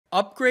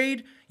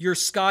Upgrade your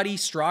Scottie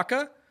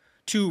Straka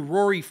to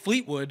Rory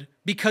Fleetwood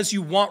because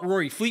you want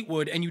Rory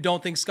Fleetwood and you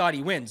don't think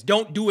Scottie wins.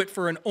 Don't do it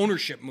for an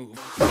ownership move.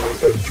 Mayo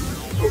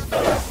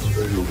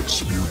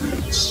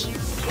experience.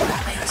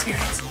 Mayo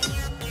experience.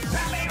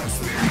 Mayo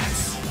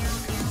experience.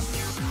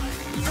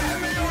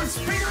 Mayo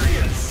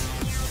experience.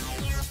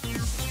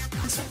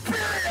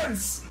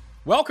 Experience.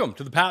 Welcome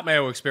to the Pat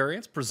Mayo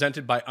Experience,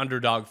 presented by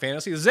Underdog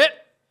Fantasy. This is it.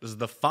 This is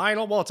the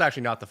final. Well, it's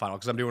actually not the final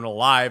because I'm doing a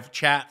live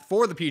chat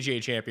for the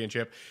PGA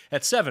Championship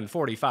at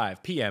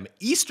 7:45 p.m.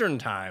 Eastern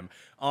Time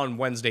on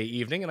Wednesday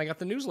evening, and I got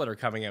the newsletter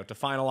coming out to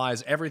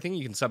finalize everything.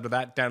 You can sub to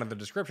that down in the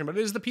description, but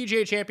it is the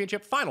PGA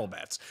Championship final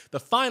bets, the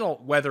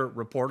final weather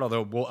report,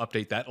 although we'll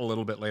update that a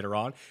little bit later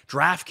on,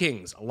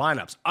 DraftKings,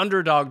 lineups,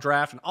 Underdog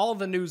Draft, and all of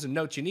the news and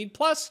notes you need,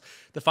 plus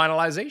the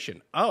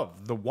finalization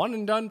of the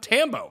one-and-done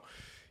Tambo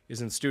is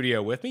in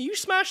studio with me. You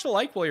smash the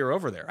like while you're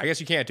over there. I guess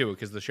you can't do it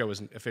because the show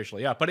isn't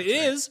officially up, but it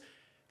is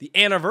the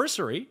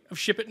anniversary of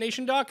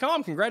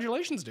ShipItNation.com.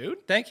 Congratulations,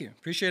 dude. Thank you.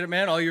 Appreciate it,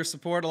 man. All your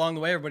support along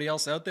the way, everybody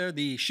else out there.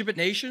 The Ship It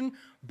Nation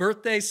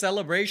birthday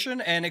celebration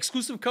and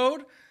exclusive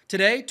code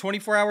today,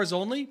 24 hours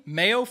only,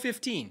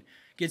 Mayo15.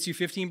 Gets you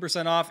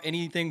 15% off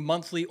anything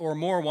monthly or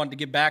more. Wanted to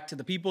give back to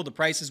the people. The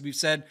prices we've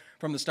said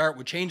from the start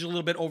would change a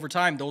little bit over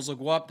time. Those will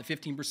go up. The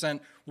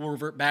 15% will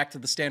revert back to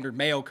the standard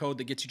Mayo code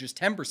that gets you just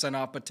 10%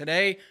 off. But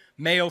today,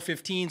 Mayo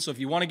 15. So if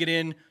you want to get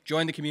in,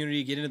 join the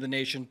community, get into the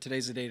nation,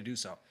 today's the day to do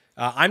so.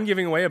 I'm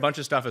giving away a bunch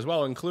of stuff as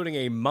well, including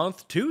a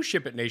month to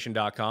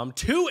ShipItNation.com,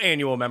 2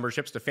 annual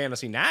memberships to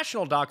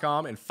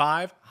FantasyNational.com, and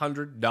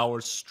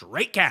 $500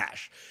 straight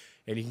cash.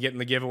 And you can get in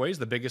the giveaways.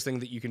 The biggest thing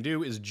that you can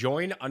do is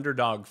join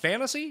Underdog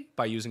Fantasy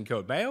by using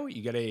code Mayo.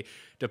 You get a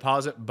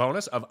deposit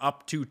bonus of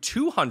up to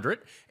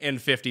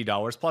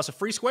 $250, plus a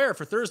free square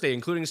for Thursday,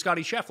 including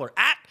Scottie Scheffler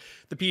at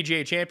the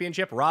PGA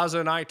Championship.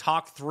 Raza and I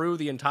talk through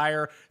the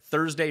entire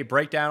Thursday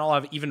breakdown. I'll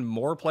have even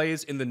more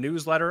plays in the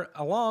newsletter,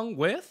 along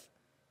with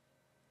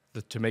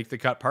the To Make the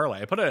Cut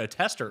parlay. I put out a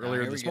tester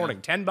earlier this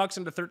morning, $10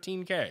 into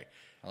 $13K.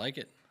 I like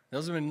it.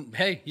 Those have been,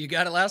 hey, you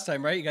got it last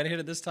time, right? You got to hit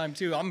it this time,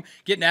 too. I'm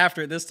getting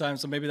after it this time,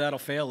 so maybe that'll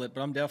fail it,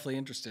 but I'm definitely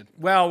interested.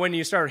 Well, when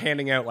you start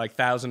handing out like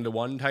 1,000 to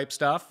 1 type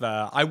stuff,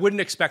 I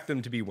wouldn't expect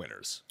them to be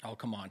winners. Oh,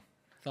 come on.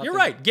 You're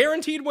right.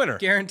 Guaranteed winner.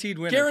 Guaranteed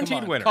winner.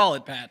 Guaranteed winner. Call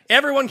it, Pat.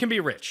 Everyone can be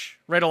rich,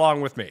 right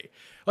along with me.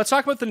 Let's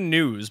talk about the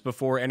news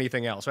before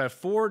anything else. I have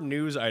 4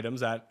 news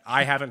items that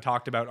I haven't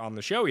talked about on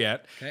the show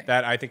yet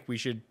that I think we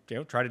should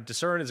try to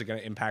discern. Is it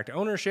going to impact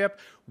ownership?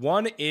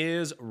 One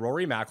is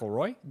Rory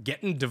McIlroy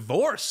getting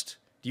divorced.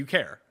 Do you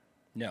care?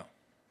 No.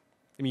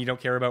 I mean, you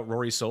don't care about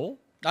Rory's soul?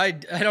 I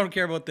don't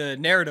care about the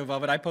narrative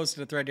of it. I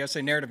posted a thread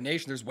yesterday, Narrative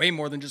Nation. There's way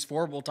more than just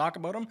 4. We'll talk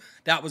about them.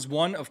 That was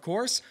one, of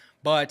course.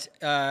 But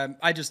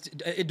is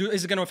it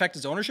going to affect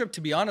his ownership? To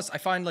be honest, I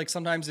find like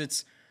sometimes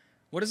it's,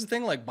 what is the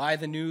thing? Like buy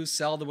the news,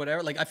 sell the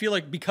whatever. Like I feel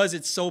like because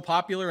it's so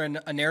popular and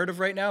a narrative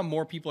right now,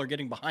 more people are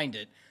getting behind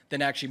it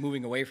than actually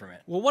moving away from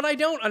it. Well, what I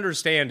don't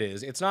understand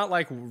is it's not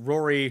like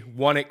Rory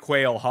won at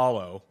Quail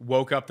Hollow,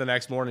 woke up the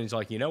next morning and he's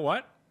like, you know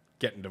what?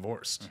 Getting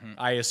divorced.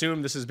 I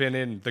assume this has been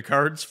in the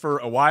cards for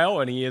a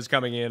while, and he is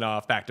coming in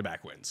off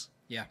back-to-back wins.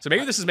 Yeah. So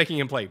maybe this is making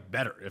him play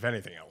better, if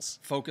anything else.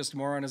 Focused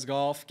more on his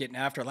golf, getting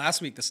after.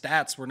 Last week, the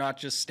stats were not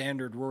just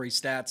standard Rory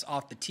stats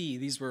off the tee.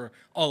 These were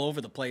all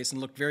over the place and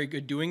looked very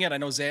good doing it. I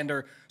know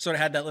Xander sort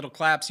of had that little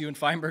collapse. You and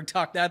Feinberg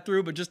talked that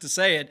through, but just to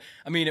say it,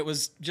 I mean, it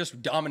was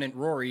just dominant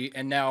Rory,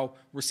 and now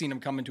we're seeing him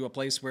come into a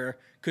place where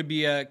could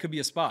be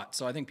a spot.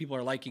 So I think people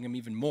are liking him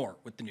even more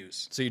with the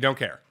news. So you don't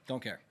care?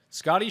 Don't care.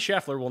 Scottie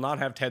Scheffler will not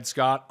have Ted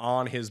Scott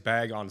on his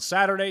bag on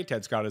Saturday.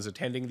 Ted Scott is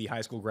attending the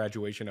high school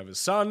graduation of his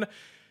son.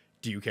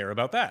 Do you care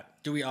about that?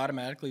 Do we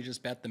automatically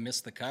just bet the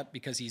miss the cut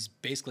because he's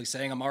basically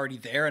saying I'm already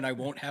there and I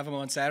won't have him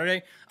on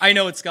Saturday? I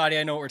know it's Scottie.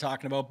 I know what we're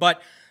talking about,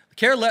 but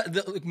care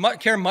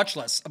much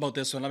less about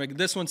this one. I mean,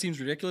 this one seems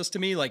ridiculous to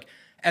me. Like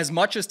as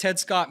much as Ted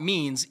Scott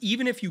means,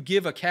 even if you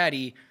give a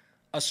caddy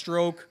a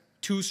stroke,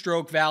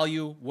 2-stroke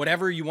value,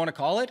 whatever you want to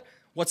call it,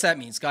 what's that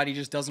mean? Scottie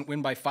just doesn't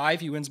win by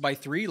 5. He wins by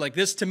 3. Like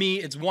this to me,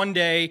 it's one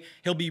day.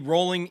 He'll be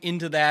rolling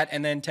into that,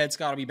 and then Ted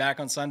Scott will be back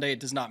on Sunday. It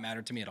does not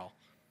matter to me at all.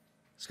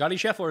 Scottie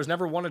Scheffler has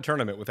never won a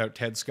tournament without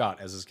Ted Scott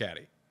as his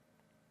caddy.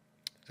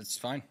 It's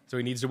fine. So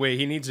he needs to wait.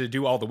 He needs to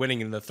do all the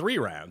winning in the 3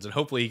 rounds, and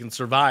hopefully he can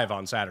survive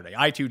on Saturday.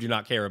 I, too, do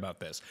not care about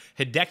this.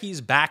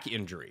 Hideki's back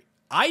injury.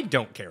 I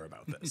don't care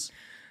about this.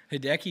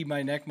 Hideki,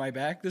 my neck, my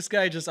back. This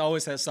guy just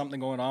always has something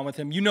going on with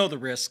him. You know the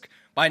risk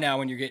by now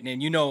when you're getting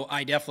in. You know,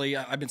 I've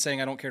been saying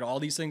I don't care to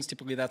all these things.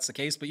 Typically that's the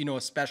case, but you know,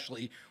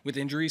 especially with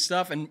injury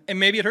stuff. And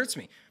maybe it hurts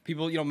me.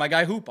 People, my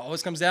guy Hoop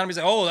always comes down and he's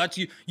like, oh, that's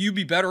you. You'd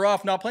be better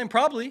off not playing.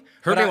 Probably.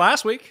 Hurt me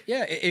last week.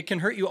 Yeah, it can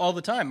hurt you all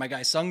the time. My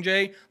guy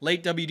Sungjae,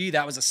 late WD,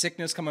 that was a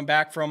sickness coming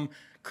back from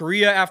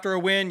Korea after a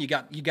win. You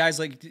got you guys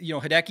like,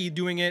 Hideki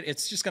doing it.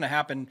 It's just going to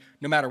happen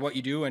no matter what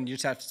you do, and you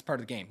just have to, it's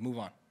part of the game. Move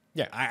on.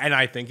 Yeah, and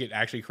I think it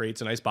actually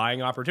creates a nice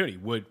buying opportunity.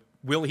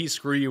 Will he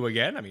screw you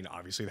again? I mean,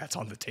 obviously that's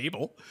on the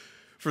table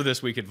for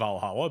this week at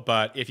Valhalla,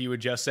 but if you had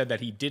just said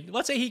that he didn't,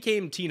 let's say he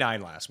came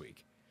T9 last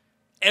week,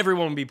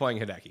 everyone would be playing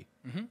Hideki.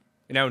 Mm-hmm. And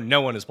now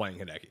no one is playing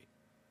Hideki.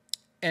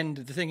 And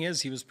the thing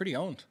is, he was pretty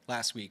owned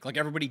last week. Like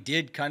everybody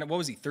did kind of, what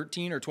was he,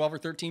 13 or 12 or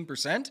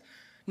 13%?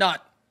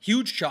 Not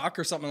huge chalk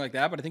or something like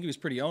that, but I think he was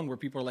pretty owned where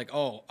people are like,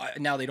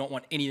 now they don't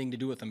want anything to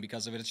do with him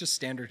because of it. It's just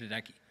standard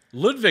Hideki.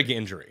 Ludwig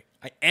injury.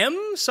 I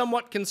am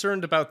somewhat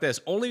concerned about this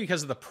only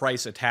because of the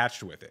price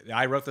attached with it.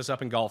 I wrote this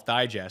up in Golf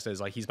Digest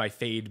as like he's my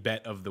fade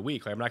bet of the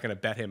week. Like, I'm not going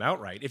to bet him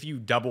outright. If you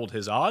doubled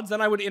his odds,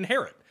 then I would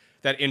inherit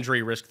that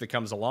injury risk that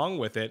comes along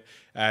with it.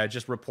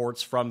 Just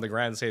reports from the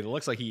ground say it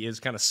looks like he is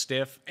kind of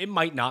stiff. It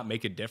might not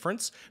make a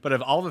difference, but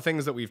of all the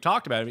things that we've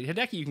talked about, I mean,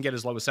 Hideki you can get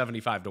as low as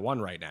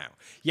 75-1 right now.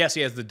 Yes,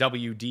 he has the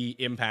WD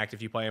impact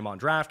if you play him on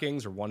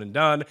DraftKings or one and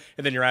done,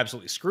 and then you're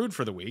absolutely screwed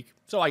for the week.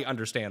 So I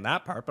understand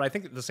that part, but I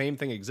think that the same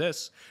thing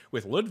exists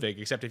with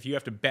Ludwig, except if you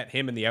have to bet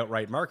him in the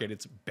outright market,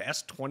 it's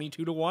best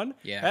 22-1.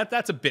 Yeah.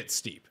 That's a bit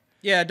steep.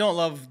 Yeah, I don't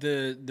love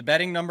the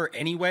betting number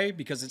anyway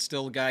because it's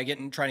still a guy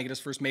trying to get his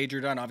first major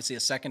done. Obviously, a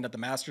second at the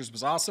Masters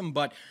was awesome.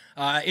 But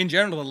in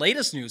general, the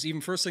latest news, even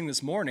first thing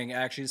this morning,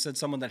 actually said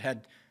someone that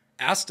had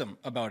asked him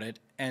about it,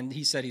 and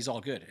he said he's all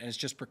good. And it's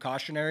just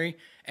precautionary,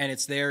 and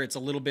it's there. It's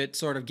a little bit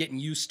sort of getting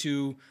used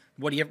to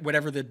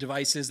whatever the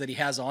device is that he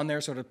has on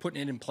there, sort of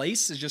putting it in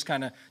place is just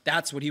kind of,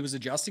 that's what he was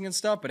adjusting and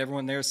stuff. But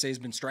everyone there says he's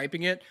been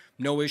striping it.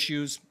 No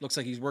issues. Looks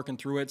like he's working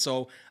through it.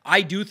 So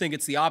I do think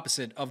it's the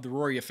opposite of the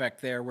Rory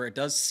effect there, where it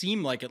does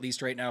seem like, at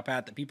least right now,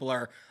 Pat, that people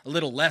are a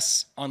little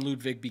less on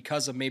Ludwig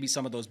because of maybe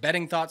some of those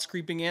betting thoughts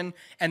creeping in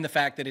and the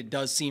fact that it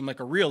does seem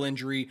like a real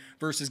injury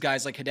versus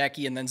guys like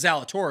Hideki. And then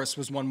Zalatoris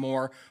was one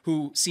more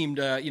who seemed,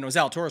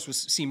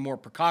 Zalatoris seemed more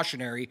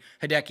precautionary.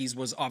 Hideki's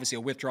was obviously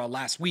a withdrawal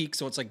last week.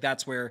 So it's like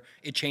that's where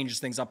it changes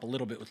things up a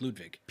little bit with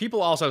Ludwig.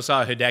 People also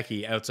saw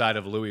Hideki outside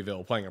of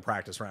Louisville playing a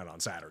practice round on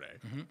Saturday.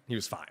 Mm-hmm. He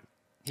was fine.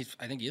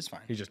 I think he is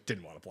fine. He just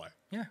didn't want to play.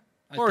 Yeah.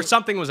 Or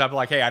something was up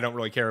like, hey, I don't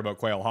really care about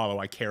Quail Hollow.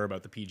 I care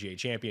about the PGA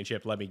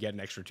Championship. Let me get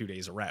an extra 2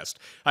 days of rest.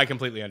 I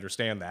completely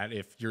understand that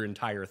if your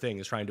entire thing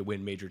is trying to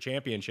win major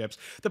championships.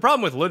 The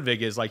problem with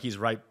Ludwig is like he's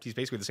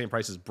basically the same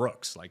price as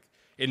Brooks. Like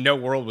in no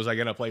world was I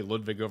going to play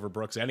Ludwig over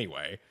Brooks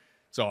anyway.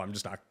 So I'm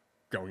just not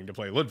going to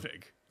play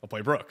Ludwig. I'll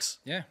play Brooks.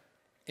 Yeah.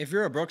 If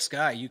you're a Brooks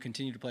guy, you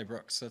continue to play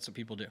Brooks. That's what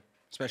people do,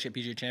 especially at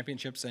PGA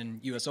Championships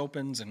and U.S.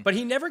 Opens. But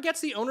he never gets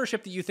the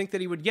ownership that you think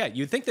that he would get.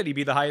 You'd think that he'd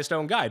be the highest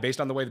owned guy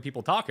based on the way that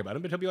people talk about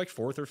him, but he'll be like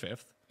 4th or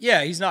 5th.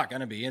 Yeah, he's not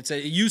going to be. It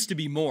used to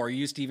be more. You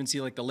used to even see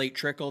like the late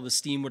trickle, the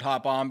steam would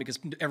hop on because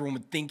everyone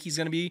would think he's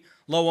going to be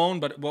low owned.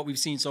 But what we've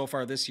seen so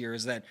far this year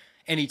is that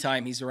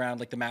anytime he's around,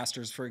 like the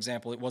Masters, for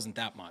example, it wasn't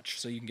that much.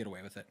 So you can get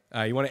away with it.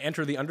 You want to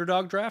enter the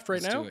Underdog Draft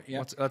right now? Do it,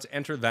 yeah. Let's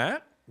enter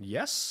that.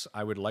 Yes,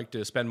 I would like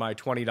to spend my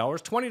 $20.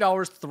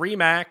 $20, 3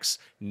 max,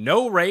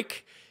 no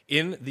rake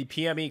in the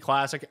PME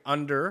Classic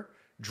under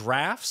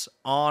drafts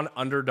on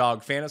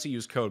Underdog Fantasy.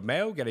 Use code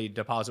Mayo, get a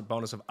deposit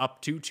bonus of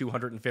up to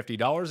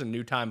 $250, and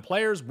new-time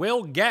players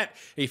will get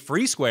a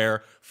free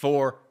square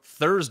for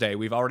Thursday.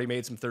 We've already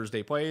made some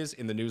Thursday plays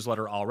in the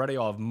newsletter already.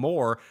 I'll have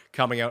more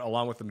coming out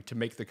along with them to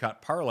make the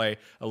cut parlay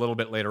a little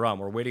bit later on.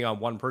 We're waiting on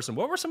one person.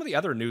 What were some of the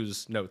other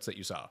news notes that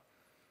you saw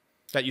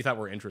that you thought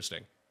were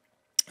interesting?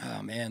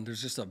 Oh, man,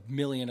 there's just a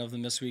million of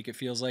them this week, it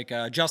feels like.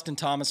 Justin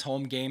Thomas,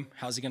 home game.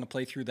 How's he going to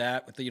play through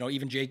that? With the,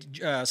 even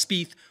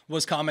Spieth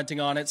was commenting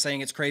on it,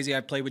 saying it's crazy.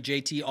 I play with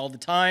JT all the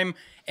time,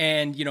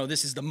 and,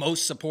 this is the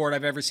most support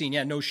I've ever seen.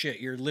 Yeah, no shit.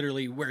 You're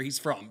literally where he's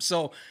from.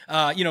 So,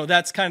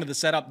 that's kind of the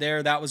setup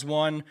there. That was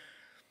one.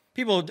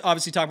 People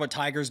obviously talk about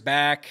Tiger's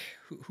back.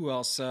 Who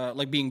else?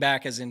 Like being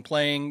back as in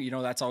playing.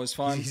 That's always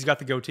fun. He's got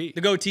the goatee.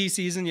 The goatee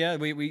season, yeah.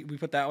 We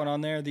put that one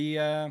on there.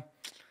 The...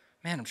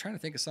 Man, I'm trying to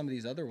think of some of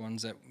these other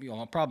ones that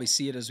I'll probably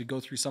see it as we go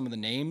through some of the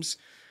names.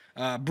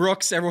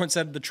 Brooks, everyone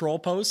said the troll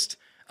post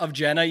of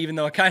Jenna, even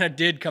though it kind of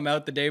did come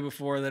out the day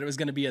before that it was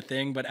going to be a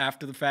thing. But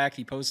after the fact,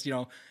 he posted,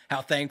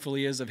 how thankful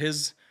he is of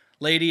his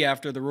lady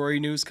after the Rory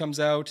news comes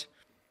out.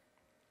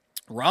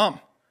 Rahm,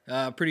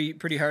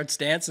 pretty hard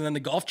stance. And then the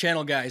Golf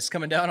Channel guys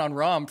coming down on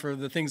Rahm for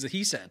the things that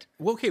he said.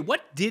 Well, okay,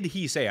 what did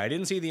he say? I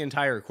didn't see the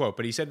entire quote,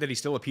 but he said that he's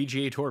still a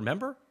PGA Tour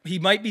member? He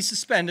might be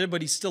suspended,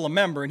 but he's still a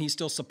member, and he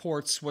still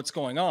supports what's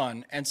going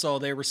on. And so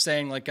they were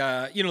saying, like,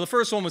 the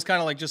first one was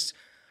kind of like just,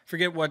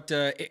 forget what,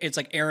 it's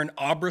like Aaron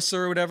Obrisser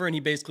or whatever, and he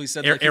basically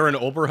said... Aaron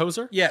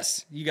Oberhoser?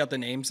 Yes, you got the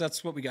names.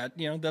 That's what we got.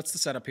 That's the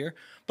setup here.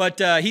 But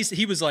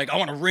he was like, I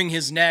want to wring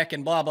his neck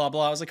and blah, blah,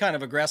 blah. It was like kind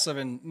of aggressive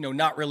and,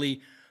 not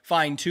really...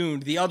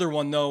 fine-tuned. The other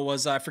one, though,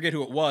 was, I forget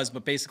who it was,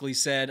 but basically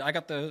said, I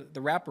got the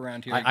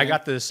wraparound here. I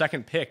got the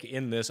second pick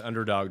in this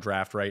Underdog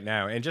Draft right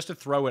now. And just to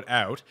throw it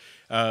out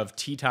of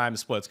tee time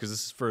splits, because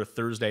this is for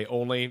Thursday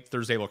only.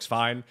 Thursday looks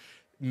fine.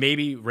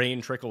 Maybe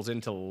rain trickles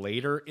into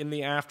later in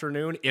the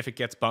afternoon if it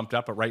gets bumped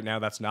up, but right now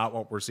that's not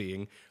what we're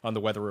seeing on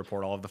the weather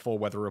report. I'll have the full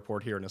weather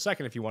report here in a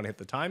second if you want to hit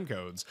the time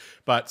codes.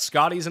 But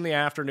Scottie's in the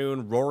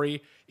afternoon.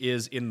 Rory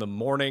is in the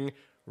morning.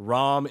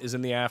 Rahm is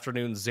in the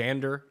afternoon.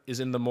 Xander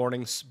is in the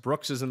morning.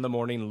 Brooks is in the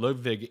morning.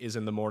 Ludwig is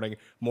in the morning.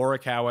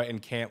 Morikawa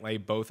and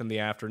Cantlay both in the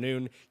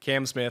afternoon.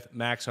 Cam Smith,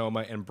 Max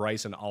Homa, and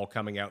Bryson all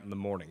coming out in the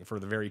morning for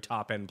the very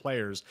top-end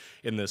players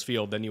in this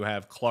field. Then you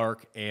have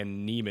Clark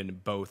and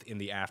Neiman both in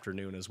the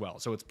afternoon as well.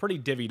 So it's pretty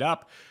divvied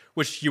up,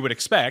 which you would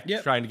expect,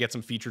 trying to get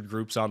some featured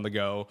groups on the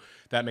go.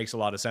 That makes a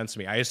lot of sense to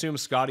me. I assume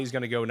Scottie's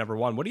going to go number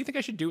one. What do you think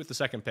I should do with the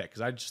second pick?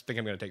 Because I just think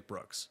I'm going to take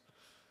Brooks.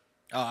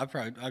 Oh,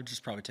 I'd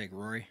just probably take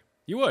Rory.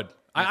 You would.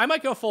 I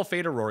might go full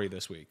fade of Rory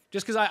this week,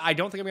 just because I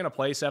don't think I'm going to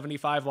play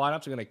 75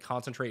 lineups. I'm going to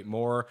concentrate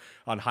more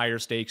on higher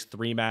stakes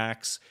 3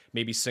 max,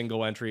 maybe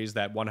single entries,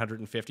 that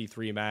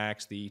 153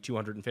 max, the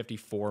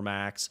 254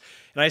 max.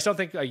 And I just don't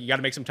think you got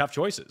to make some tough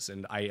choices.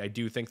 And I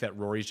do think that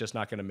Rory's just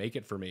not going to make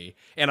it for me.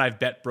 And I've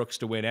bet Brooks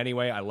to win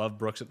anyway. I love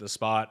Brooks at this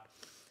spot.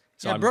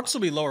 So Brooks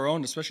will be lower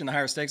owned, especially in the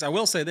higher stakes. I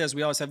will say this.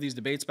 We always have these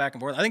debates back and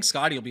forth. I think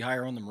Scottie will be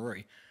higher owned than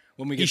Rory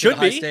when we get to the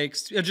high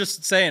stakes.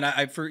 Just saying,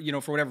 for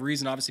whatever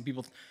reason, obviously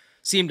people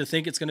seem to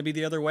think it's going to be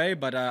the other way,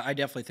 but I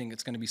definitely think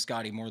it's going to be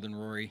Scottie more than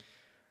Rory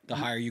the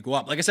higher you go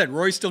up. Like I said,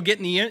 Rory's still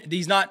getting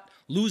he's not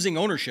losing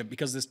ownership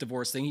because of this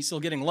divorce thing. He's still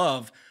getting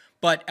love,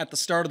 but at the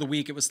start of the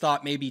week, it was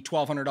thought maybe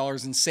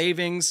 $1,200 in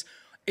savings.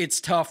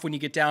 It's tough when you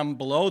get down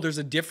below. There's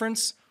a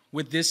difference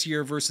with this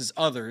year versus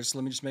others.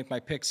 Let me just make my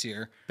picks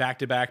here.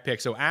 Back-to-back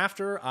picks. So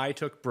after I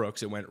took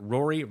Brooks, it went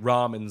Rory,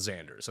 Rahm, and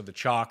Xander. So the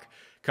chalk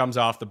comes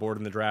off the board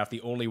in the draft. The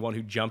only one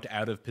who jumped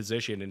out of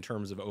position in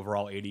terms of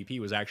overall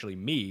ADP was actually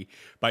me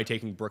by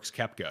taking Brooks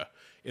Koepka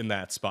in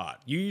that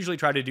spot. You usually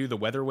try to do the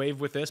weather wave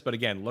with this, but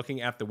again,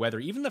 looking at the weather,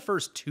 even the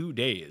first 2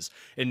 days,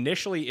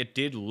 initially it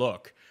did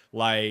look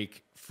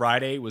like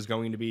Friday was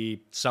going to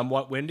be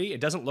somewhat windy. It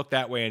doesn't look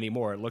that way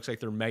anymore. It looks like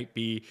there might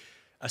be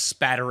a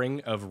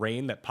spattering of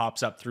rain that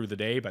pops up through the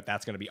day, but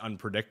that's going to be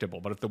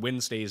unpredictable. But if the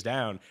wind stays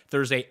down,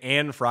 Thursday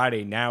and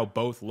Friday now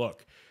both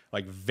look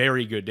like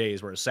very good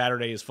days, whereas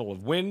Saturday is full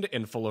of wind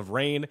and full of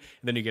rain. And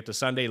then you get to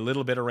Sunday, a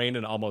little bit of rain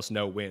and almost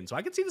no wind. So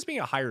I can see this being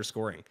a higher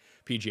scoring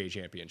PGA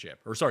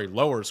Championship.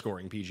 Lower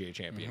scoring PGA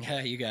Championship.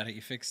 Yeah, you got it.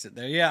 You fixed it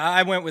there. Yeah,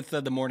 I went with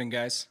the morning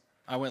guys.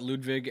 I went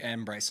Ludwig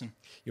and Bryson.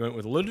 You went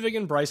with Ludwig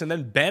and Bryson.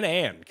 Then Ben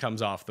Ann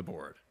comes off the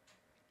board.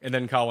 And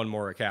then Colin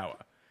Morikawa.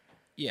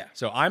 Yeah.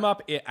 So I'm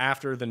up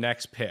after the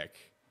next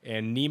pick.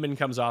 And Neiman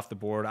comes off the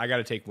board. I got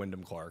to take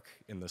Wyndham Clark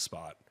in this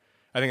spot.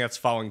 I think that's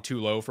falling too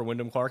low for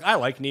Wyndham Clark. I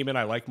like Neiman.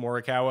 I like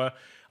Morikawa.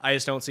 I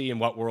just don't see in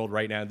what world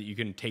right now that you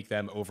can take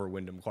them over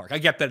Wyndham Clark. I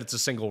get that it's a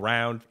single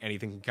round.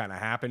 Anything can kind of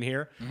happen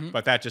here.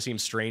 But that just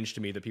seems strange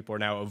to me that people are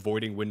now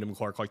avoiding Wyndham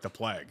Clark like the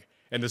plague.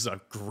 And this is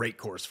a great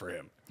course for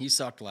him. He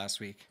sucked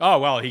last week. Oh,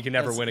 well, he can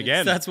never win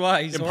again. That's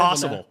why. He's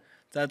impossible.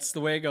 That's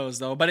the way it goes,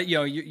 though. But,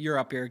 you're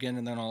up here again,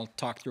 and then I'll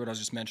talk through what I was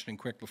just mentioning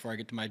quick before I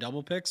get to my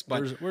double picks.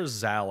 But Where's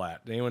Zal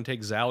at? Did anyone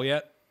take Zal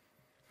yet?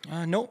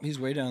 Nope, he's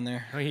way down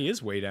there. Oh, he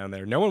is way down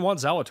there. No one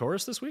wants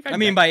Zalatoris this week? I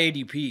mean, by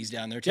ADP, he's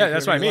down there, too. Yeah,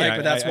 that's what I mean.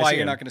 But that's why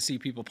you're not going to see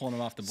people pulling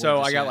him off the board.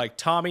 So I got like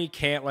Tommy,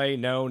 Cantlay,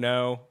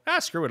 no.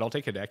 Screw it. I'll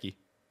take Hideki.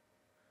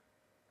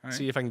 Right.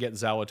 See if I can get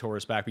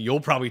Zalatoris back. But you'll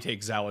probably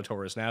take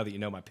Zalatoris now that you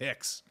know my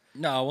picks.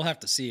 No, we'll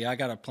have to see. I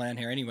got a plan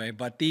here anyway.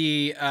 But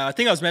the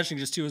thing I was mentioning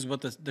just too is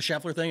about the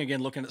Scheffler thing.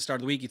 Again, looking at the start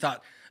of the week, you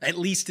thought at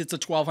least it's a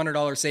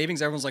 $1,200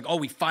 savings. Everyone's like, oh,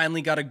 we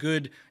finally got a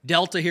good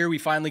delta here. We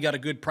finally got a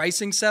good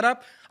pricing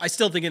setup. I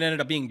still think it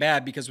ended up being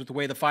bad because with the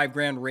way the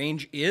 $5,000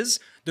 range is,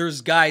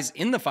 there's guys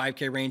in the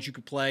 5K range you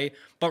could play,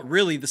 but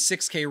really the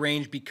 6K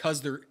range,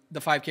 because the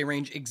 5K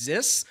range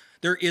exists,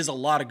 there is a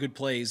lot of good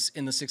plays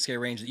in the 6K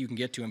range that you can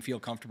get to and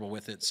feel comfortable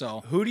with it.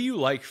 So who do you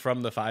like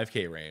from the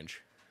 5K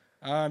range?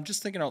 I'm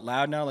just thinking out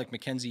loud now, like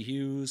Mackenzie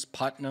Hughes,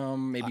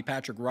 Putnam, maybe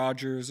Patrick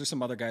Rogers. There's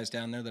some other guys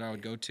down there that I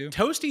would go to.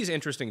 Toasty's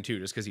interesting too,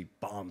 just because he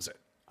bombs it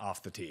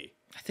off the tee.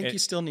 I think you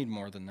still need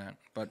more than that,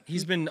 but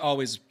he's been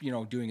always,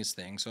 doing his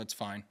thing, so it's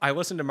fine. I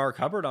listened to Mark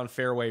Hubbard on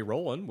Fairway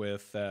Rollin'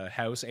 with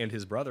House and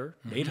his brother,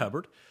 Nate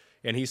Hubbard,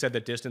 and he said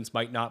that distance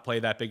might not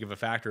play that big of a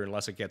factor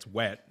unless it gets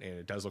wet, and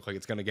it does look like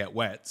it's going to get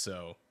wet,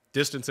 so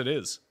distance it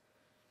is.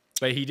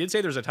 But he did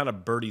say there's a ton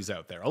of birdies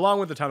out there, along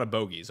with a ton of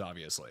bogeys,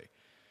 obviously.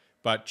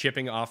 But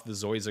chipping off the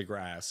Zoysia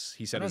grass,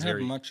 he said, is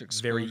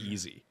very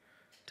easy.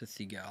 To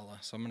Thigala,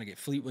 so I'm going to get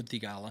Fleetwood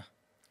Thigala.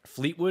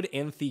 Fleetwood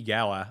and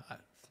Thigala.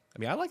 I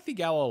mean, I like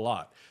Thigala a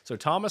lot. So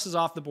Thomas is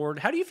off the board.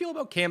 How do you feel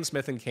about Cam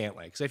Smith and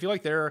Cantlay? Because I feel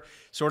like they're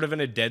sort of in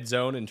a dead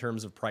zone in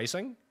terms of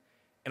pricing.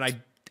 And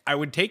I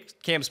would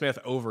take Cam Smith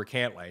over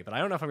Cantlay, but I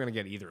don't know if I'm going to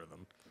get either of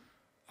them.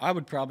 I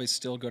would probably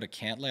still go to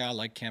Cantlay. I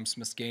like Cam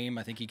Smith's game.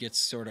 I think he gets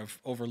sort of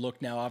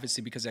overlooked now,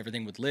 obviously, because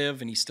everything with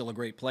Liv, and he's still a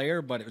great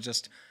player, but it was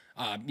just...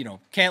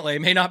 Cantlay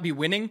may not be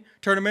winning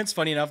tournaments.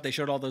 Funny enough, they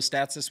showed all those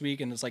stats this week,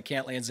 and it's like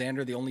Cantlay and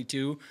Xander, the only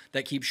two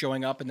that keep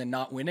showing up and then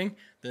not winning,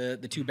 the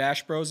two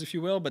Bash Bros, if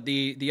you will. But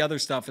the other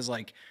stuff is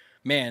like,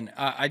 man,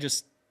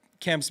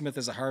 Cam Smith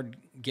is a hard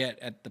get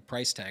at the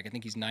price tag. I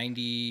think he's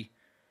 90.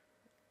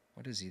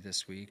 What is he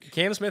this week?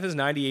 Cam Smith is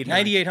 9,800.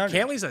 9,800.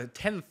 Cantley's at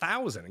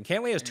 10,000, and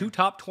Cantlay has 2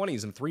 top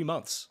 20s in 3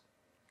 months.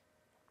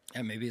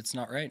 Yeah, maybe it's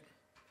not right.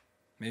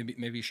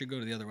 Maybe you should go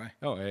to the other way.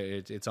 Oh,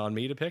 it's on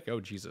me to pick? Oh,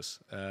 Jesus.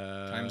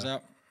 Time's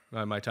up.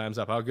 My time's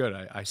up. Oh, good.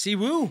 I Si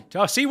Woo.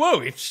 Oh, Si Woo.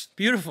 It's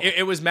Beautiful.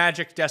 It was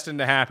magic destined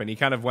to happen. He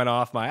kind of went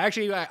off my...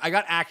 Actually, I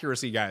got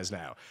accuracy guys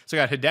now. So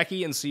I got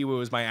Hideki and Si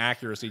Woo as my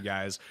accuracy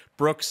guys.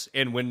 Brooks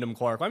and Wyndham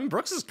Clark. I mean,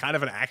 Brooks is kind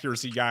of an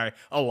accuracy guy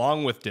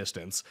along with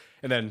distance.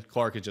 And then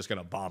Clark is just going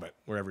to bomb it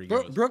wherever he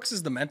goes. Brooks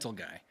is the mental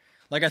guy.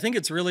 Like, I think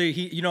it's really...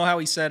 you know how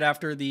he said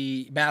after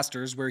the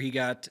Masters where he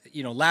got...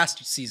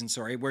 last season,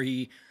 where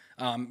he...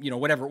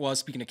 whatever it was,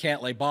 speaking of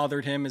Cantlay,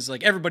 bothered him is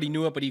like everybody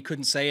knew it, but he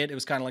couldn't say it. It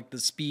was kind of like the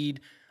speed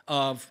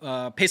of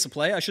pace of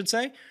play, I should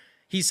say.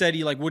 He said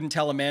he wouldn't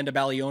tell Amanda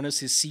Balionis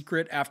his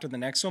secret after the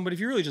next one. But if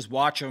you really just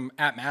watch him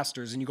at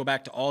Masters and you go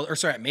back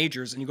to at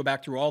Majors and you go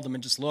back through all of them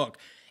and just look,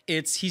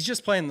 he's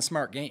just playing the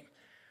smart game,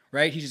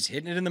 right? He's just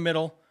hitting it in the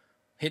middle,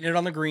 hitting it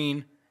on the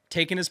green,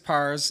 taking his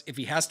pars. If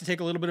he has to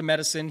take a little bit of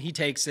medicine, he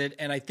takes it.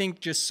 And I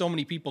think just so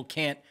many people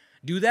can't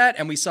do that.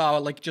 And we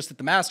saw just at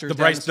the Masters, the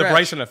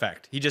Bryson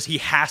effect. He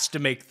has to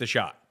make the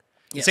shot.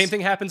 Yes. The same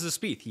thing happens to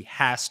Spieth. He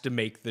has to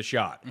make the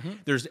shot.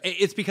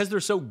 It's because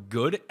they're so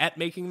good at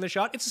making the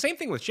shot. It's the same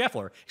thing with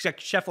Scheffler, except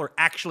Scheffler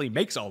actually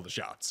makes all the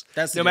shots.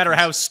 That's the no matter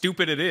difference. how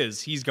stupid it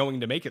is, he's going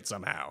to make it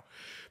somehow.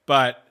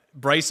 But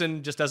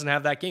Bryson just doesn't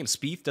have that game.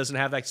 Spieth doesn't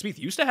have that. Spieth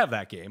used to have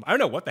that game. I don't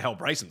know what the hell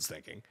Bryson's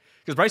thinking,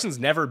 because Bryson's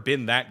never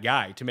been that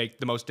guy to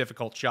make the most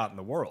difficult shot in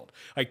the world.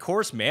 Like,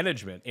 course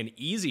management and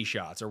easy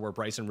shots are where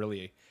Bryson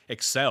really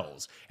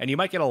excels. And you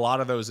might get a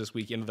lot of those this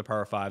week into the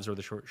par fives or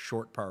the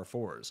short par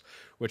fours,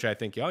 which I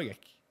think, he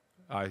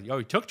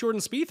took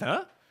Jordan Spieth,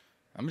 huh?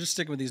 I'm just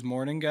sticking with these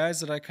morning guys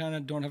that I kind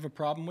of don't have a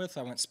problem with.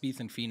 I went Spieth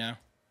and Finau.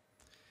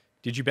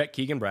 Did you bet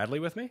Keegan Bradley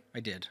with me? I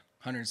did.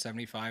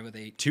 175 with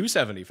 8.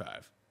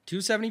 275.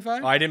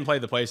 275? Oh, I didn't play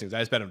the placings. I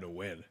just bet him to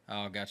win.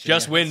 Oh, gotcha.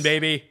 Just win,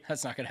 baby.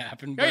 That's not going to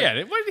happen. Oh,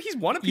 yeah. He's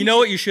won a PGA. You know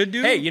what you should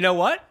do? Hey, you know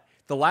what?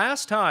 The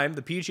last time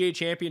the PGA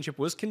Championship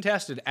was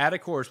contested at a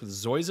course with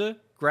Zoysia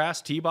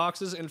grass tee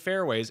boxes and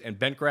fairways and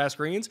bent grass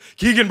greens,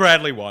 Keegan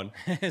Bradley won.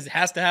 It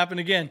has to happen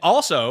again.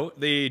 Also,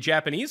 the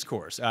Japanese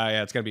course.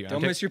 It's going to be...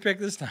 Don't miss your pick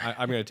this time.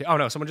 I'm going to... Oh,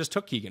 no. Someone just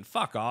took Keegan.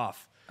 Fuck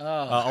off.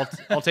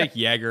 I'll take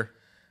Jaeger.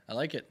 I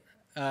like it.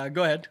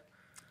 Go ahead.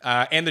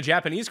 And the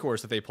Japanese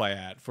course that they play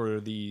at for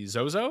the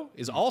Zozo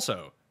is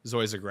also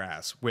Zoysia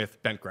grass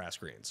with bent grass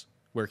greens,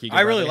 where Keegan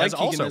I really Bradley like has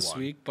Keegan also this won.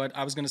 week, but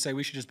I was going to say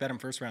we should just bet him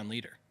first round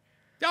leader.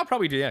 Yeah, I'll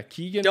probably do that.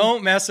 Keegan.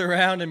 Don't mess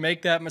around and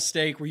make that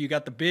mistake where you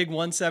got the big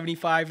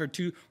 175 or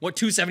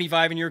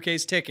 275 in your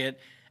case ticket,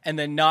 and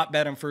then not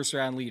bet him first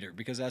round leader,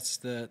 because that's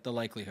the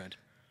likelihood.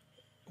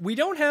 We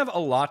don't have a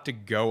lot to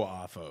go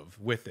off of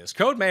with this.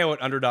 Code Mayo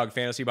at Underdog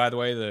Fantasy, by the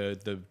way,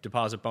 the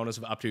deposit bonus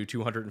of up to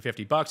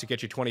 $250. It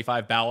gets you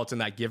 25 ballots in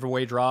that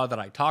giveaway draw that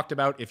I talked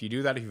about. If you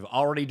do that, if you've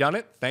already done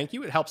it, thank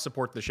you. It helps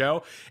support the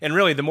show. And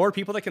really, the more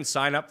people that can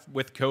sign up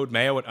with Code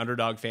Mayo at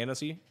Underdog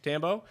Fantasy,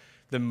 Tambo,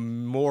 the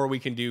more we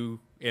can do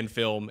and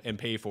film and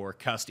pay for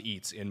Cust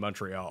Eats in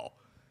Montreal.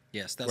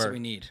 Yes, that's what we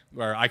need.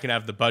 Where I can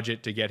have the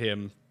budget to get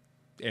him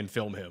and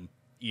film him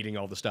eating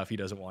all the stuff he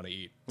doesn't want to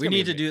eat. We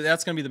need to do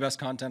that's going to be the best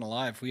content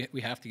alive.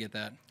 We have to get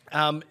that.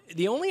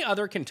 The only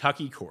other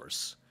Kentucky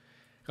course,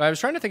 I was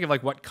trying to think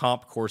of what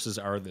comp courses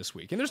are this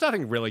week, and there's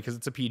nothing really because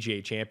it's a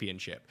PGA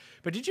Championship.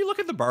 But did you look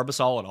at the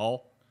Barbasol at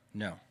all?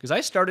 No, because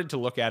I started to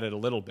look at it a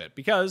little bit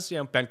because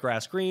bent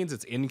grass greens.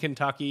 It's in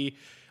Kentucky.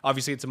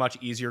 Obviously, it's a much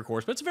easier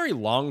course, but it's a very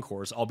long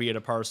course, albeit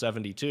a par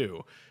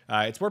 72.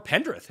 It's where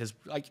Pendrith has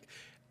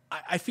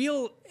I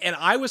feel, and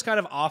I was kind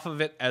of off of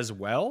it as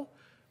well.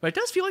 But it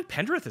does feel like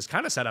Pendrith is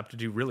kind of set up to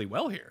do really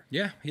well here.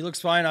 Yeah, he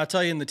looks fine. I'll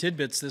tell you in the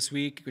tidbits this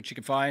week, which you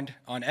can find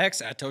on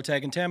X at Toe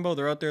Tag and Tambo.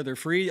 They're out there. They're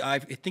free. I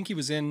think he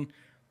was in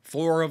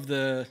 4 of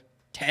the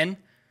 10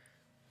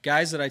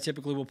 guys that I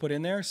typically will put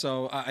in there.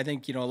 So I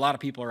think, a lot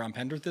of people are on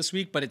Pendrith this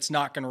week, but it's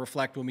not going to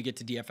reflect when we get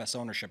to DFS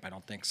ownership, I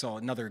don't think. So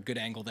another good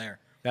angle there.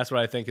 That's what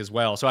I think as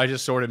well. So I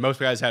just sorted. Most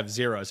guys have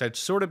zeros. I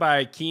sorted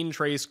by Keen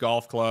Trace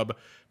Golf Club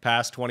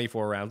past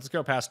 24 rounds. Let's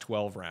go past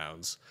 12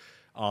 rounds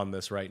on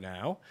this right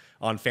now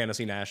on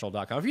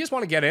fantasynational.com. If you just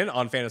want to get in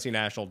on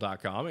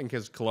fantasynational.com, and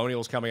because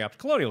Colonial's coming up.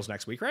 Colonial's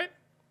next week, right?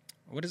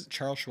 What is it,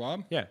 Charles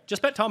Schwab? Yeah,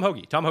 just bet Tom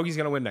Hoagie. Tom Hoagie's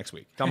going to win next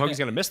week. Tom Hoagie's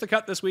going to miss the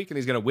cut this week, and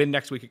he's going to win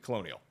next week at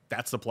Colonial.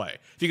 That's the play.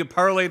 If you could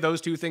parlay those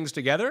two things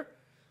together,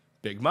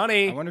 big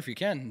money. I wonder if you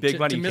can. Big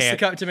money. To miss the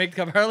cut, to make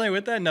the cut parlay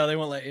with that? No, they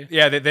won't let you.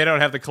 Yeah, they don't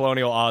have the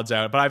Colonial odds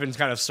out, but I've been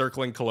kind of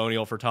circling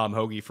Colonial for Tom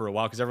Hoagie for a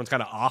while because everyone's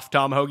kind of off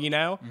Tom Hoagie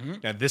now.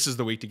 Now, this is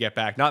the week to get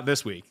back. Not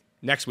this week.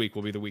 Next week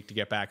will be the week to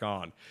get back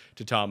on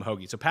to Tom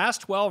Hoagie. So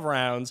past 12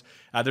 rounds,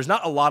 there's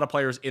not a lot of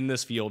players in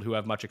this field who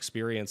have much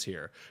experience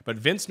here. But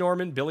Vince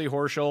Norman, Billy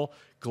Horschel,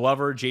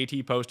 Glover,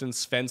 JT Poston,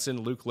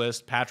 Svensson, Luke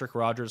List, Patrick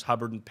Rogers,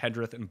 Hubbard, and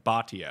Pendrith, and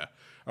Bhatia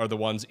are the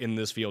ones in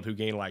this field who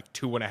gain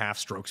 2.5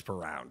 strokes per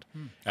round.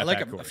 I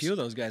like a few of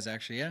those guys,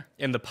 actually, yeah.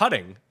 And the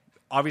putting,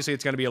 obviously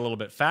it's going to be a little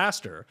bit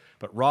faster,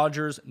 but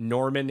Rogers,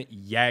 Norman,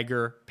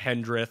 Jaeger,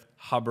 Pendrith,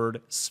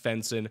 Hubbard,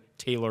 Svensson,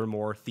 Taylor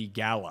Moore,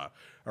 Thigala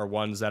are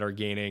ones that are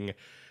gaining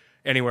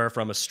anywhere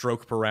from a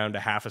stroke per round to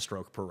half a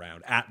stroke per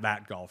round at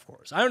that golf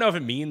course. I don't know if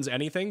it means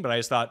anything, but I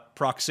just thought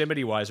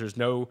proximity-wise, there's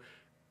no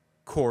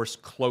course,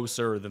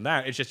 closer than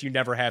that. It's just you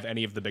never have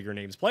any of the bigger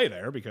names play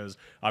there because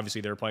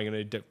obviously they're playing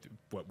in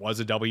what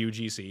was a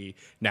WGC,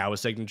 now a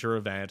signature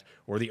event,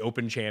 or the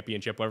Open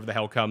Championship, whatever the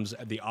hell comes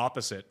the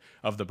opposite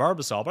of the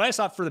Barbasol. But I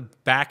thought for the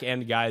back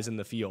end guys in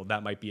the field,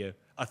 that might be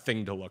a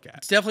thing to look at.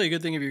 It's definitely a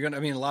good thing if you're going to,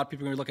 I mean, a lot of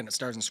people are going to be looking at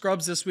stars and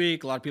scrubs this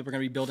week. A lot of people are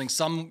going to be building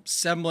some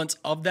semblance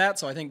of that.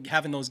 So I think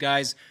having those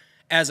guys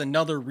as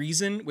another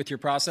reason with your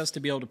process to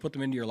be able to put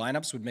them into your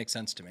lineups would make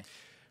sense to me.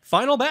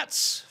 Final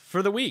bets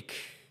for the week.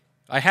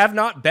 I have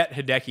not bet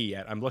Hideki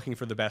yet. I'm looking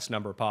for the best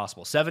number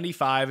possible.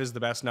 75 is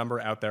the best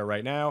number out there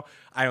right now.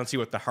 I don't see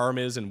what the harm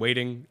is in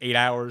waiting 8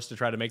 hours to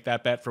try to make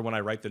that bet for when I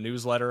write the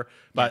newsletter,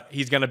 but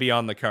he's going to be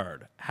on the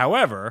card.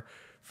 However,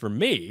 for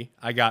me,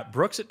 I got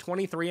Brooks at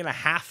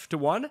 23.5 to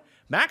 1.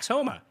 Max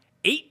Homa,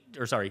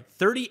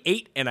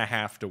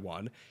 38.5 to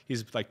 1.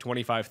 He's like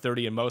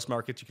 25-30 in most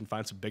markets. You can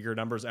find some bigger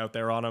numbers out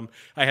there on him.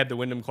 I had the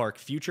Wyndham Clark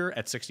future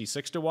at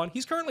 66 to 1.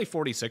 He's currently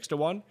 46 to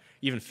 1,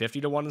 even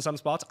 50 to 1 in some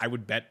spots. I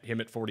would bet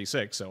him at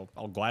 46, so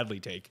I'll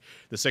gladly take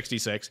the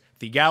 66.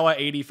 Thigala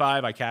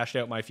 85. I cashed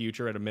out my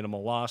future at a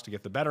minimal loss to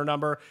get the better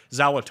number.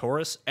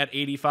 Zalatoris at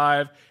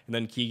 85, and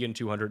then Keegan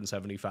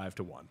 275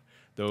 to 1.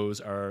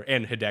 Those are,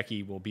 and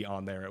Hideki will be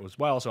on there as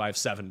well. So I have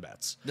 7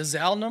 bets. The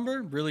Zal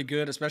number, really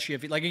good, especially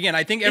if, like, again,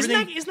 I think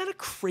everything. Isn't that a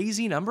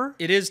crazy number?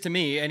 It is to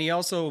me. And he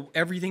also,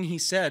 everything he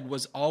said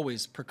was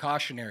always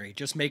precautionary,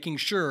 just making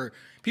sure.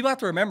 People have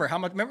to remember how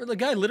much, remember the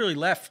guy literally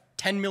left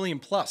 10 million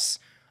plus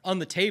on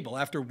the table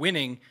after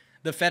winning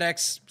the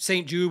FedEx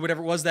St. Jude,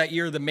 whatever it was that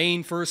year, the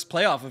main first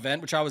playoff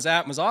event, which I was at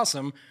and was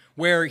awesome,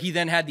 where he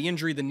then had the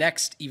injury the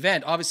next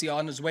event. Obviously,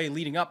 on his way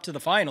leading up to the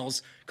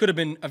finals, could have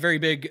been a very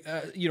big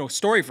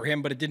story for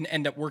him, but it didn't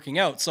end up working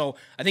out. So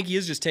I think he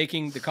is just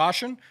taking the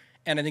caution,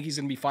 and I think he's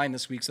going to be fine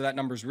this week. So that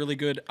number is really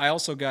good. I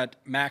also got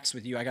Max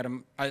with you. I got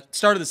him at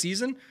start of the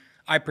season.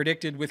 I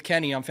predicted with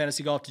Kenny on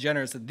Fantasy Golf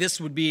Degenerates that this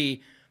would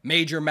be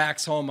major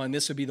Max Homa, and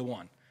this would be the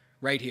one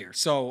right here.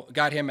 So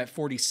got him at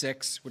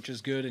 46, which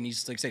is good, and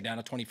he's, like I say, down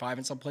to 25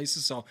 in some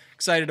places. So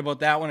excited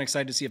about that one.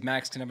 Excited to see if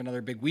Max can have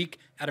another big week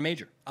at a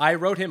major. I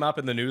wrote him up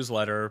in the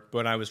newsletter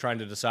when I was trying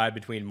to decide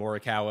between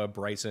Morikawa,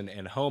 Bryson,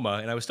 and Homa,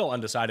 and I was still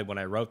undecided when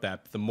I wrote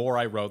that. The more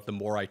I wrote, the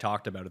more I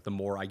talked about it, the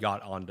more I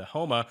got onto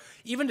Homa,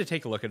 even to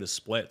take a look at his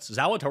splits.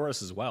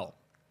 Zalatoris as well,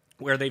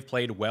 where they've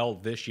played well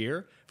this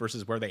year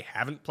versus where they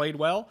haven't played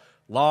well.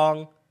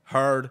 Long,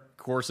 hard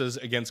courses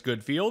against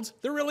good fields,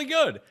 they're really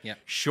good. Yeah.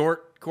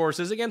 Short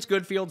courses against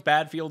good fields,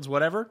 bad fields,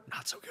 whatever,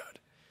 not so good.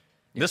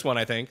 Yeah. This one,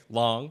 I think,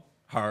 long,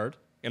 hard,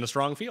 and a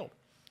strong field.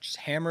 Just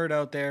hammer it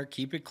out there,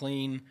 keep it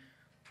clean,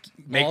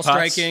 make ball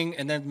putts. striking,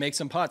 and then make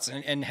some putts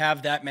and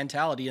have that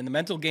mentality. And the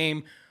mental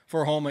game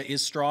for Homa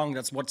is strong.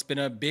 That's what's been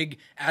a big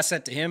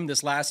asset to him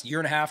this last year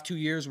and a half, 2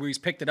 years where he's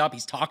picked it up.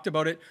 He's talked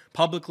about it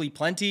publicly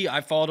plenty.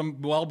 I followed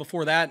him well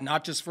before that,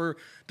 not just for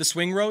the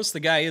swing roast. The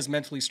guy is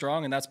mentally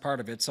strong, and that's part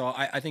of it. So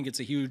I think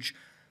it's a huge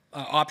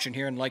option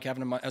here, and like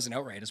having him as an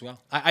outright as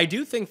well. I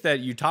do think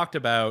that you talked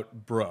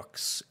about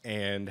Brooks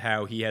and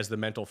how he has the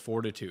mental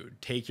fortitude.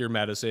 Take your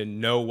medicine,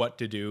 know what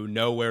to do,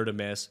 know where to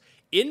miss.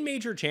 In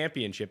major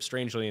championships,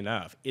 strangely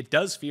enough, it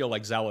does feel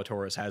like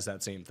Zalatoris has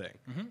that same thing.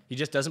 Mm-hmm. He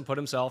just doesn't put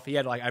himself. He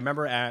had, like, I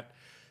remember at,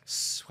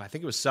 I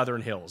think it was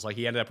Southern Hills, like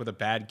he ended up with a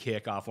bad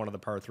kick off one of the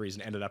par threes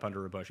and ended up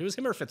under a bush. It was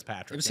him or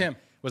Fitzpatrick? It was him.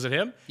 Was it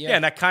him? Yeah,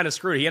 and that kind of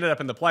screwed. He ended up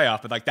in the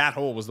playoff, but like that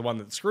hole was the one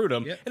that screwed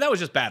him, and that was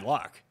just bad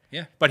luck.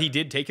 Yeah. But he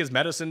did take his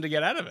medicine to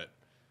get out of it.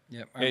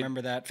 Yeah, I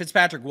remember that.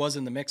 Fitzpatrick was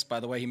in the mix, by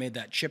the way. He made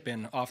that chip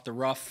in off the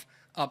rough,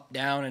 up,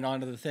 down, and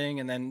onto the thing,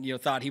 and then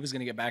thought he was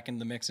going to get back into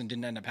the mix and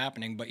didn't end up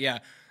happening. But yeah,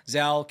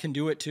 Zal can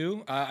do it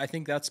too. I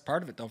think that's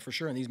part of it, though, for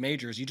sure. In these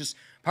majors,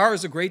 par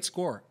is a great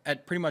score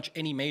at pretty much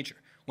any major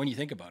when you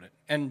think about it.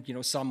 And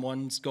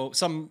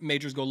some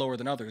majors go lower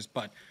than others,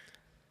 but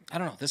I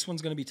don't know. This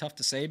one's going to be tough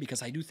to say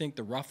because I do think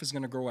the rough is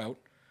going to grow out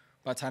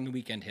by the time the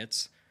weekend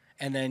hits.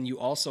 And then you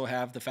also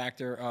have the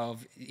factor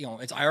of,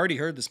 I already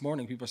heard this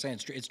morning people saying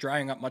it's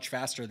drying up much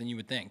faster than you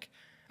would think.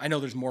 I know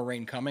there's more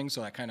rain coming,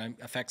 so that kind of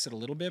affects it a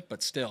little bit,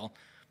 but still,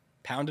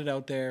 pound it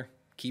out there,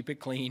 keep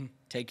it clean,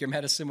 take your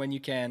medicine when you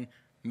can,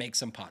 make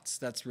some putts.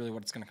 That's really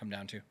what it's going to come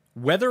down to.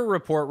 Weather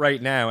report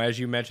right now, as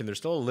you mentioned, there's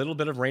still a little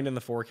bit of rain in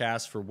the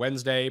forecast for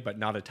Wednesday, but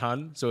not a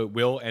ton. So it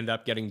will end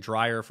up getting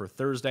drier for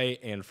Thursday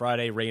and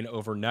Friday, rain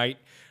overnight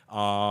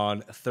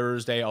on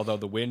Thursday, although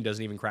the wind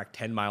doesn't even crack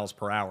 10 miles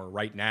per hour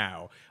right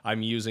now.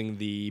 I'm using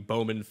the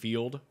Bowman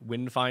Field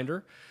wind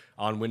finder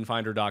on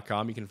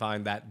windfinder.com. You can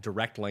find that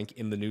direct link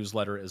in the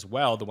newsletter as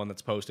well, the one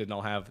that's posted, and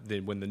I'll have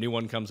when the new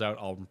one comes out,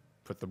 I'll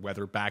put the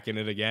weather back in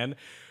it again.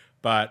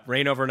 But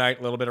rain overnight,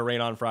 a little bit of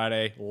rain on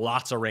Friday,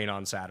 lots of rain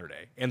on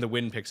Saturday, and the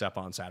wind picks up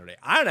on Saturday.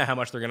 I don't know how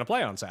much they're going to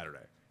play on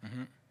Saturday.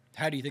 Mm-hmm.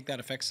 How do you think that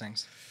affects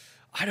things?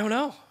 I don't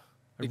know.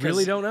 I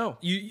really don't know.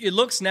 It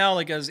looks now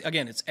like,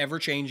 again, it's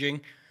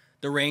ever-changing.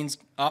 The rain's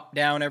up,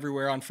 down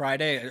everywhere on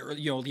Friday.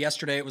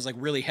 Yesterday it was like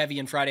really heavy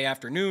in Friday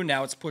afternoon.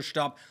 Now it's pushed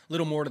up a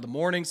little more to the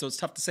morning, so it's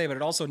tough to say. But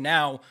it also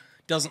now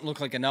doesn't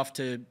look like enough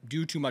to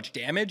do too much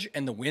damage,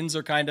 and the winds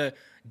are kind of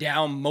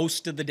down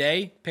most of the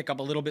day, pick up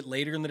a little bit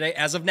later in the day.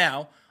 As of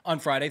now, on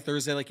Friday,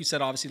 Thursday, like you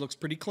said, obviously looks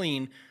pretty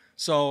clean.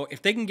 So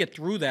if they can get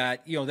through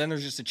that, then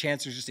there's just a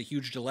chance there's just a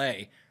huge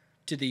delay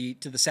to the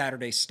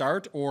Saturday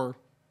start, or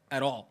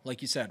at all,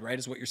 like you said, right,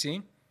 is what you're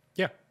seeing?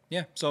 Yeah.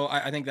 Yeah, so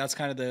I think that's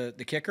kind of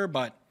the kicker,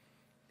 but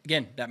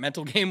again, that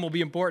mental game will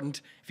be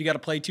important. If you got to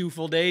play 2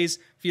 full days,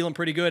 feeling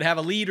pretty good, have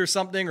a lead or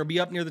something, or be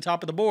up near the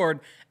top of the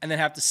board, and then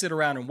have to sit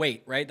around and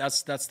wait, right?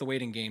 That's the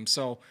waiting game.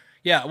 So,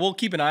 yeah, we'll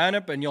keep an eye on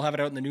it, and you'll have it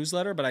out in the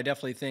newsletter, but I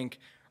definitely think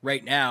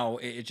right now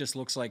it just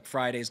looks like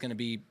Friday is going to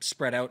be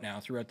spread out now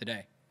throughout the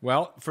day.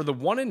 Well, for the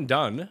one and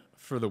done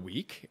for the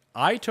week,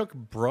 I took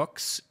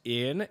Brooks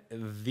in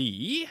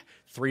the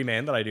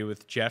 3-man that I do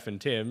with Jeff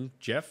and Tim.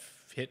 Jeff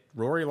hit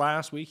Rory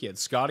last week. He had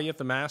Scottie at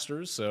the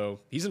Masters, so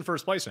he's in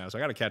first place now, so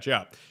I got to catch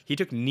up. He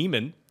took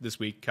Neiman this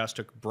week. Cuss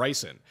took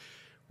Bryson.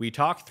 We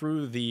talked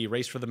through the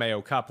race for the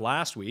Mayo Cup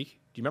last week.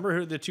 Do you remember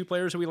who the 2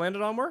 players that we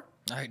landed on were?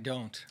 I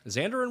don't.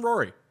 Xander and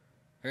Rory.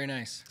 Very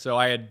nice. So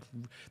I had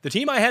the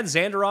team I had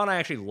Xander on, I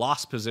actually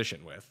lost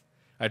position with.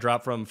 I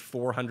dropped from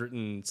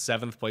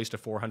 407th place to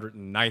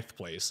 409th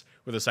place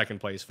with a second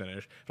place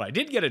finish. But I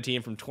did get a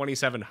team from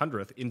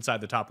 2700th inside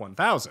the top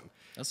 1,000.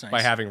 That's nice.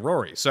 By having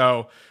Rory.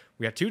 So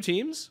we got 2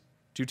 teams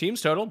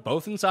total,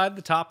 both inside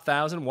the top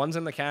 1,000. One's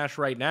in the cash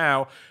right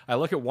now. I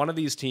look at one of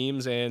these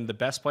teams, and the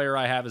best player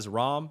I have is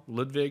Rom,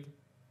 Ludwig,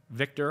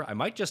 Victor. I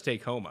might just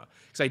take Homa.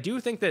 Because I do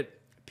think that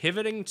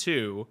pivoting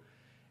to,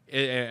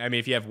 I mean,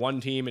 if you have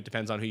one team, it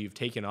depends on who you've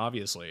taken,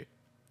 obviously.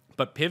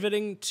 But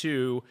pivoting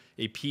to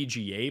a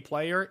PGA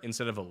player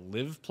instead of a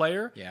live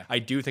player, I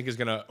do think is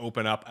going to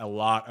open up a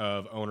lot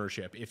of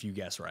ownership if you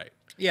guess right.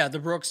 Yeah, the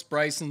Brooks,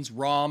 Bryson's,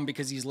 Rom,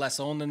 because he's less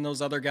owned than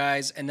those other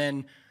guys. And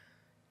then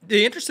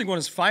the interesting one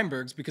is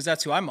Feinberg's, because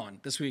that's who I'm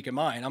on this week in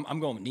mine. I'm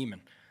going with Neiman.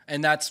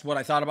 And that's what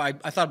I thought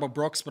about. I thought about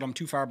Brooks, but I'm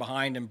too far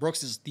behind. And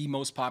Brooks is the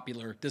most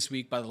popular this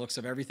week by the looks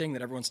of everything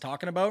that everyone's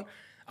talking about.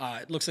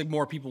 It looks like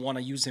more people want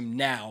to use him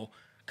now,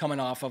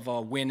 coming off of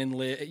a win and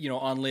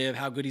on live,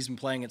 how good he's been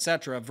playing,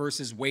 etc.,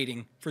 versus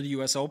waiting for the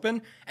U.S.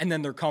 Open, and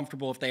then they're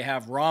comfortable if they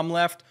have Rom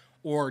left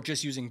or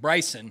just using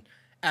Bryson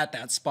at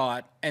that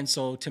spot. And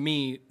so to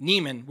me,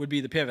 Neiman would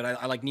be the pivot.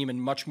 I like Neiman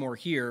much more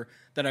here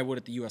than I would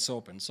at the U.S.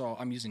 Open, so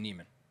I'm using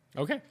Neiman.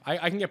 Okay,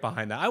 I can get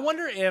behind that. I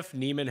wonder if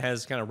Neiman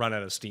has kind of run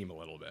out of steam a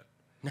little bit.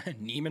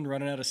 Neiman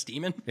running out of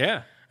steaming?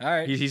 Yeah. All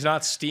right. He's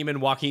not steaming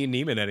Joaquin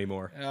Neiman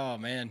anymore. Oh,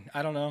 man.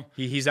 I don't know.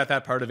 He's at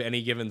that part of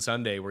any given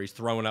Sunday where he's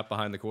throwing up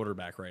behind the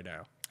quarterback right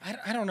now.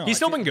 I don't know. He's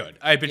still been good.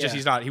 But just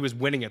he's not. He was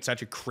winning at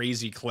such a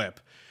crazy clip.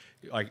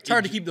 Like it's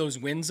hard to keep those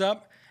wins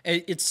up.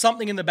 It's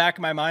something in the back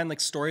of my mind, like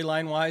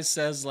storyline-wise,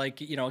 says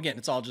like, again,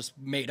 it's all just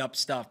made-up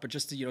stuff, but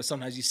just,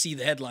 sometimes you see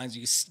the headlines,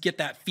 you get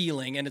that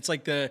feeling, and it's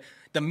like the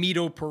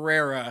Mito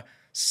Pereira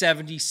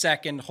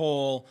 72nd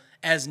hole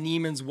as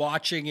Neiman's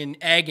watching in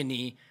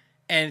agony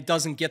and it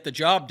doesn't get the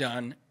job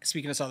done,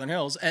 speaking of Southern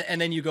Hills, and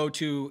then you go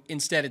to,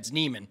 instead it's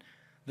Neiman,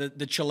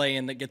 the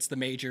Chilean that gets the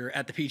major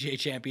at the PGA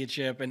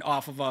Championship, and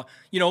off of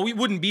it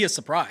wouldn't be a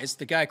surprise.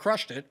 The guy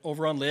crushed it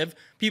over on live.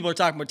 People are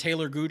talking about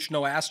Taylor Gooch,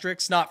 no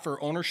asterisks, not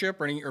for ownership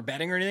or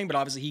betting or anything, but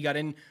obviously he got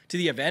into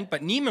the event.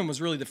 But Neiman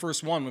was really the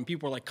first one when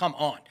people were like, come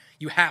on,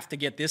 you have to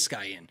get this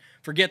guy in.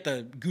 Forget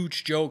the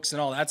Gooch jokes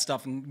and all that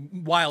stuff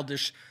and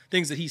wildish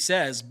things that he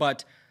says,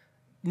 but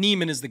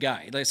Neiman is the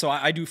guy. So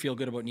I do feel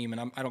good about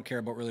Neiman. I don't care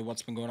about really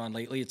what's been going on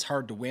lately. It's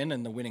hard to win,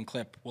 and the winning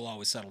clip will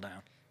always settle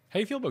down. How do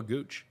you feel about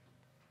Gooch?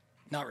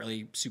 Not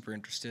really super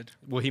interested.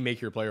 Will he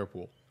make your player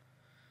pool?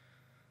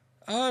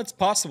 It's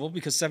possible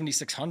because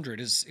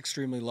 7,600 is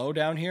extremely low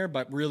down here.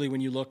 But really,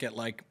 when you look at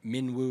like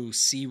Minwoo,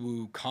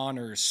 Siwoo,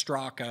 Connors,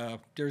 Straka,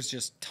 there's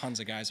just tons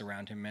of guys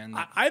around him, man.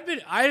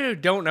 I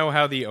don't know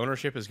how the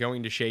ownership is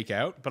going to shake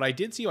out, but I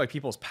did see like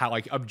people's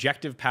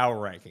objective power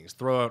rankings.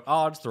 Throw out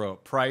odds, throw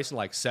out price, and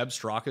like Seb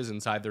Straka's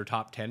inside their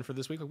top 10 for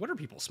this week. Like, what are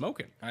people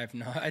smoking? I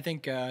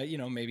think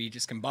maybe you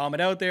just can bomb it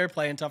out there,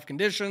 play in tough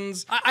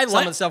conditions. I Some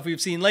of the stuff we've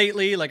seen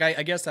lately. Like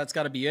I guess that's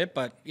got to be it.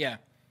 But yeah,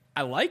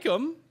 I like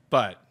him,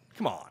 but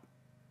come on.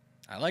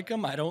 I like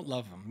him. I don't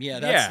love him.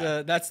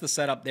 Yeah, that's the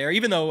setup there.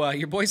 Even though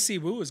your boy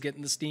Siwoo is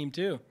getting the steam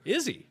too.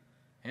 Is he?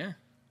 Yeah.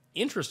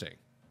 Interesting.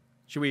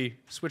 Should we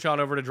switch on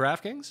over to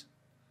DraftKings?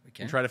 We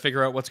can. And try to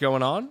figure out what's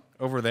going on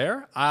over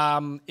there.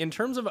 In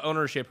terms of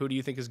ownership, who do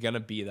you think is going to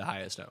be the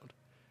highest owned?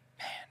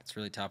 Man, it's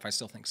really tough. I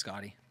still think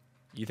Scottie.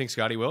 You think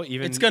Scottie will?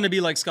 It's going to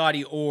be like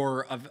Scottie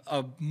or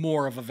a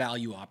more of a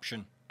value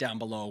option down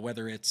below.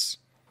 Whether it's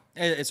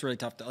really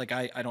tough.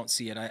 I don't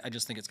see it. I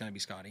just think it's going to be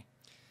Scottie.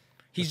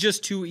 He's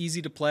just too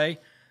easy to play.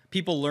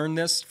 People learn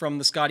this from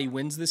the Scottie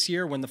wins this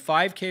year. When the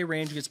 5K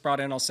range gets brought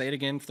in, I'll say it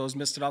again for those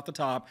missed it off the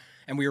top,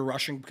 and we were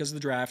rushing because of the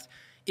draft,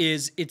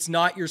 it's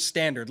not your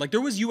standard. Like there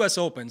was U.S.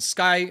 Open,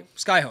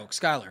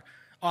 Skylar,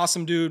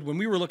 awesome dude. When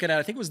we were looking at,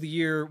 I think it was the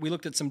year, we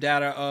looked at some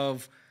data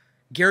of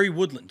Gary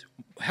Woodland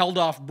held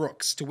off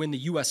Brooks to win the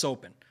U.S.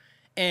 Open.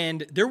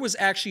 And there was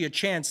actually a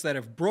chance that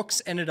if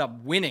Brooks ended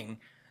up winning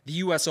the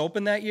U.S.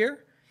 Open that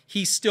year,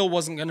 he still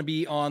wasn't going to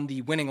be on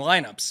the winning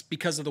lineups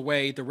because of the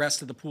way the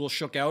rest of the pool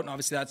shook out. And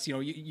obviously that's,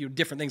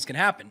 different things can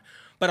happen.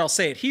 But I'll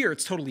say it here,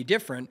 it's totally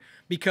different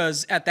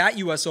because at that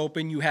US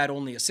Open, you had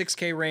only a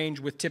 6K range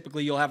with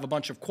typically you'll have a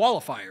bunch of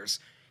qualifiers.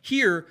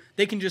 Here,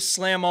 they can just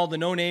slam all the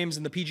no-names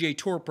and the PGA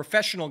Tour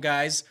professional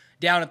guys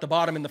down at the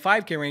bottom in the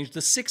 5K range. The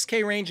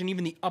 6K range and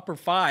even the upper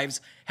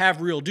fives have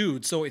real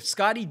dudes. So if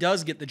Scottie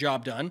does get the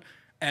job done,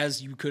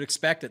 as you could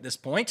expect at this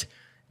point,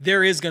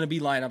 there is going to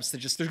be lineups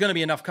that there's going to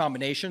be enough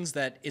combinations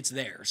that it's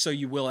there. So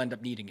you will end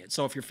up needing it.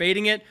 So if you're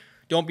fading it,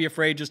 don't be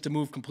afraid just to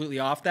move completely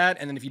off that.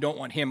 And then if you don't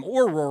want him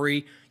or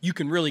Rory, you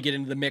can really get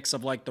into the mix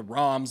of like the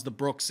Rahms, the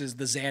Brookses,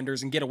 the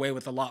Xanders, and get away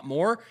with a lot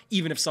more,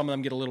 even if some of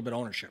them get a little bit of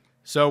ownership.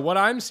 So what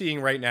I'm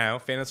seeing right now,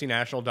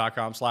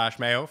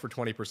 fantasynational.com/Mayo for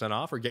 20%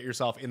 off, or get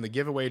yourself in the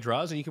giveaway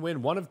draws, and you can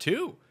win one of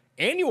 2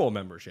 annual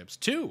memberships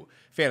to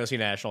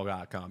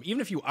fantasynational.com. Even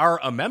if you are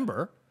a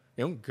member,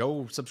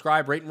 go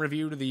subscribe, rate, and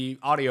review to the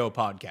audio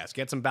podcast.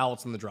 Get some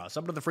ballots in the draw.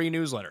 Sub to the free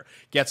newsletter.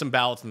 Get some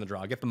ballots in the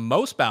draw. Get the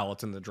most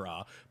ballots in the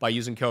draw by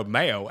using code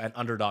MAYO at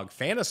Underdog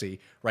Fantasy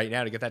right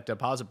now to get that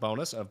deposit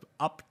bonus of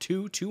up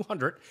to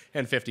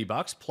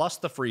 $250 plus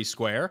the free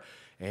square.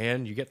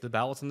 And you get the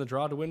ballots in the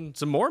draw to win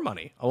some more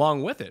money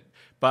along with it.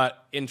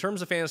 But in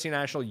terms of Fantasy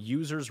National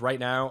users right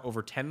now,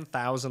 over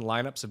 10,000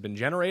 lineups have been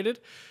generated.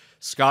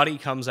 Scottie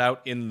comes out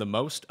in the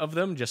most of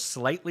them, just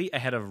slightly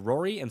ahead of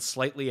Rory and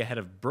slightly ahead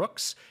of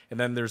Brooks. And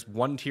then there's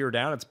one tier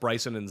down. It's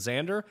Bryson and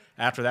Xander.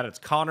 After that, it's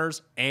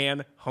Connors,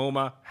 Ann,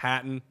 Homa,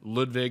 Hatton,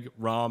 Ludwig,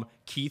 Rahm,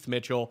 Keith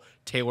Mitchell,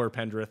 Taylor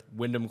Pendrith,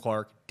 Wyndham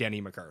Clark,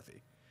 Denny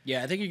McCarthy.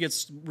 Yeah, I think it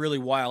gets really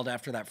wild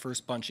after that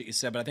first bunch that you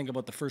said, but I think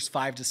about the first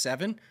 5 to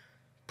 7,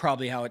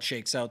 probably how it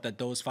shakes out that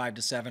those 5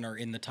 to 7 are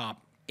in the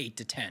top 8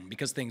 to 10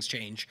 because things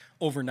change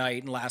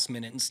overnight and last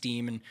minute and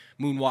steam and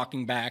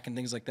moonwalking back and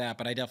things like that.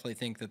 But I definitely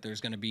think that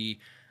there's going to be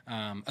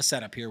a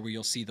setup here where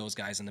you'll see those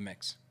guys in the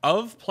mix.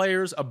 Of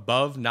players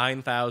above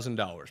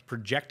 $9,000,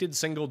 projected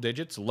single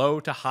digits, low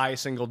to high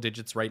single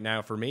digits right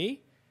now for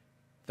me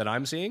that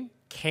I'm seeing,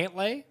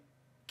 Cantlay,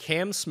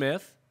 Cam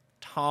Smith,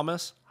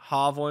 Thomas,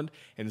 Hovland,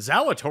 and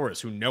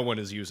Zalatoris, who no one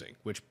is using,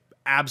 which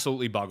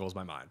absolutely boggles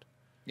my mind.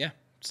 Yeah,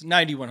 it's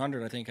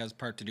 9,100 I think has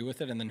part to do with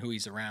it, and then who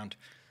he's around.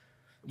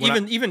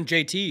 Even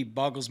JT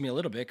boggles me a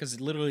little bit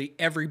because literally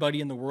everybody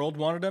in the world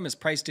wanted him. His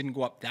price didn't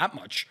go up that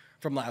much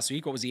from last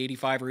week. What was he,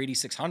 85 or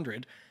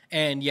 8,600?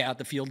 And yeah,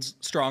 the field's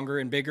stronger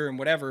and bigger and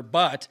whatever,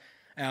 but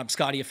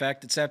Scottie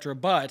effect, etc.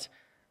 But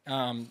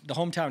the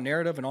hometown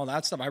narrative and all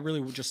that stuff, I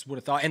really just would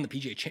have thought. And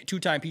the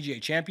two-time PGA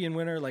champion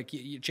winner, like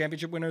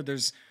championship winner.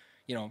 There's,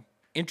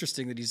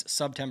 interesting that he's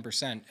sub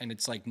 10%, and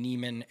it's like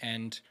Neiman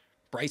and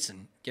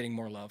Bryson getting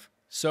more love.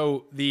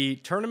 So the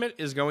tournament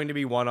is going to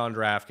be won on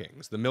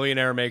DraftKings. The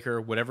Millionaire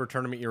Maker, whatever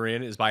tournament you're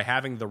in, is by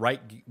having the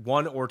right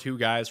 1 or 2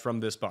 guys from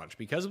this bunch.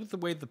 Because of the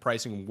way the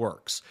pricing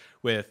works,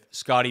 with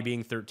Scottie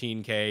being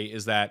 13K,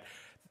 is that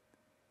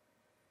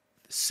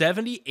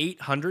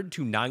 7,800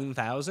 to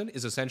 9,000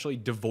 is essentially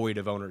devoid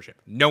of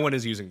ownership. No one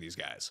is using these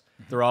guys.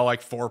 They're all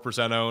like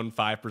 4% owned,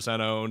 5%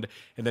 owned,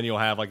 and then you'll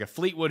have like a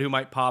Fleetwood who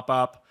might pop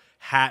up,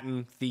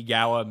 Hatton,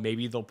 Theegala,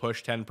 maybe they'll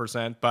push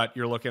 10%, but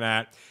you're looking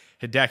at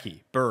Hideki,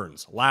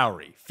 Burns,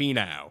 Lowry,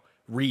 Finau,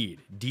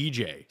 Reed,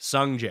 DJ,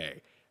 Sungjae,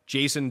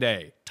 Jason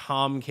Day,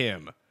 Tom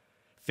Kim,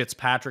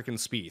 Fitzpatrick, and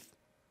Spieth.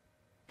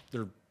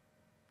 They're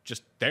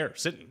just there,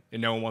 sitting,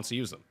 and no one wants to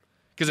use them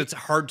because it's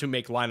hard to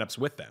make lineups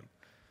with them.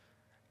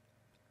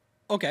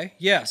 Okay,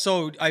 yeah,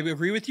 so I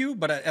agree with you,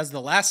 but as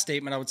the last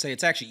statement, I would say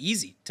it's actually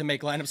easy to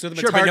make lineups with them.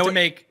 Sure, it's hard to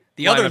make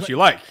the other lineups you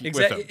like with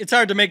them. It's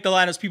hard to make the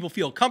lineups people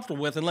feel comfortable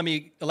with, and let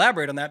me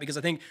elaborate on that because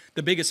I think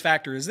the biggest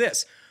factor is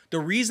this. The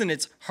reason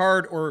it's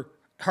hard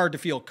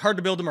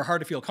to build them or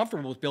hard to feel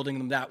comfortable with building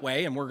them that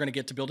way, and we're going to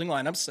get to building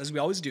lineups as we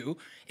always do,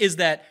 is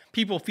that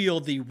people feel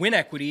the win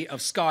equity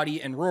of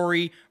Scottie and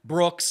Rory,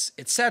 Brooks,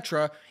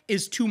 etc.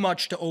 is too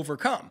much to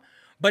overcome.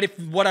 But if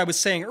what I was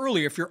saying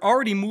earlier, if you're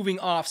already moving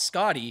off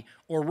Scottie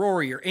or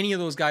Rory or any of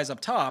those guys up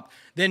top,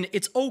 then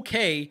it's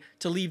okay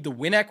to leave the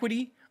win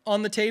equity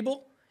on the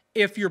table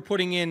if you're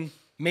putting in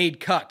made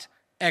cut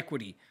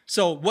equity.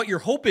 So what you're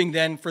hoping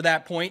then for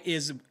that point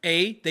is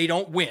A, they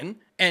don't win,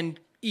 and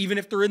even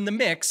if they're in the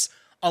mix,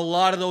 a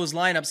lot of those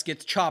lineups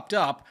get chopped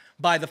up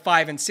by the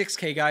 5 and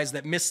 6K guys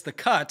that miss the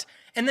cut.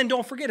 And then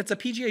don't forget, it's a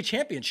PGA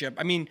Championship.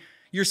 I mean,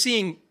 you're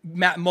seeing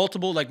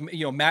multiple,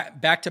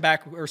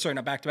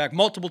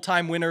 multiple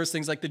time winners,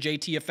 things like the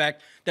JT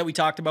effect that we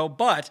talked about.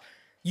 But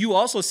you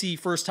also see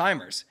first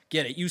timers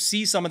get it. You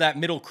see some of that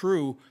middle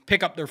crew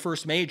pick up their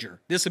first major.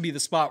 This would be the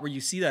spot where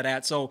you see that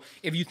at. So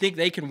if you think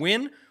they can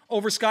win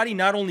over Scottie,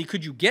 not only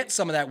could you get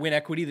some of that win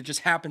equity that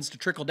just happens to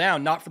trickle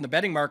down, not from the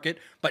betting market,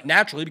 but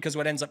naturally because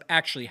what ends up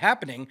actually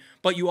happening,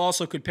 but you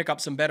also could pick up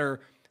some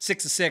better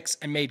 6-6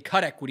 and made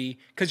cut equity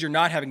because you're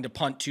not having to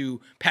punt to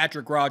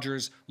Patrick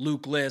Rogers,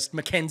 Luke List,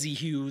 Mackenzie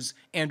Hughes,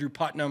 Andrew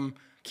Putnam,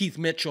 Keith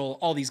Mitchell,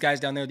 all these guys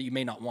down there that you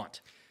may not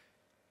want.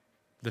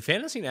 The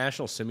Fantasy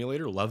National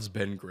Simulator loves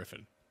Ben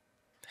Griffin.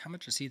 How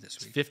much is he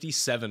this week?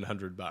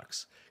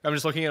 $5,700. I'm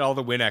just looking at all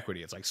the win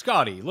equity. It's like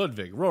Scottie,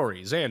 Ludwig,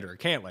 Rory, Xander,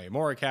 Cantlay,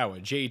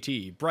 Morikawa,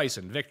 JT,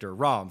 Bryson, Victor,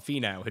 Rahm,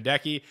 Finau,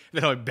 Hideki.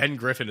 Then like Ben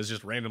Griffin is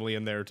just randomly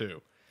in there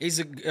too. He's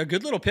a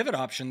good little pivot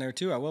option there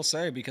too, I will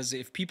say, because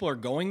if people are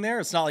going there,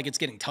 it's not like it's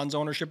getting tons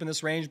of ownership in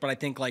this range, but I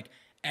think like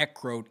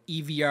Eckroat,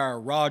 EVR,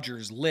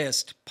 Rogers,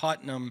 List,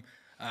 Putnam,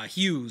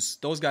 Hughes,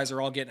 those guys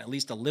are all getting at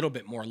least a little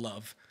bit more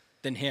love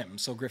than him.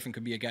 So Griffin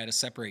could be a guy to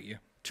separate you.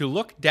 To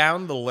look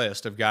down the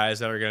list of guys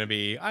that are going to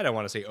be, I don't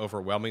want to say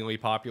overwhelmingly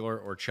popular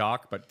or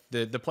chalk, but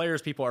the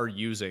players people are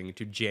using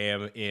to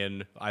jam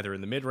in either in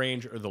the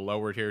mid-range or the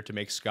lower tier to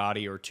make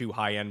Scottie or two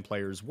high-end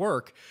players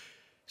work.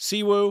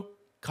 Siwoo,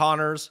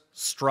 Connors,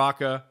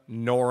 Straka,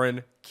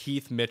 Noren,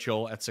 Keith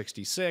Mitchell at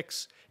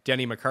 66,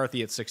 Denny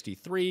McCarthy at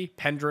 63,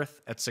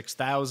 Pendrith at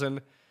 6,000.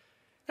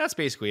 That's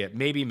basically it.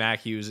 Maybe Mac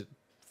Hughes at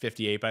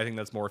 58, but I think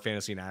that's more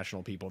fantasy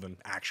national people than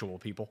actual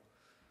people.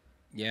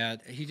 Yeah,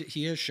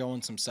 he is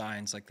showing some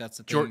signs. Like that's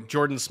the thing.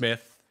 Jordan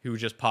Smith, who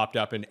just popped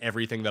up in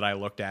everything that I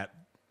looked at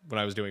when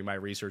I was doing my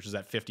research, is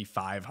at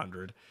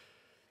 5,500.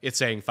 It's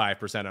saying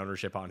 5%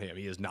 ownership on him.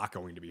 He is not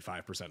going to be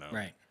 5% owned.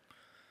 Right.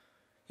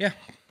 Yeah,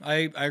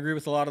 I agree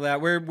with a lot of that.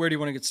 Where do you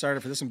want to get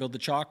started for this and build the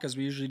chalk as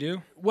we usually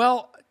do?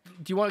 Well,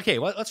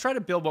 let's try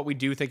to build what we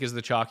do think is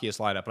the chalkiest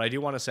lineup, but I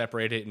do want to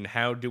separate it in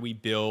how do we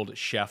build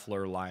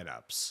Scheffler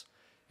lineups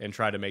and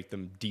try to make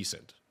them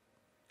decent.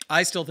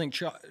 I still think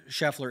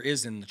Scheffler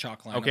is in the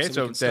chalk lineup. Okay,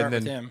 so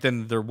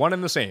then they're one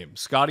and the same.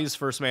 Scottie's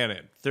first man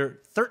in. They're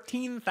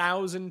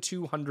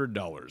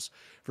 $13,200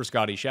 for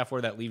Scottie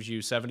Scheffler. That leaves you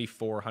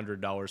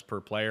 $7,400 per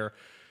player.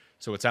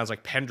 So it sounds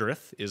like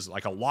Pendrith is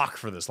like a lock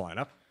for this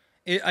lineup.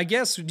 I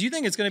guess. Do you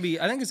think it's going to be?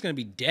 I think it's going to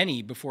be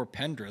Denny before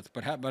Pendrith,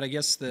 but I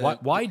guess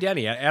why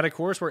Denny at a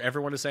course where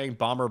everyone is saying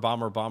bomber,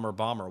 bomber, bomber,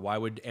 bomber? Why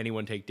would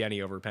anyone take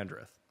Denny over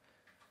Pendrith?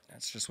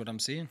 That's just what I'm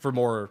seeing. For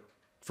more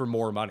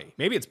money.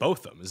 Maybe it's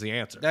both of them is the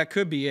answer. That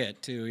could be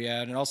it too.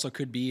 Yeah, and it also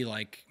could be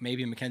like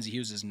maybe Mackenzie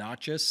Hughes is not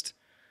just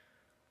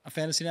a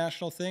fantasy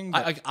national thing.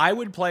 I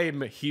would play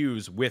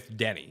Hughes with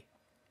Denny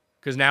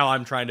because now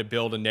I'm trying to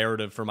build a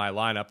narrative for my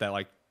lineup that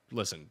like.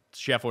 Listen,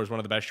 Scheffler is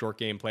one of the best short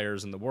game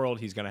players in the world.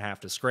 He's going to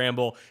have to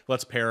scramble.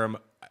 Let's pair him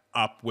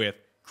up with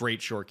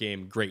great short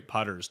game, great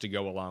putters to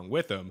go along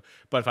with him.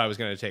 But if I was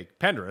going to take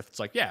Pendrith, it's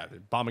like, yeah,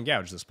 bomb and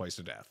gouge this place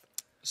to death.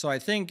 So I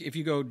think if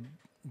you go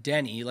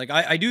Denny, like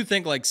I do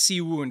think like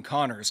Siwoo and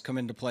Connors come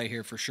into play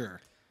here for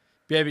sure.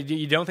 Yeah, but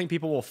you don't think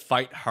people will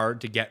fight hard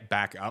to get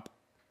back up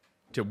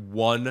to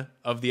one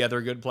of the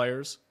other good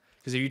players?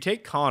 Because if you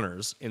take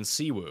Connors and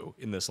Siwoo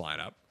in this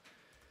lineup,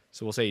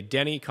 so we'll say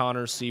Denny,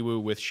 Connors,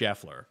 Siwoo with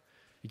Scheffler.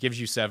 It gives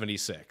you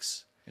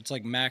 76. It's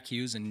like Mac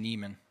Hughes and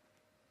Neiman.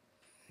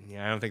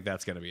 Yeah, I don't think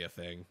that's going to be a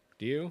thing.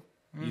 Do you?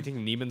 You think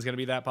Neiman's going to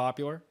be that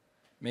popular?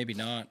 Maybe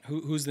not.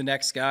 Who's the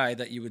next guy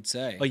that you would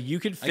say? Like you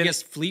could. I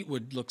guess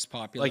Fleetwood looks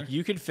popular. Like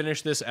you could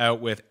finish this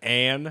out with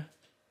Ann,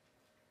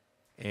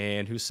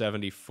 and who's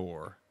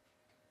 74?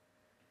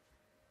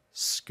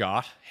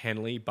 Scott,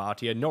 Henley,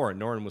 Bhatia, Noren.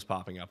 Noren was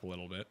popping up a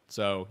little bit,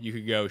 so you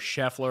could go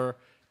Scheffler,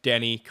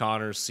 Denny,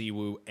 Connors,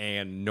 Siwoo,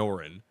 and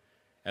Noren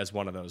as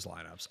one of those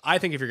lineups. I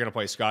think if you're going to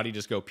play Scottie,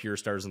 just go pure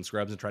stars and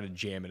scrubs and try to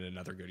jam in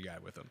another good guy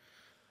with him.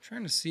 I'm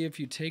trying to see if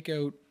you take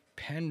out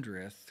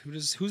Pendrith.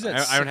 Who's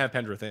that? I don't have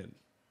Pendrith in.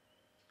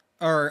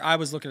 Or I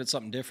was looking at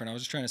something different. I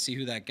was just trying to see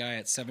who that guy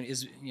at 70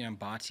 is.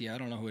 Bhatia. I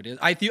don't know who it is.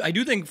 I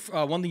do think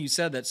one thing you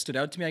said that stood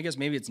out to me, I guess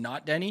maybe it's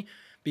not Denny,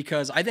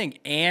 because I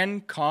think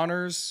Ann,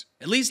 Connors,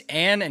 at least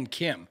Ann and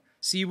Kim,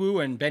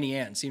 Siwoo and Benny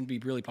Ann seem to be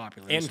really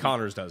popular. And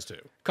Connors does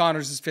too.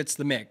 Connors fits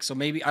the mix. So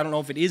maybe, I don't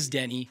know if it is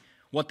Denny,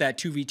 what that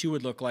 2v2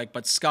 would look like,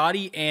 but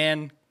Scottie,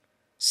 Ann,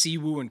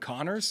 Siwoo, and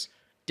Connors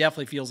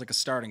definitely feels like a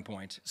starting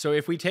point. So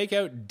if we take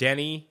out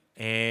Denny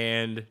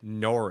and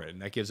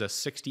Noren, that gives us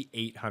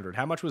 6,800.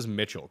 How much was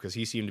Mitchell? Because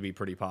he seemed to be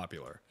pretty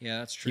popular. Yeah,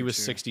 that's true. He was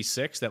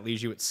 66. That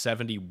leaves you at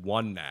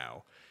 71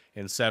 now.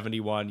 And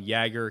 71,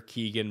 Jagger,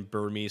 Keegan,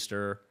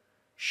 Burmeister,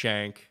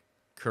 Shank,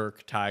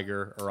 Kirk,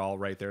 Tiger are all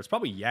right there. It's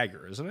probably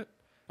Jagger, isn't it?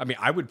 I mean,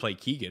 I would play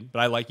Keegan,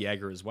 but I like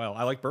Jagger as well.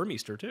 I like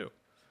Burmeister too.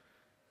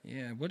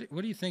 Yeah, what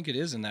do you think it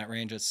is in that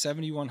range? At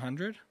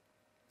 7,100?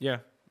 Yeah,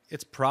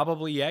 it's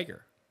probably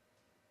Jagger.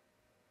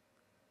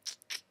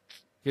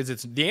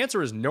 Because the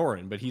answer is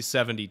Noren, but he's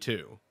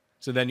 72.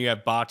 So then you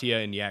have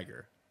Bhatia and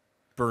Jagger,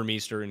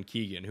 Burmeister and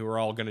Keegan, who are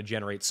all going to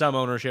generate some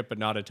ownership, but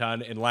not a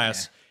ton,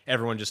 unless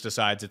everyone just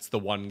decides it's the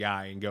one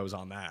guy and goes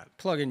on that.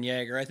 Plug in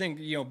Jagger. I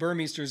think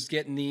Burmeister's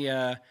getting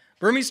the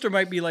Burmeister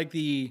might be like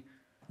the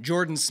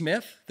Jordan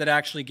Smith that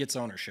actually gets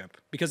ownership,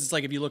 because it's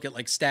like if you look at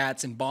like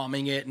stats and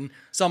bombing it and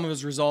some of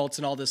his results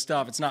and all this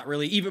stuff, it's not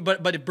really even.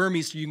 But at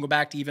Burmeister, you can go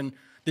back to even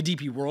the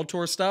DP World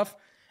Tour stuff,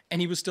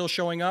 and he was still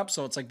showing up.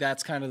 So it's like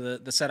that's kind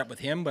of the setup with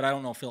him. But I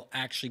don't know if he'll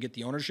actually get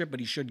the ownership, but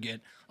he should get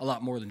a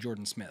lot more than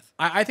Jordan Smith.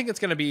 I think it's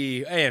going to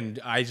be,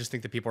 and I just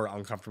think that people are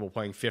uncomfortable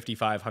playing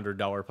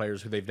 $5,500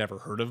 players who they've never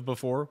heard of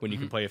before when you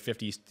can play a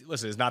 50.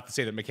 Listen, it's not to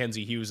say that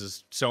Mackenzie Hughes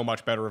is so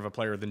much better of a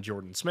player than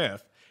Jordan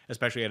Smith,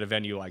 especially at a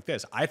venue like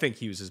this. I think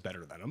Hughes is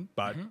better than him,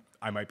 but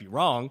I might be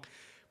wrong.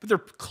 But they're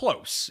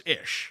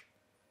close-ish.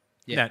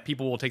 that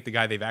people will take the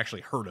guy they've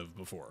actually heard of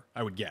before,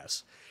 I would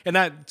guess. And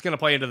that's going to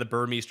play into the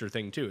Burmeister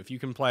thing, too. If you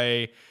can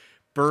play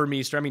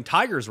Burmeister, I mean,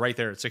 Tiger's right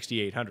there at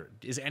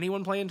 6,800. Is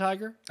anyone playing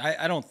Tiger?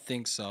 I don't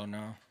think so,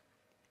 no.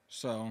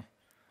 So,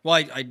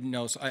 well, I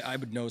know, so I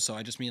would know so.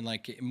 I just mean,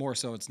 like, more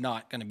so it's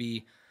not going to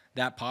be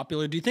that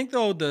popular. Do you think,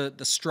 though, the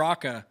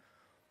Straka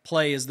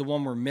play is the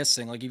one we're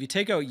missing? Like, if you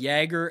take out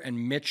Jagger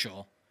and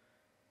Mitchell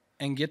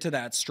and get to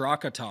that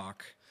Straka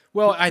talk.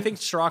 Well, I think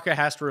Straka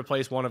has to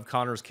replace one of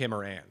Connors, Kim,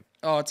 or Ann.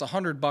 Oh, it's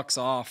 $100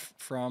 off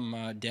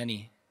from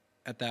Denny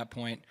at that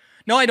point.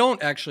 No, I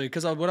don't actually,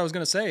 because what I was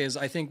going to say is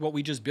I think what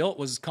we just built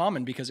was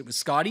common because it was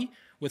Scottie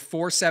with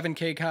 4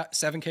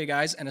 7K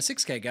guys and a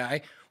 6K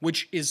guy,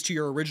 which is, to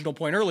your original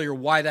point earlier,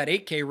 why that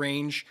 8K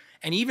range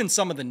and even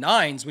some of the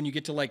 9s when you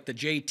get to like the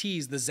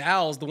JTs, the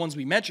Zals, the ones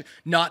we mentioned,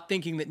 not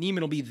thinking that Neiman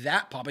will be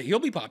that popular. He'll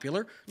be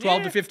popular,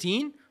 12 to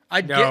 15.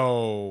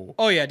 No.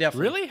 Oh, yeah,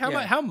 definitely.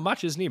 Really? How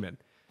much is Neiman?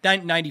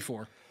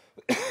 94.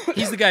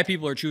 He's the guy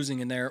people are choosing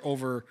in there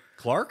over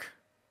Clark?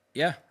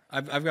 Yeah,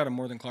 I've got him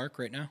more than Clark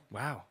right now.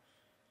 Wow.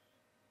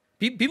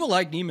 People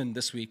like Neiman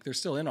this week. They're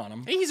still in on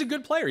him. Hey, he's a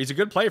good player. He's a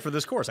good player for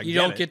this course. You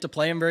don't get to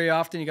play him very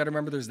often. You got to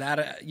remember there's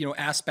that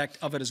aspect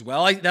of it as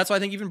well. That's why I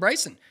think even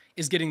Bryson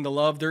is getting the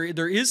love.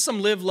 There is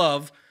some live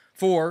love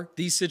for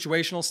these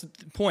situational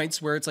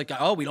points where it's like,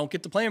 oh, we don't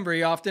get to play him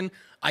very often.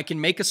 I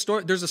can make a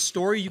story. There's a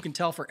story you can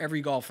tell for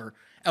every golfer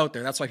out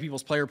there. That's why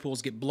people's player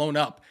pools get blown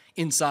up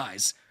in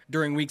size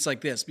during weeks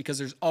like this, because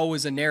there's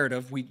always a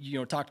narrative. We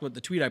talked about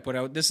the tweet I put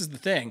out. This is the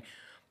thing.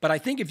 But I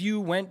think if you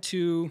went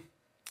to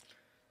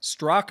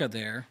Straka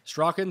there.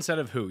 Straka instead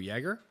of who?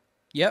 Jagger?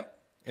 Yep.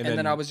 And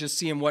then I was just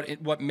seeing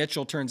what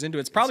Mitchell turns into.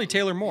 It's probably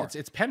Taylor Moore.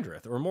 It's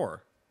Pendrith or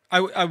Moore. I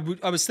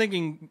was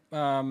thinking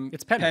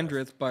it's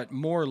Pendrith, but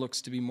Moore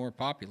looks to be more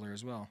popular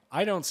as well.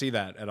 I don't see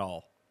that at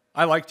all.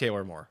 I like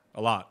Taylor Moore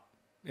a lot,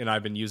 and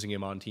I've been using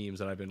him on teams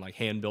that I've been like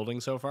hand building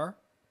so far.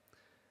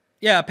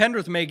 Yeah,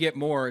 Pendrith may get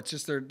more. It's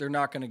just they're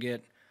not going to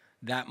get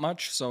that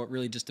much, so it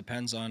really just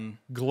depends on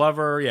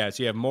Glover. Yeah,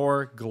 so you have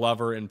Moore,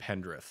 Glover, and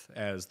Pendrith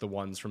as the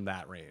ones from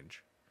that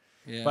range.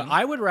 Yeah. But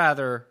I would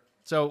rather.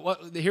 So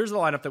here's the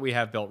lineup that we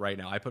have built right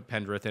now. I put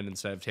Pendrith in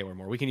instead of Taylor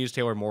Moore. We can use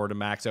Taylor Moore to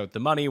max out the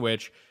money,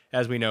 which,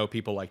 as we know,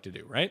 people like to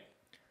do, right?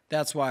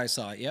 That's why I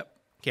saw it. Yep.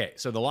 Okay,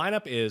 so the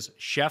lineup is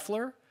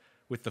Scheffler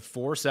with the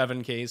 4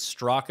 7Ks,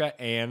 Straka,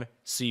 and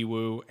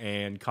Siwoo,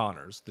 and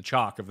Connors, the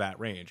chalk of that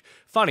range.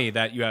 Funny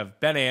that you have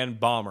Ben Ann,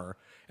 Bomber,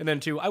 and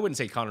then I wouldn't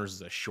say Connors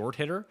is a short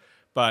hitter,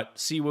 but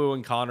Siwoo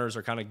and Connors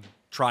are kind of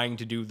trying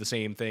to do the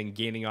same thing,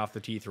 gaining off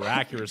the tee through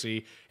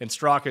accuracy, and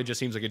Straka just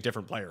seems like a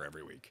different player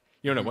every week.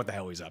 You don't know what the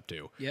hell he's up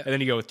to. Yep. And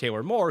then you go with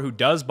Taylor Moore, who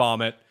does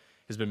bomb it,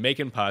 has been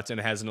making putts, and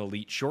has an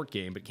elite short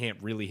game, but can't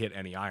really hit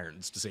any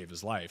irons to save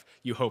his life.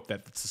 You hope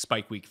that it's a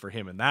spike week for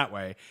him in that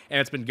way, and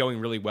it's been going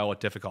really well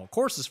at difficult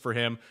courses for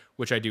him,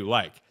 which I do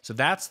like. So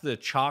that's the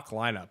chalk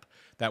lineup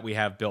that we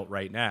have built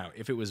right now.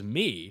 If it was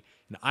me,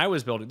 and I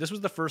was building, this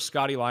was the first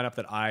Scottie lineup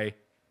that I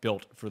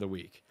built for the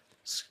week,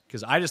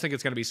 because I just think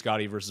it's going to be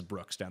Scottie versus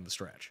Brooks down the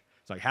stretch.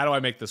 It's like, how do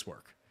I make this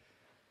work?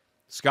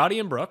 Scottie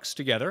and Brooks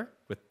together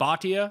with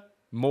Bhatia,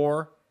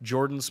 Moore,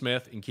 Jordan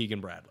Smith, and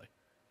Keegan Bradley.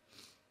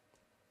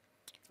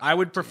 I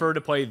would prefer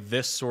to play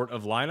this sort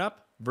of lineup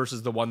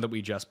versus the one that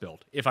we just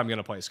built if I'm going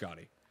to play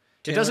Scottie.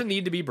 It doesn't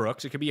need to be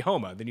Brooks. It could be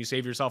Homa. Then you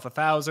save yourself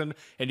 1,000,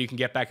 and you can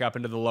get back up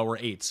into the lower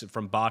 8s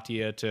from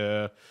Bhatia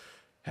to,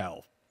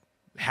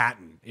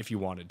 Hatton if you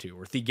wanted to,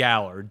 or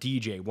Thigala or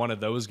DJ, one of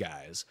those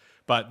guys.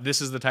 But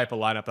this is the type of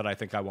lineup that I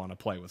think I want to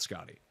play with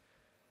Scottie.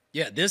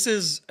 Yeah, this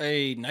is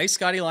a nice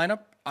Scottie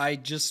lineup. I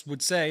just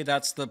would say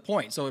that's the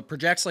point. So it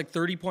projects like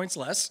 30 points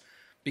less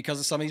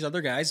because of some of these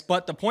other guys.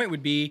 But the point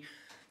would be,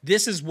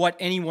 this is what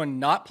anyone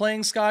not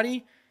playing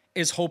Scottie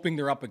is hoping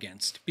they're up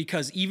against.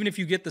 Because even if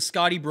you get the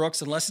Scottie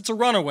Brooks, unless it's a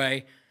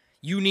runaway,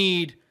 you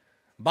need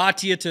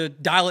Bhatia to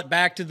dial it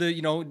back to the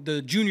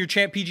junior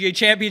PGA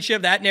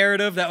Championship, that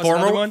narrative. That was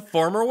another one.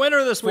 Former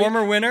winner this week.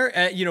 Former winner.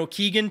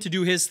 Keegan to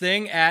do his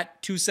thing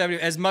at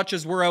 270. As much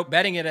as we're out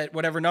betting it at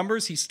whatever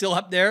numbers, he's still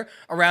up there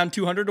around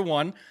 200 to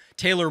 1.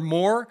 Taylor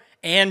Moore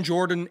and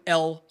Jordan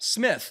L.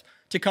 Smith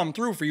to come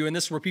through for you. And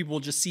this is where people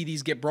will just see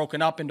these get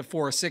broken up into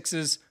 4 of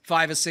 6s,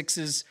 5 of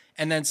 6s,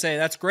 and then say,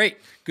 that's great.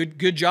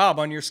 Good job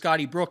on your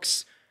Scottie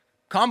Brooks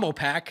combo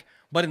pack.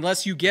 But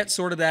unless you get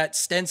sort of that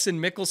Stenson,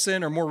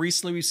 Mickelson, or more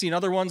recently we've seen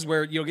other ones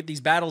where you'll get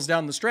these battles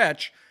down the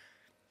stretch,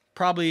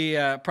 probably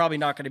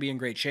not going to be in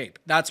great shape.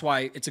 That's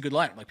why it's a good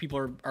lineup. Like, people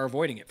are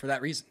avoiding it for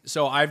that reason.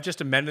 So I've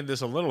just amended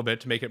this a little bit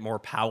to make it more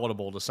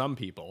palatable to some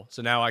people.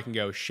 So now I can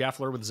go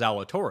Scheffler with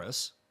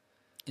Zalatoris.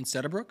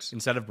 Instead of Brooks?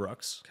 Instead of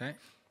Brooks. Okay.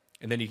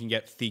 And then you can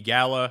get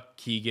Thigala,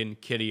 Keegan,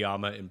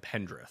 Kitayama, and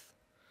Pendrith.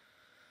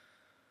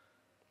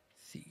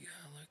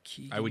 Thigala,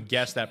 Keegan. I would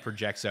guess that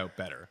projects out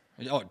better.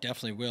 Oh, it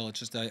definitely will. It's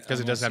just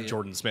because it does have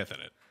Jordan Smith in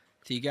it.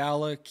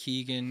 Thigala,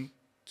 Keegan,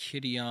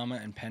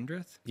 Kitayama, and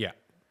Pendrith? Yeah.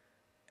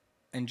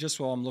 And just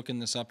while I'm looking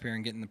this up here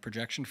and getting the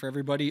projection for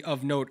everybody,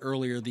 of note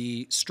earlier,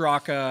 the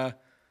Straka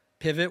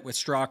pivot with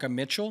Straka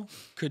Mitchell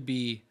could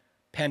be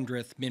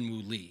Pendrith,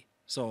 Minwoo Lee.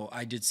 So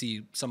I did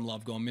see some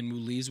love going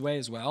Minwoo Lee's way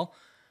as well.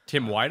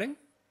 Tim Whiting,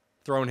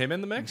 throwing him in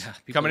the mix,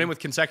 coming in with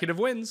consecutive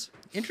wins.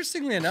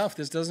 Interestingly enough,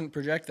 this doesn't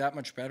project that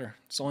much better.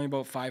 It's only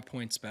about 5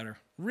 points better.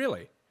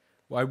 Really?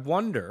 Well, I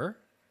wonder.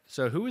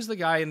 So who is the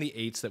guy in the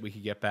 8s that we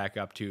could get back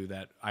up to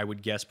that I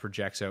would guess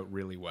projects out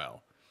really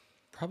well?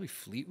 Probably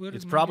Fleetwood.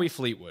 It's probably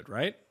Fleetwood,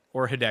 right?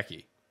 Or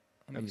Hideki.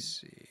 Let me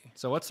see.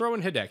 So let's throw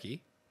in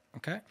Hideki.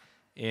 Okay.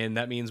 And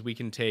that means we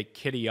can take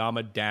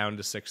Kitayama down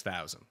to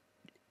 6,000.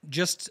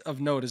 Just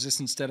of note, is this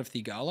instead of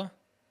Thigala?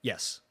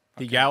 Yes.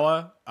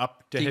 Thigala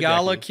up to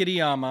Thigala, Hideki.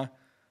 Kitayama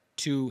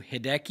to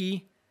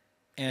Hideki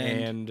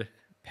and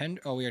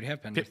oh, we already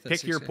have Pendrith.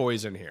 Pick your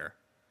poison here.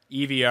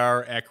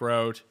 EVR,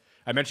 Eckroat.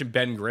 I mentioned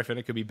Ben Griffin.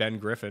 It could be Ben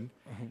Griffin.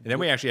 And then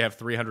we actually have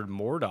 $300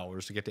 more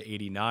to get to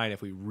 89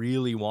 if we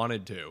really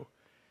wanted to.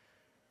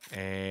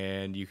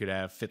 And you could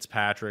have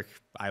Fitzpatrick.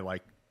 I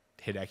like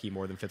Hideki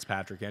more than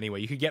Fitzpatrick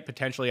anyway. You could get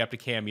potentially up to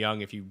Cam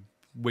Young if you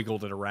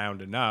wiggled it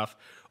around enough.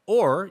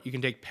 Or you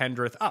can take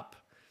Pendrith up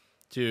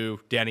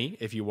to Denny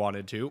if you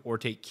wanted to, or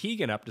take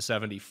Keegan up to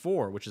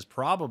 74, which is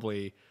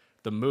probably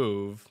the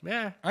move.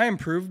 I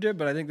improved it,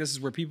 but I think this is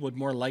where people would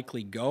more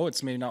likely go.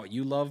 It's maybe not what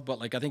you love, but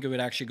like I think it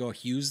would actually go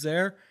Hughes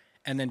there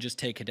and then just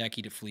take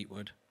Hideki to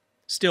Fleetwood.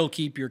 Still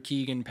keep your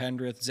Keegan,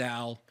 Pendrith,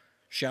 Zal,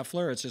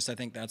 Scheffler. It's just I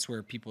think that's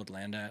where people would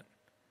land at.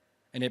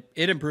 And it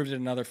improved it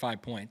another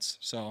 5 points.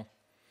 So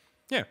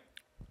yeah.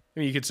 I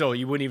mean,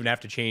 you wouldn't even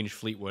have to change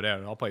Fleetwood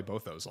out. I'll play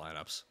both those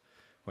lineups.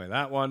 Play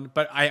that one.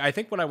 But I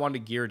think what I want to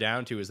gear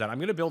down to is that I'm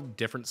going to build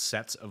different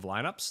sets of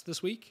lineups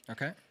this week.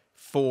 Okay.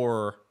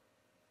 For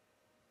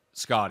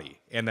Scottie.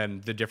 And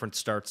then the different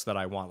starts that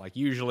I want. Like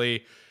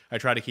usually I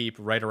try to keep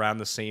right around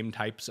the same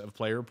types of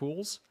player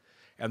pools.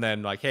 And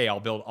then like, hey, I'll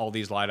build all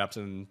these lineups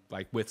and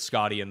like with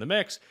Scottie in the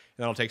mix,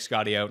 and then I'll take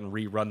Scottie out and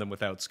rerun them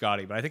without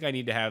Scottie. But I think I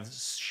need to have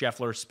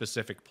Scheffler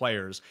specific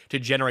players to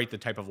generate the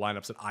type of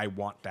lineups that I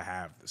want to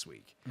have this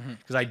week.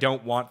 Because I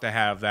don't want to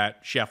have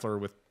that Scheffler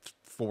with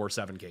 4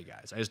 7K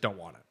guys. I just don't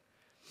want it.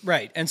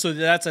 Right. And so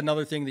that's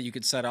another thing that you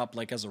could set up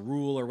like as a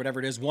rule or whatever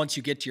it is. Once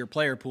you get to your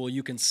player pool,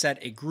 you can set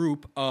a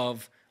group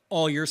of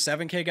all your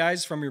 7K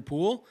guys from your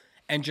pool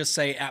and just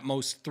say at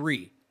most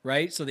 3.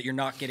 Right? So that you're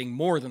not getting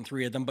more than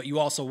 3 of them, but you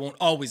also won't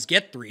always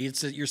get 3. It's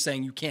that you're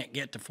saying you can't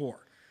get to 4.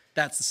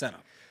 That's the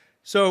setup.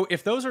 So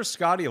if those are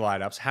Scottie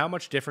lineups, how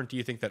much different do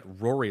you think that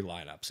Rory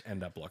lineups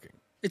end up looking?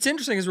 It's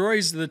interesting because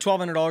Rory's the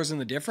 $1,200 in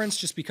the difference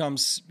just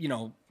becomes,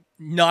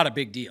 not a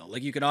big deal.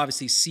 Like you can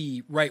obviously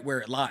see right where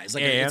it lies.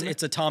 Like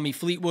it's a Tommy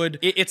Fleetwood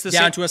it's the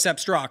down same, to a Sepp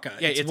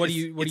Straka. Yeah,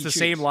 it's the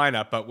same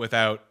lineup, but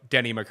without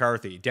Denny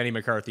McCarthy. Denny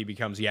McCarthy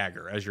becomes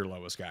Jagger as your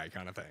lowest guy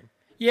kind of thing.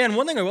 Yeah, and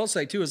one thing I will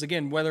say, too, is,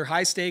 again, whether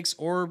high stakes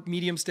or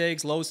medium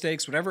stakes, low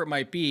stakes, whatever it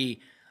might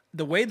be,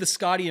 the way the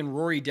Scottie and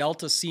Rory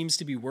delta seems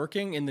to be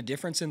working in the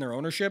difference in their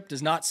ownership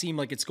does not seem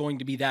like it's going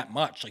to be that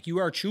much. Like, you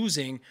are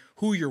choosing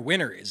who your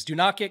winner is. Do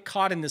not get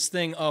caught in this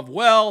thing of,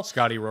 well...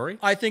 Scottie, Rory?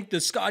 I think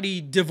the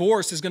Scottie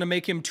divorce is going to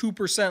make him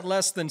 2%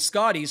 less than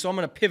Scottie, so I'm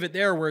going to pivot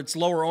there where it's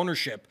lower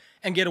ownership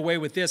and get away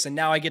with this, and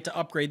now I get to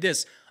upgrade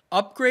this.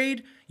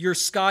 Upgrade your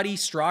Scottie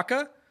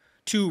Straka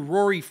to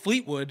Rory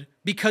Fleetwood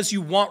because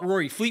you want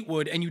Rory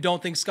Fleetwood and you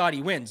don't think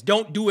Scottie wins.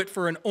 Don't do it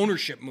for an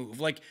ownership move.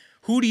 Like,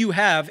 who do you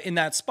have in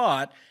that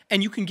spot?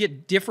 And you can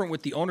get different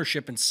with the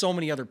ownership in so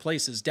many other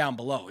places down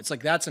below. It's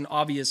like that's an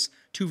obvious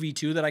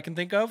 2v2 that I can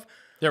think of.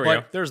 There we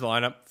go. There's the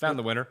lineup. Found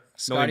the winner.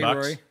 Scottie,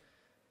 Rory.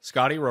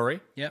 Scottie, Rory.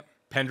 Yep.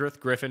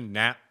 Pendrith, Griffin,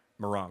 Knapp,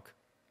 Meronk.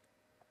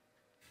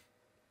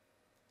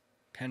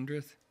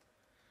 Pendrith,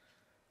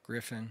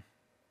 Griffin.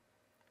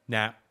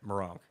 Knapp,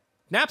 Meronk.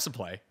 Knapp's a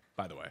play,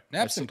 by the way.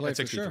 Knapp's in play at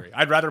for sure.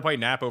 I'd rather play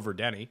Knapp over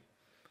Denny.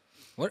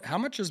 What? How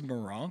much is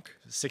Meronk?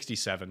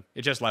 67.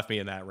 It just left me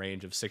in that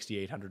range of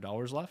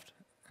 $6,800 left.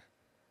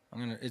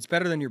 It's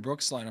better than your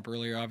Brooks lineup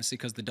earlier, obviously,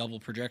 because the double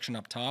projection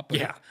up top. But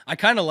yeah. I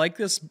kind of like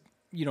this,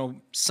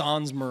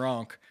 Sans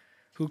Meronk.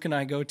 Who can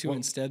I go to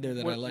instead there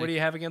that I like? What do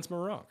you have against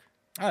Meronk?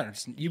 I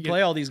don't know. You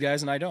play all these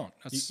guys and I don't.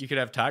 You could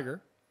have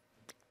Tiger.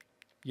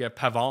 You have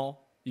Pavon.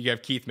 You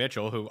have Keith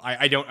Mitchell, who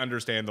I don't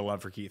understand the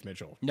love for Keith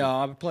Mitchell. No,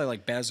 I would play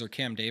like Bez or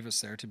Cam Davis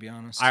there, to be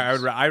honest.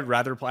 I'd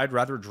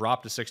rather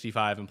drop to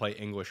 65 and play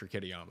English or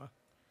Kitayama.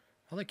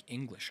 I like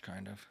English,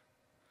 kind of.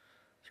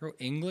 Throw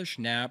English,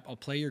 Knapp. I'll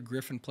play your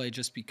Griffin play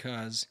just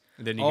because.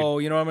 And then you know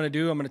what I'm going to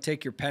do? I'm going to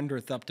take your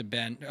Pendrith up to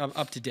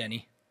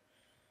Denny.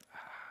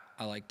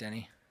 I like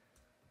Denny.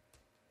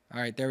 All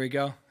right, there we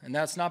go. And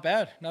that's not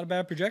bad. Not a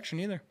bad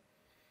projection either.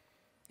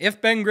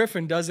 If Ben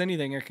Griffin does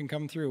anything, it can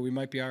come through. We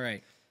might be all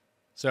right.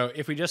 So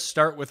if we just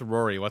start with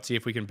Rory, let's see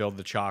if we can build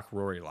the chalk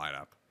Rory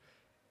lineup.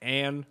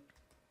 Ann,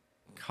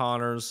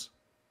 Connors.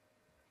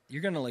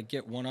 You're going to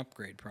get one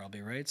upgrade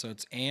probably, right? So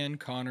it's Ann,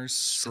 Connors.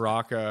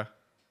 Straka.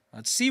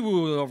 It's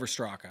Siwoo over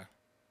Straka.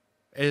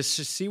 It's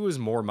just Siwoo's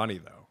more money,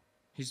 though.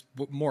 He's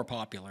more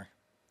popular.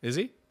 Is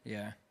he?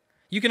 Yeah.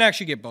 You can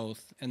actually get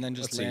both and then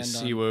just Let's land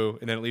see, Siwoo,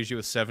 and then it leaves you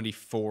with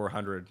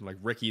 7,400. Like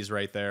Ricky's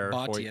right there.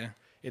 Bhatia.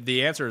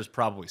 The answer is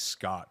probably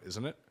Scott,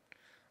 isn't it?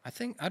 I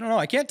don't know.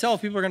 I can't tell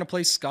if people are going to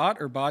play Scott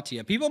or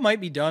Bhatia. People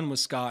might be done with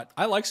Scott.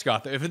 I like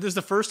Scott. If this is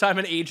the first time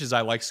in ages,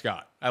 I like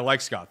Scott. I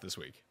like Scott this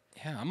week.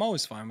 Yeah, I'm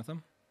always fine with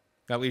him.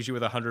 That leaves you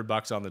with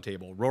 $100 on the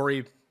table.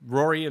 Rory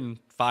and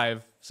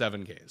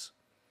 7Ks.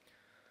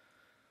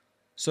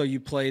 So you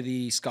play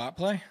the Scott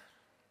play?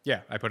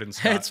 Yeah, I put in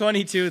Scott. It's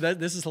funny too.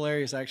 This is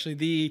hilarious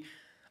actually.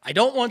 I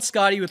don't want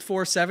Scotty with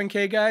 4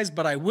 7K guys,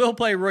 but I will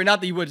play Rory.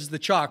 Not that you would, it's the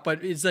chalk,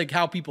 but it's like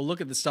how people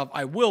look at this stuff.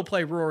 I will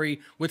play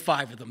Rory with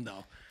 5 of them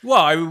though.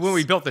 Well, when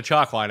we built the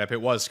chalk lineup, it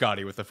was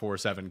Scotty with the 4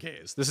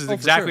 7Ks. This is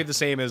exactly the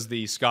same as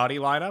the Scotty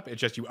lineup. It's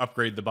just you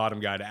upgrade the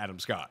bottom guy to Adam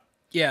Scott.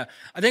 Yeah,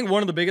 I think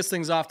one of the biggest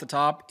things off the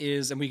top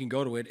is, and we can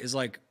go to it, is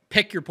like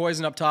pick your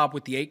poison up top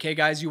with the 8K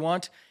guys you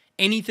want.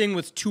 Anything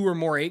with 2 or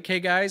more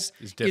 8K guys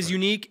is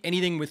unique.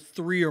 Anything with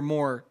 3 or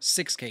more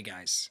 6K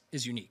guys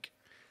is unique.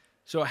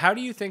 So how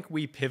do you think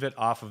we pivot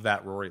off of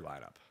that Rory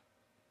lineup?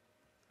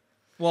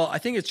 Well, I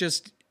think it's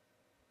just,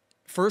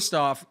 first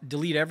off,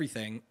 delete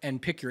everything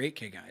and pick your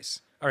 8K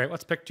guys. All right,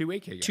 let's pick 2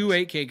 8K guys. 2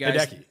 8K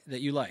guys Hideki.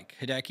 that you like.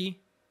 Hideki.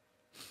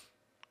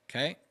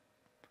 Okay.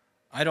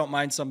 I don't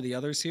mind some of the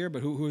others here,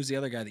 but who's the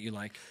other guy that you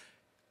like?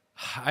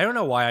 I don't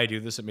know why I do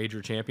this at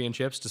major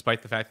championships,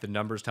 despite the fact the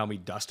numbers tell me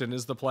Dustin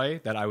is the play,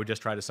 that I would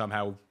just try to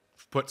somehow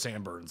put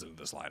Sam Burns into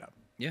this lineup.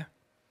 Yeah,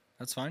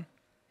 that's fine.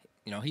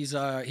 You know, he's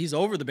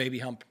over the baby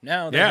hump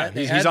now.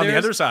 He's on the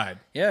other side.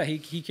 Yeah,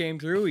 he came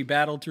through. He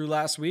battled through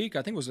last week.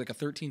 I think it was like a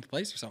 13th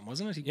place or something,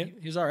 wasn't it?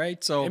 He was all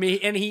right. So I mean,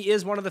 and he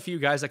is one of the few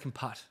guys that can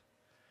putt.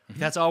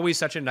 That's always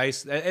such a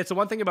nice. It's the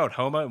one thing about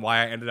Homa and why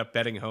I ended up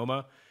betting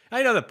Homa.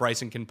 I know that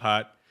Bryson can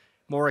putt.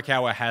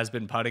 Morikawa has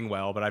been putting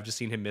well, but I've just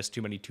seen him miss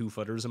too many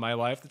 2-footers in my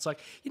life. It's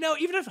like,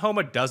 even if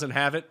Homa doesn't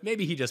have it,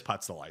 maybe he just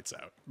putts the lights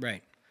out.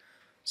 Right.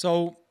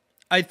 So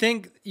I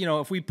think,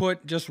 if we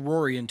put just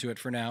Rory into it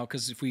for now,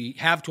 because if we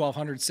have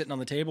 1,200 sitting on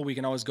the table, we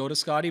can always go to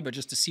Scotty, but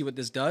just to see what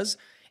this does,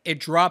 it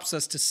drops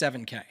us to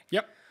 7K.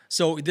 Yep.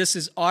 So this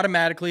is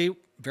automatically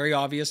very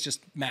obvious,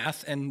 just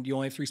math, and you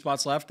only have 3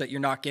 spots left, that you're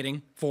not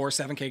getting 4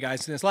 7K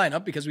guys in this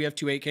lineup because we have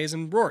 2 8Ks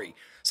and Rory.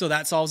 So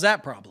that solves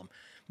that problem.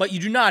 But you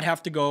do not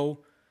have to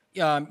go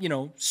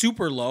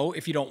super low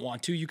if you don't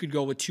want to. You could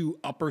go with 2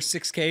 upper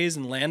 6Ks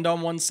and land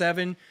on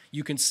 1-7.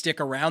 You can stick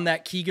around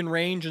that Keegan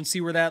range and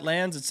see where that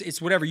lands. It's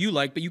whatever you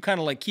like, but you kind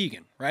of like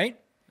Keegan, right?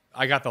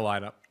 I got the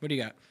lineup. What do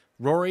you got?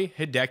 Rory,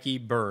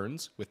 Hideki,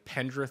 Burns with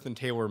Pendrith and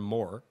Taylor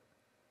Moore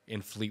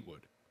in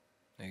Fleetwood.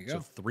 There you go. So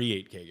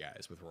 3 8K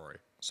guys with Rory.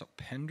 So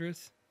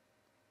Pendrith,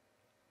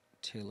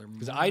 Taylor Moore.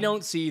 Because I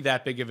don't see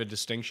that big of a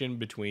distinction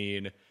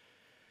between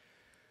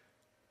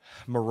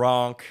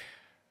Moronk,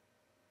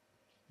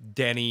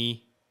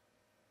 Denny,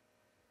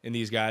 and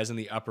these guys in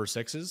the upper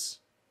 6s.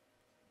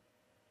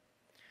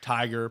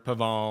 Tiger,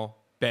 Pavon,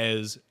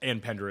 Bez,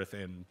 and Pendrith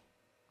and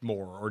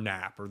Moore or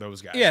Knapp or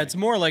those guys. Yeah, it's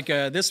more like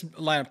this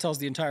lineup tells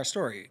the entire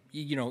story.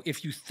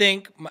 If you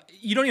think,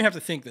 you don't even have to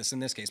think this in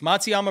this case.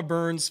 Matsuyama,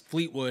 Burns,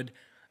 Fleetwood,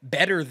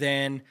 better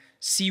than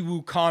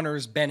Siwoo,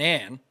 Connors,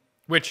 Ben-An.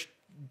 Which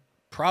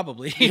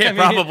probably.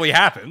 Probably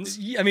happens.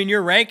 I mean,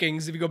 your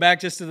rankings, if you go back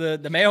just to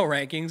the Mayo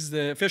rankings,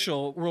 the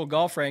official World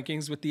Golf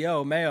rankings with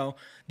the Mayo,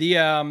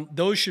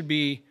 those should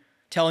be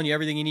telling you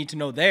everything you need to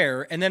know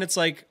there. And then it's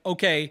like,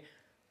 okay,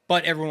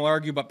 but everyone will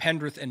argue, but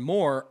Pendrith and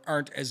Moore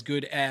aren't as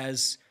good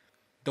as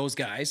those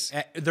guys.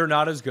 They're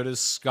not as good as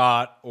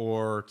Scott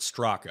or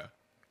Straka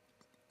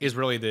is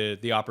really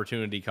the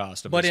opportunity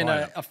cost of but this in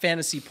lineup. a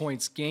fantasy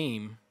points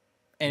game,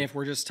 and if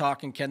we're just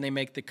talking, can they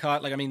make the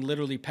cut?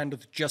 Literally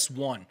Pendrith just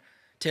won.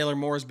 Taylor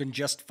Moore's been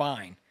just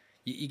fine.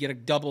 You get a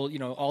double,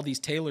 all these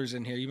Taylors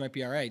in here, you might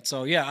be all right.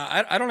 So,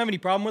 yeah, I don't have any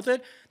problem with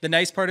it. The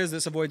nice part is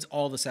this avoids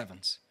all the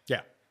 7s.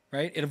 Yeah.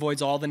 Right? It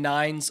avoids all the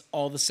 9s,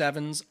 all the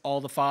 7s,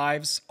 all the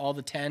 5s, all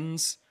the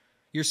 10s.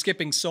 You're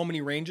skipping so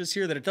many ranges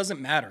here that it doesn't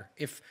matter.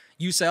 If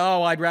you say,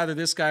 oh, I'd rather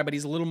this guy, but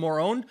he's a little more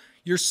owned,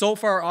 you're so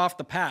far off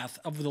the path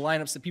of the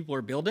lineups that people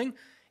are building,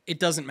 it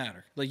doesn't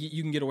matter.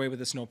 You can get away with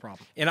this no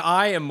problem. And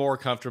I am more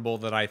comfortable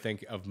than I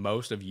think of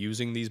most of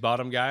using these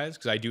bottom guys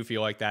because I do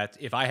feel like that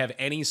if I have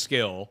any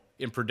skill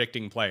in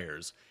predicting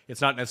players, it's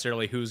not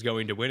necessarily who's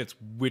going to win. It's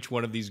which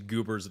one of these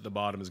goobers at the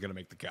bottom is going to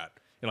make the cut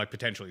and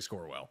potentially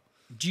score well.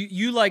 Do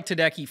you like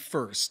Hideki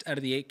first out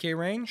of the 8K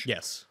range?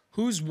 Yes.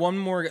 Who's one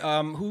more?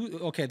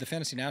 Okay, the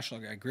Fantasy National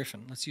guy,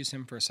 Griffin. Let's use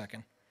him for a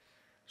second.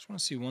 Just want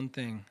to see one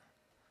thing.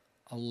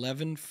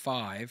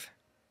 11-5.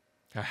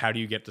 How do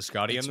you get to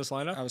Scotty in this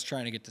lineup? I was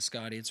trying to get to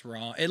Scotty. It's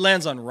Rom. It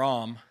lands on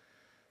Rom.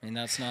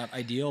 That's not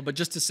ideal. But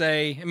just to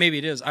say, maybe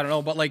it is. I don't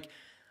know. But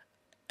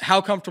how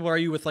comfortable are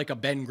you with a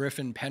Ben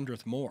Griffin,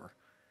 Pendrith Moore?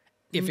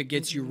 If it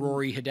gets you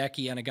Rory,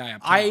 Hideki, and a guy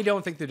up top. I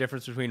don't think the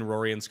difference between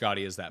Rory and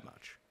Scotty is that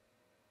much.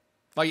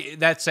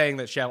 That's saying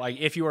that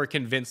if you are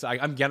convinced,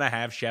 I'm gonna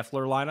have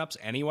Scheffler lineups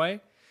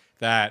anyway.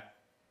 That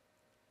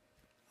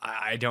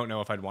I don't know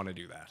if I'd want to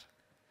do that.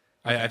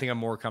 Okay. I think I'm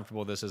more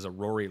comfortable with this as a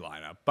Rory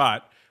lineup.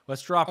 But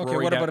let's drop Rory.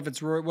 Okay, what about if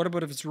it's Rory? What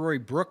about if it's Rory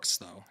Brooks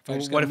though?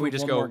 What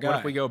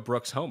if we go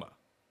Brooks Homa,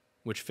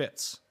 which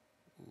fits?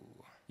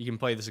 Ooh. You can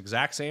play this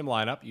exact same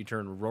lineup. You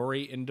turn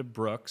Rory into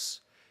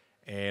Brooks,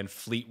 and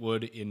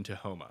Fleetwood into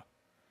Homa.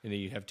 And then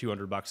you have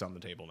 $200 on the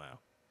table now.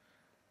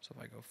 So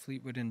if I go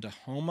Fleetwood into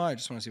Homa, I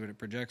just want to see what it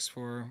projects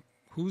for.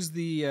 Who's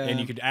the... And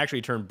you could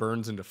actually turn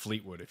Burns into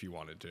Fleetwood if you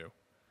wanted to.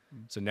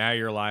 So now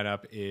your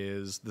lineup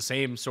is the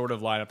same sort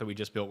of lineup that we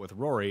just built with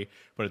Rory,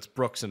 but it's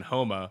Brooks and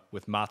Homa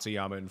with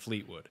Matsuyama and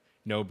Fleetwood.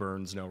 No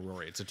Burns, no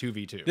Rory. It's a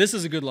 2v2. This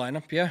is a good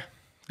lineup, yeah.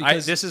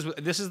 This is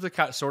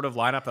the sort of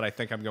lineup that I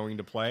think I'm going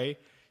to play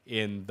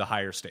in the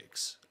higher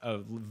stakes. A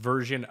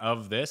version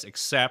of this,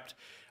 except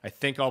I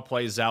think I'll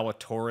play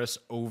Zalatoris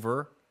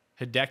over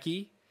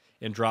Hideki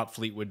and drop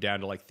Fleetwood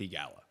down to like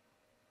Thigala.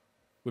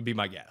 Would be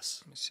my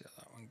guess. Let me see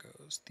how that one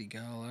goes.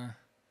 Thigala.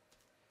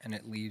 And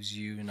it leaves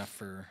you enough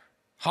for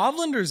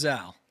Hovland or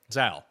Zal?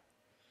 Zal.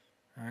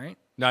 All right.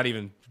 Not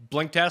even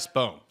blink test.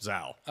 Boom.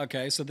 Zal.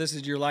 Okay, so this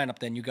is your lineup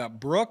then. You got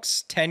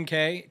Brooks,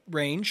 10K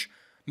range.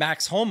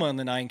 Max Homa in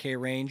the 9K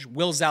range.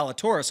 Will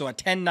Zalatoris, so a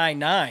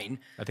 10.99.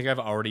 I think I've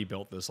already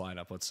built this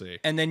lineup. Let's see.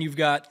 And then you've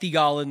got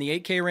Thigala in the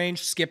 8K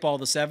range. Skip all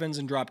the 7s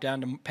and drop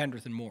down to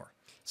Pendrith and Moore.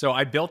 So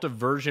I built a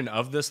version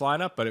of this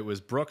lineup, but it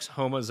was Brooks,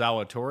 Homa,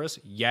 Zalatoris,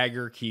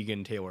 Jagger,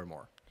 Keegan, Taylor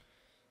Moore.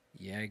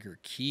 Jagger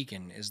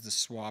Keegan is the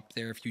swap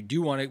there. If you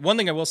do want it, one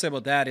thing I will say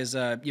about that is,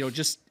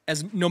 just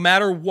as no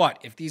matter what,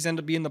 if these end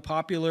up being the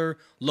popular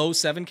low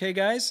 7K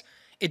guys,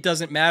 it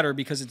doesn't matter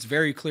because it's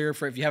very clear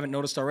for, if you haven't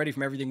noticed already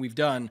from everything we've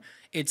done,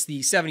 it's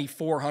the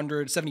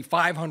 7,400,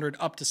 7,500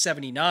 up to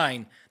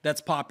 79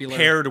 that's popular.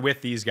 Paired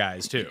with these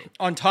guys too.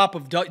 On top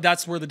of,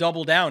 that's where the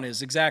double down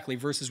is exactly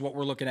versus what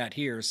we're looking at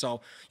here.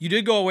 So you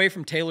did go away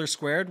from Taylor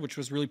Squared, which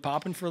was really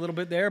popping for a little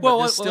bit there, but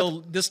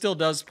this still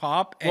does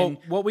pop. And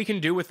what we can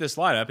do with this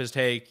lineup is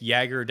take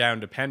Jagger down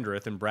to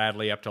Pendrith and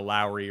Bradley up to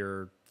Lowry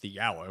or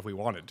Thigala if we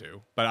wanted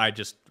to. But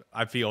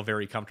I feel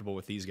very comfortable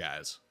with these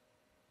guys.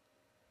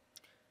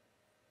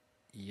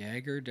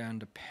 Jagger down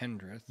to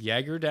Pendrith.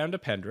 Jagger down to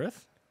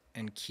Pendrith.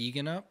 And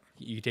Keegan up?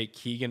 You could take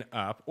Keegan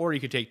up, or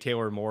you could take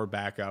Taylor Moore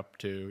back up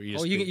to...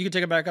 You could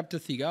take it back up to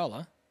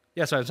Thigala.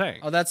 Yeah, that's what I'm saying.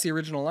 Oh, that's the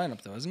original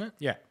lineup, though, isn't it?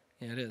 Yeah.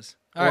 Yeah, it is.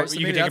 All right, so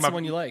maybe that's the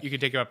one you like. You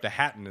could take him up to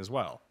Hatton as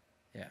well.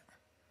 Yeah.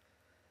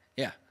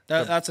 Yeah,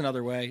 that's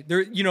another way.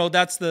 There,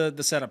 that's the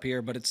setup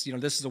here, but it's,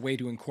 this is a way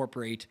to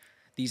incorporate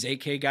these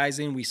 8K guys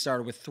in. We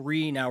started with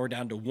 3, now we're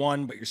down to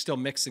 1, but you're still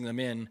mixing them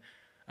in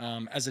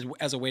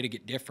as a way to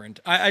get different.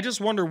 I just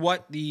wonder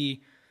what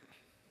the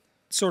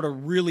sort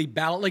of really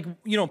balance,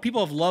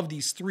 people have loved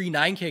these 3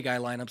 9K guy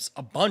lineups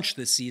a bunch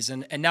this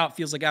season, and now it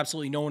feels like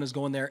absolutely no one is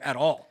going there at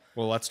all.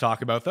 Well, let's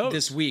talk about those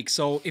this week.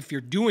 So if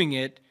you're doing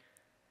it,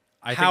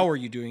 how are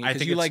you doing it?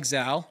 Because you like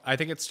Zal. I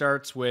think it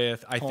starts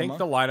with, I think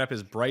the lineup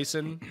is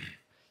Bryson.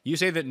 You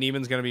say that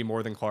Neiman's going to be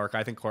more than Clark.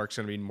 I think Clark's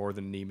going to be more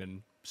than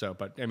Neiman. So,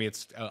 but I mean,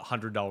 it's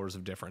 $100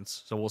 of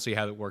difference. So we'll see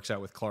how it works out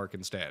with Clark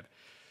instead.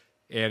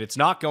 And it's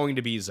not going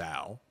to be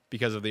Zal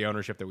because of the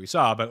ownership that we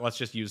saw, but let's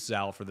just use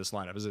Zal for this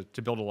lineup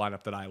to build a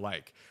lineup that I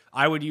like.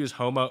 I would use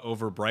Homa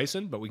over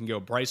Bryson, but we can go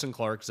Bryson,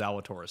 Clark,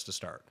 Zalatoris to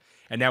start.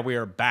 And now we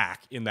are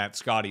back in that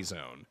Scottie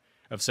zone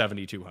of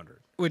 7,200.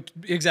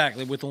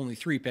 Exactly, with only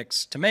 3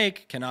 picks to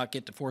make, cannot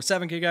get to 4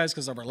 7K guys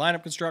because of our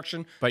lineup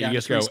construction. But you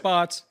just go 3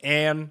 spots.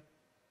 And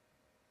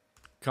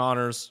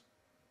Connors,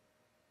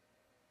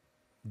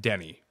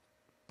 Denny,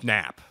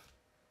 Knapp,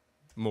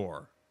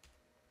 Moore,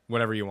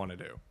 whatever you want to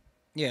do.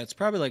 Yeah, it's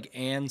probably like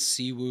Ann,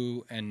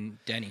 Siwoo,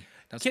 and Denny.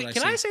 That's what I see.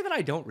 Can I say that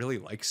I don't really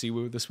like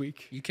Siwoo this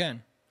week? You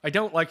can. I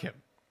don't like him.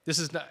 This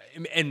is not,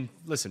 and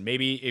listen,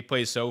 maybe it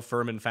plays so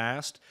firm and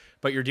fast,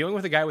 but you're dealing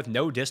with a guy with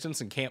no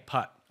distance and can't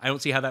putt. I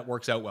don't see how that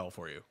works out well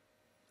for you.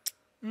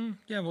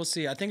 Yeah, we'll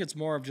see. I think it's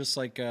more of just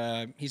like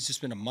he's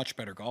just been a much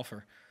better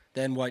golfer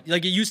than what,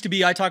 like it used to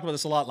be. I talked about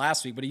this a lot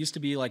last week, but it used to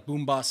be like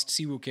boom bust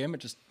Siwoo Kim.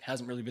 It just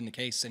hasn't really been the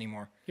case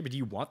anymore. Yeah, but do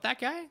you want that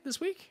guy this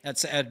week?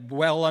 That's at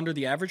well under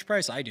the average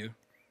price. I do.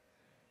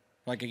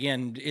 Like,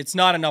 again, it's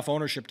not enough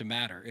ownership to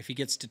matter. If he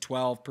gets to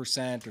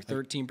 12% or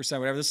 13%,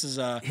 whatever, this is...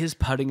 His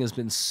putting has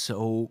been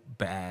so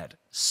bad.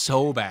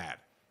 So bad.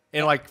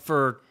 And, like,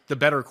 for the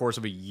better course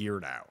of a year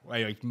now.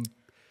 Like,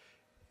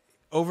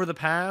 over the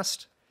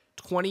past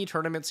 20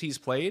 tournaments he's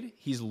played,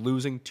 he's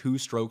losing 2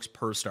 strokes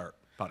per start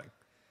putting.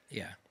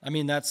 Yeah. I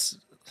mean, that's...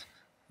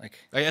 Like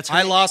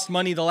I lost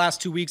money the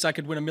last 2 weeks. I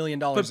could win $1 million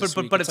this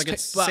week. But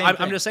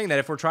I'm just saying that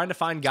if we're trying to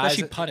find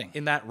guys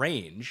in that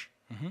range...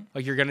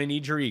 Like, you're going to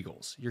need your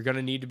eagles. You're going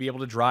to need to be able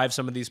to drive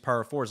some of these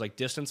par 4s. Like,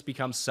 distance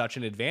becomes such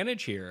an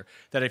advantage here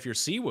that if you're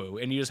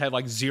Siwoo and you just have,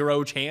 like,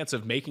 0 chance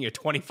of making a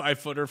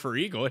 25-footer for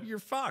eagle, you're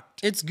fucked.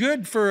 It's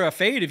good for a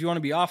fade if you want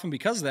to be off him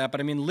because of that.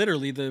 But, I mean,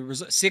 literally, the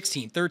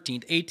 16th,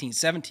 13th, 18th,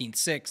 17th,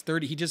 6th,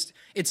 30,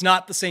 it's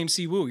not the same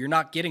Siwoo. You're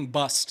not getting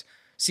bust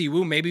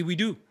Siwoo. Maybe we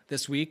do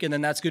this week, and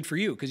then that's good for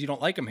you because you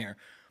don't like him here.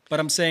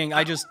 But I'm saying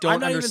I just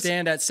don't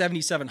understand at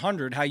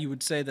 7,700 how you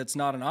would say that's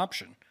not an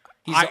option.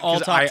 He's all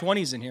top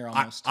 20s in here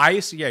almost.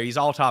 He's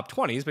all top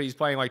 20s, but he's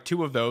playing like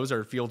 2 of those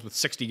are fields with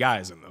 60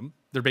 guys in them.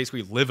 They're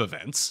basically live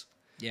events.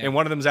 Yeah. And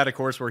one of them's at a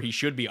course where he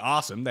should be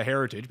awesome, the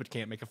Heritage, but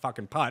can't make a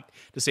fucking putt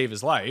to save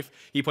his life.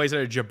 He plays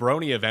at a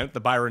Jabroni event, the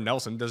Byron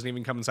Nelson, doesn't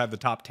even come inside the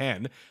top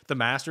 10. The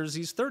Masters,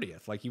 he's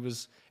 30th. Like he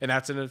was, and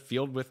that's in a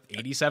field with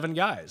 87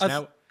 guys.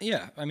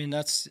 Yeah, I mean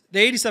that's the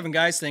 87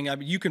 guys thing. I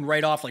mean, you can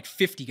write off like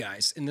 50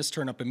 guys in this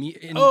tournament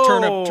I don't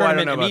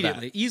tournament know about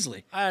immediately, that.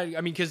 easily. I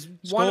mean, because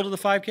Go to the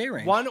 5K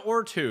range. one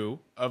or two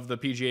of the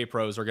PGA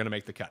pros are going to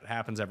make the cut. It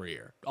happens every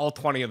year. All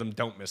 20 of them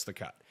don't miss the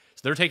cut.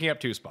 So they're taking up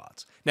 2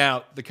 spots.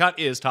 Now, the cut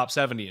is top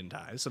 70 in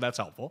ties, so that's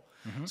helpful.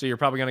 So you're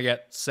probably going to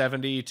get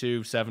 70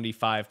 to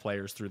 75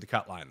 players through the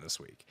cut line this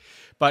week.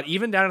 But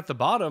even down at the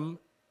bottom,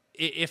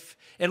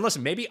 and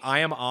listen, maybe I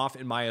am off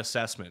in my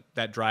assessment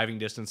that driving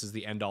distance is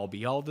the end-all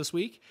be-all this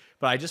week,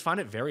 but I just find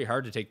it very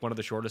hard to take one of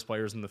the shortest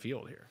players in the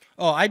field here.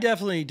 Oh, I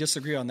definitely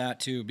disagree on that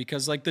too,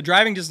 because like the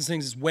driving distance thing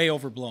is way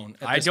overblown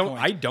at this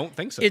point. I don't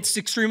think so. It's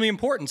extremely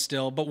important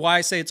still, but why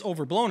I say it's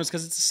overblown is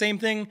because it's the same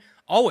thing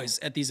always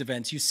at these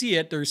events. You see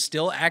it. There's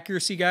still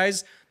accuracy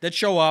guys that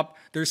show up.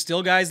 There's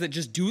still guys that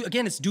just do,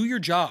 again, it's do your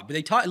job.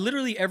 They taught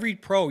literally every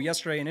pro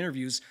yesterday in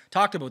interviews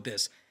talked about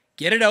this.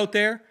 Get it out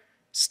there.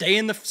 Stay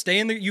in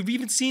the. You've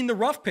even seen the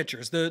rough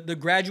pictures, the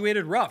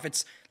graduated rough.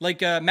 It's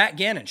like Matt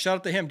Gannon. Shout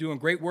out to him, doing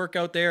great work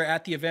out there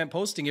at the event,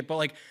 posting it. But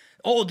like,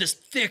 oh, this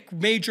thick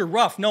major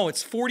rough. No,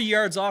 it's 40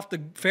 yards off the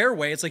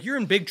fairway. It's like you're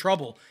in big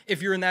trouble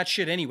if you're in that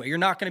shit anyway. You're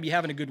not going to be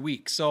having a good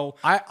week. So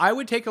I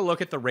would take a look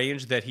at the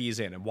range that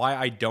he's in and why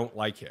I don't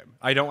like him.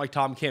 I don't like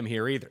Tom Kim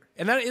here either.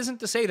 And that isn't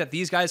to say that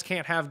these guys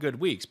can't have good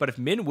weeks. But if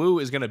Min Woo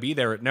is going to be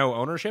there at no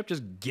ownership,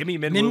 just give me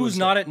Min Woo. Min Woo's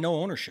not at no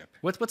ownership.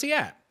 What's he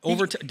at?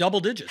 Over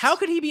double digits. How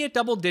could he be at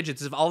double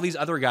digits if all these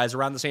other guys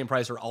around the same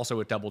price are also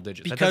at double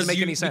digits? That doesn't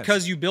make any sense.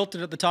 Because you built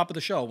it at the top of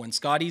the show. When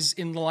Scottie's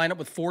in the lineup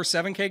with 4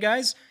 7K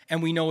guys,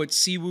 and we know it's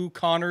Siwoo,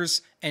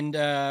 Connors, and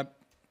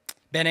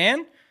Ben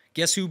An,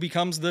 guess who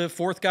becomes the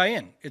 4th guy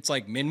in? It's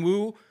like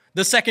Minwoo.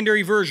 The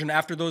secondary version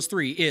after those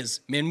 3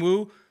 is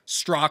Minwoo,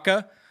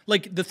 Straka.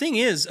 Like, the thing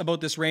is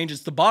about this range,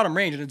 it's the bottom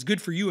range, and it's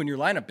good for you in your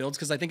lineup builds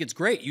because I think it's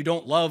great. You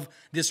don't love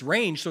this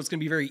range, so it's going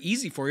to be very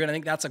easy for you, and I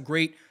think that's a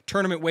great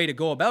tournament way to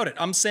go about it.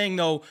 I'm saying,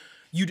 though,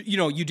 you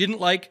didn't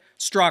like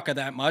Straka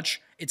that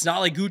much. It's not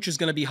like Gooch is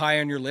going to be high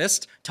on your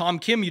list. Tom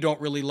Kim you don't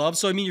really love.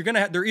 So, I mean,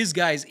 there is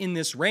guys in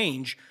this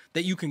range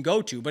that you can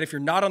go to. But if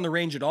you're not on the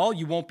range at all,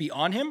 you won't be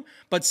on him.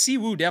 But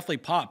Siwoo definitely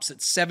pops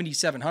at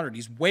 7,700.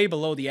 He's way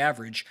below the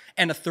average.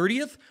 And a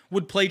 30th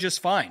would play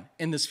just fine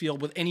in this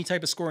field with any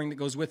type of scoring that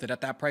goes with it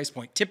at that price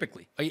point,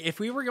 typically. If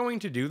we were going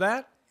to do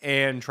that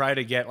and try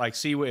to get like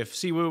Siwoo, if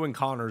Siwoo and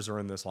Connors are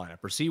in this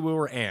lineup, or Siwoo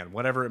or Ann,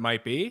 whatever it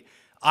might be,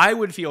 I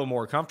would feel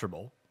more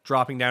comfortable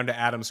dropping down to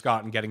Adam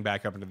Scott and getting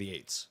back up into the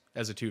 8s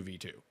as a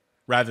 2v2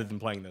 rather than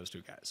playing those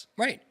 2 guys.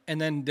 Right. And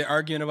then the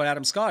argument about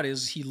Adam Scott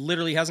is he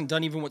literally hasn't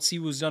done even what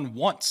Siwoo's done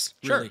once,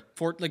 really.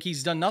 Sure. Like,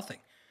 he's done nothing.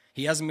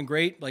 He hasn't been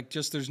great. Like,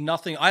 just there's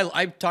nothing.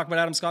 I talk about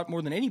Adam Scott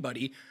more than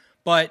anybody,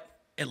 but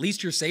at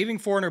least you're saving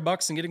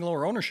 $400 and getting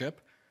lower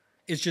ownership.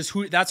 It's just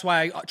that's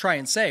why I try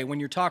and say when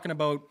you're talking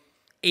about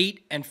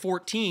 8 and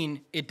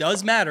 14, it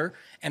does matter.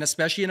 And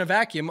especially in a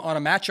vacuum on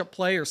a matchup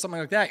play or something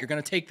like that, you're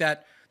going to take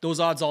those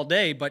odds all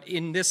day. But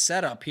in this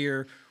setup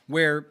here,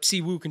 where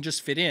Siwoo can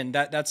just fit in,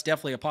 that's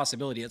definitely a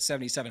possibility at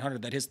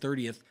 7,700 that his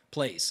 30th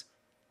plays.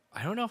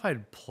 I don't know if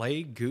I'd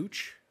play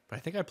Gooch, but I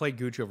think I'd play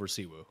Gooch over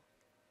Siwoo.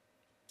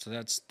 So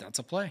that's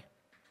a play.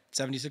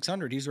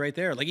 7,600, he's right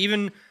there. Like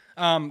even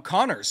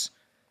Connors,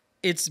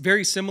 it's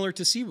very similar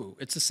to Siwoo.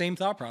 It's the same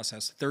thought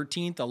process.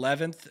 13th,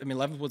 11th. I mean,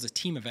 11th was a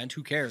team event.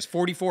 Who cares?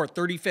 44th,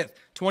 35th,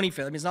 25th.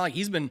 I mean, it's not like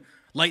he's been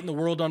lighting the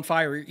world on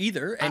fire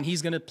either, and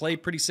he's going to play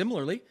pretty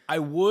similarly. I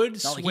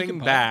would swing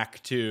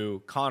back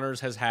to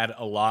Connors has had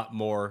a lot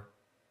more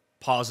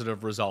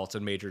positive results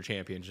in major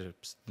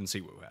championships than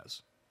Siwoo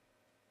has.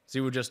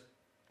 Siwoo just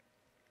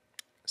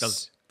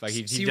does like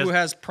Siwoo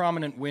has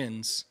prominent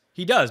wins.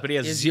 He does, but he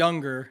has is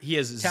younger. He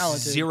has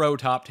talented. 0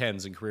 top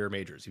 10s in career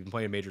majors. He's been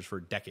playing majors for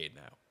a decade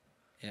now.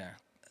 Yeah.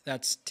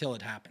 That's till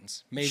it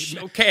happens. Maybe,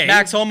 okay.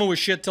 Max Homa was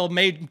shit till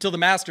the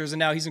Masters, and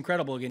now he's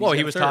incredible again. Well,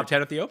 he was top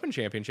 10 at the Open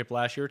Championship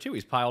last year, too.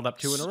 He's piled up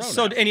 2 in a row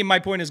So now. my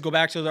point is go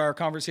back to our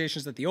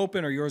conversations at the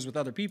Open or yours with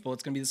other people.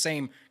 It's going to be the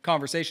same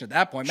conversation at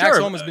that point. Sure. Max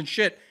Homa's been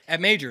shit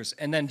at majors,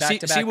 and then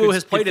back-to-back Siwoo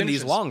has played in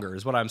finishes. these longer,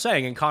 is what I'm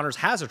saying, and Connors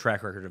has a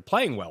track record of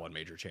playing well in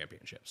major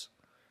championships.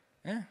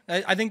 Yeah,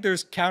 I think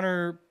there's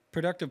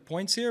counterproductive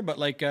points here, but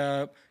like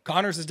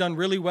Connors has done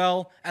really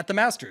well at the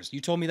Masters.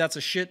 You told me that's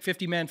a shit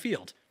 50-man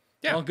field.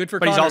 Yeah, well, good for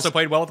but Connors. He's also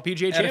played well at the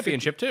PGA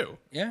Championship, too.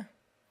 Yeah.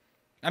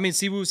 I mean,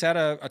 Siwoo's had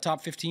a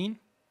top 15.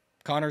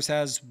 Connors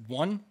has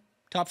 1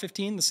 top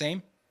 15, the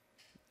same.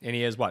 And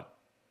he has what?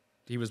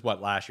 He was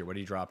what last year? What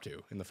did he drop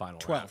to in the final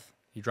 12th. round?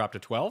 He dropped to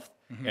 12th,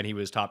 and he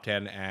was top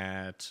 10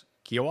 at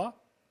Kiowa?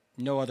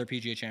 No other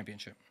PGA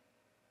Championship.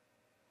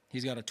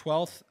 He's got a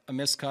 12th, a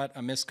miscut,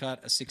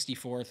 a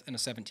 64th, and a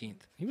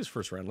 17th. He was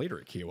first-round leader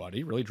at Kiowa. Did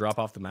he really drop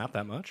off the map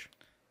that much?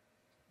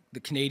 The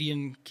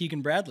Canadian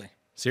Keegan Bradley.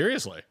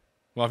 Seriously?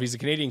 Well, if he's a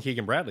Canadian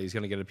Keegan Bradley, he's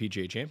going to get a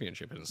PGA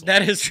Championship in his life.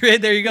 That is true.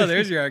 There you go.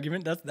 There's your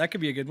argument. That could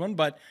be a good one.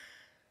 But,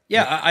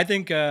 yeah, I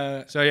think...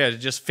 so, yeah,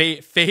 just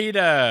fade... he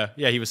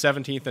was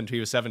 17th and he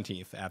was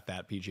 17th at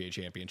that PGA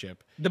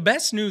Championship. The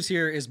best news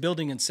here is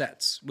building in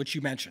sets, which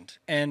you mentioned.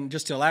 And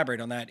just to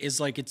elaborate on that, is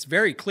like it's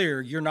very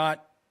clear you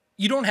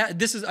don't have...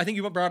 I think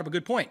you brought up a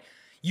good point.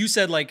 You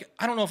said, like,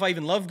 I don't know if I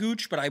even love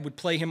Gooch, but I would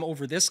play him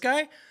over this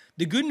guy.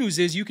 The good news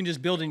is you can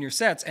just build in your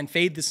sets and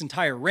fade this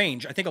entire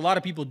range. I think a lot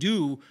of people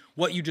do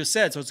what you just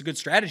said, so it's a good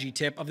strategy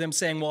tip of them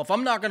saying, well, if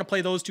I'm not going to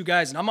play those two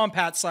guys and I'm on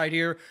Pat's side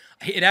here,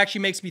 it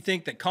actually makes me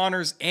think that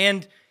Connors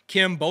and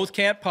Kim both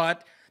can't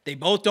putt. They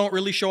both don't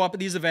really show up at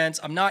these events.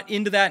 I'm not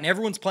into that, and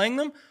everyone's playing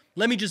them.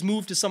 Let me just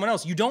move to someone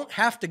else. You don't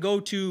have to go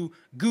to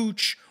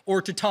Gooch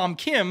or to Tom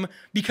Kim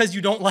because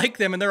you don't like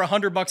them and they're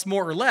 $100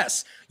 more or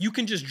less. You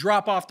can just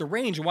drop off the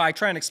range. Why I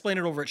try and explain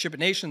it over at Ship It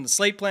Nation, the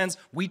slate plans,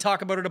 we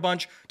talk about it a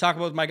bunch, talk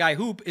about it with my guy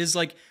Hoop, is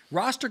like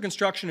roster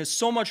construction is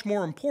so much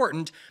more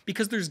important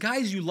because there's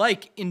guys you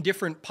like in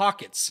different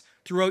pockets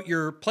throughout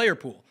your player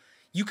pool.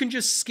 You can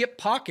just skip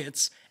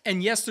pockets,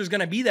 and yes, there's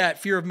going to be that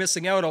fear of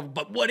missing out of,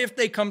 but what if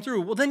they come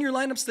through? Well, then your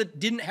lineups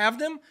that didn't have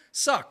them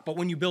suck. But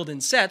when you build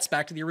in sets,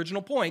 back to the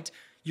original point,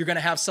 you're going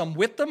to have some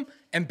with them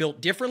and built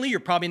differently.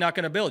 You're probably not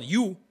going to build.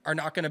 You are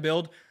not going to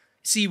build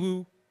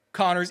Siwoo,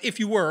 Connors, if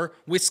you were,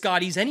 with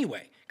Scotties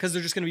anyway, because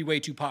they're just going to be way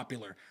too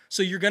popular.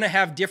 So you're going to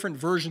have different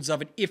versions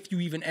of it if you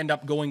even end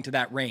up going to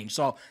that range.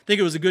 So I think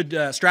it was a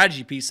good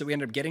strategy piece that we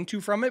ended up getting to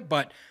from it,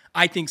 but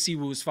I think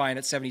Siwoo was fine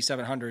at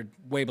 7,700,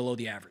 way below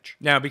the average.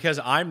 Now, because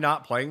I'm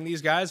not playing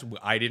these guys,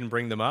 I didn't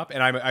bring them up,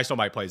 and I still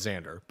might play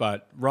Xander,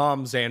 but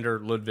Rahm,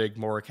 Xander, Ludwig,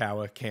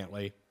 Morikawa,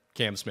 Cantlay,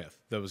 Cam Smith,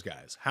 those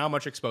guys. How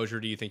much exposure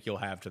do you think you'll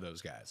have to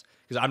those guys?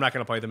 Because I'm not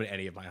going to play them in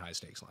any of my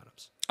high-stakes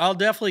lineups. I'll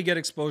definitely get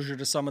exposure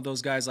to some of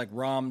those guys like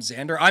Rahm,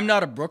 Xander. I'm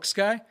not a Brooks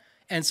guy,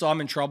 and so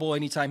I'm in trouble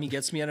anytime he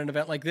gets me at an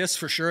event like this,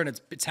 for sure,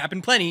 and it's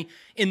happened plenty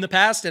in the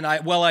past, and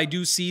I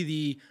do see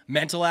the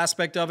mental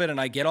aspect of it, and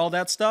I get all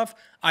that stuff,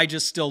 I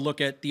just still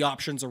look at the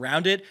options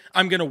around it.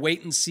 I'm going to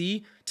wait and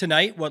see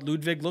tonight what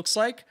Ludwig looks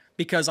like,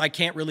 because I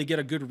can't really get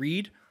a good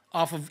read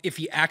off of if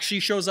he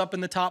actually shows up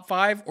in the top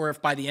 5, or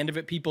if by the end of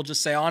it people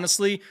just say,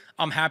 honestly,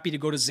 I'm happy to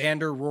go to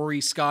Xander,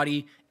 Rory,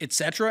 Scottie,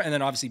 etc. And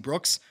then obviously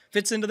Brooks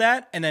fits into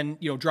that, and then,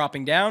 you know,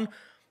 dropping down.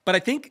 But I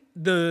think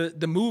the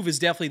move is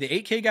definitely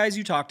the 8K guys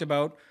you talked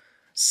about.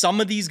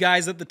 Some of these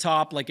guys at the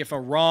top, like if a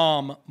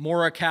Rahm,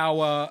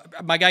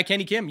 Morikawa, my guy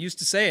Kenny Kim used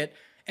to say it,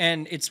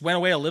 and it's went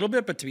away a little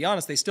bit, but to be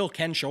honest, they still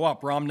can show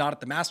up. Rahm not at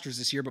the Masters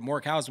this year, but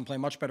Morikawa's been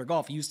playing much better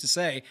golf. He used to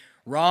say,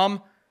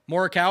 Rahm,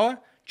 Morikawa,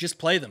 just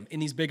play them in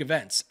these big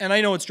events. And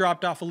I know it's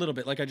dropped off a little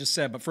bit, like I just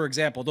said, but for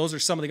example, those are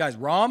some of the guys.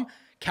 Rahm,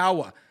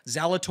 Kawa,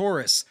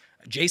 Zalatoris,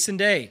 Jason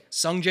Day,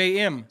 Sung Jae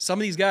Im, some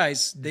of these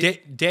guys.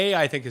 Day,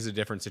 I think, is a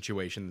different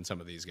situation than some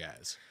of these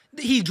guys.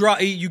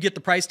 You get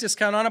the price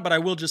discount on it, but I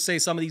will just say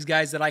some of these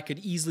guys that I could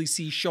easily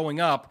see showing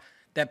up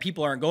that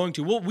people aren't going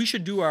to. Well, we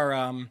should do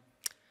our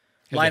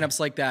lineups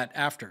like that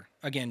after,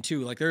 again,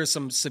 too. Like there are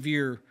some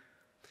severe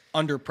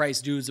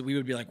underpriced dudes that we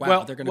would be like,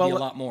 wow, they're going to be a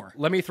lot more.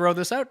 Let me throw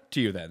this out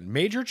to you then.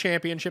 Major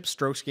championship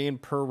strokes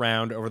gained per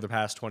round over the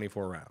past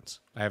 24 rounds.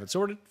 I have it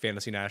sorted.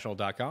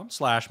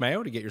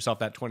 FantasyNational.com/Mayo to get yourself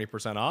that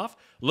 20% off.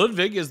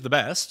 Ludwig is the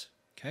best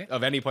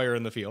of any player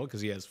in the field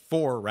because he has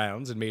 4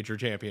 rounds in major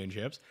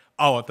championships,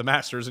 all at the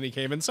Masters, and he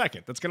came in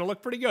second. That's going to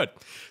look pretty good.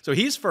 So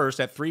he's first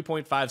at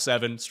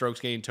 3.57 strokes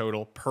gained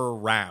total per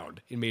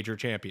round in major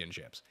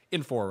championships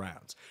in 4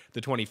 rounds. The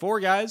 24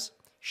 guys,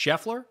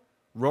 Scheffler,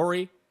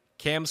 Rory,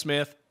 Cam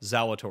Smith,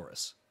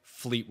 Zalatoris,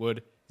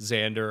 Fleetwood,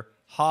 Xander,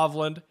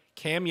 Hovland,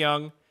 Cam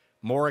Young,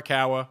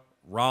 Morikawa,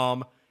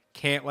 Rahm,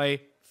 Cantlay,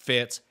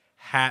 Fitz,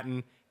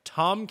 Hatton,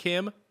 Tom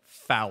Kim,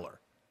 Fowler.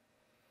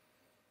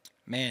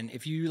 Man,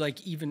 if you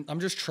like even, I'm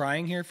just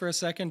trying here for a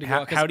second.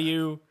 How do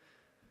you?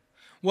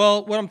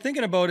 Well, what I'm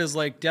thinking about is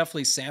like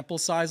definitely sample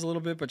size a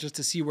little bit, but just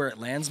to see where it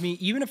lands me.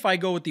 Even if I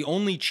go with the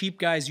only cheap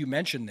guys you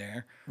mentioned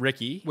there,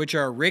 Ricky, which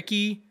are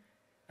Ricky,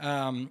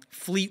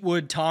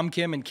 Fleetwood, Tom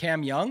Kim, and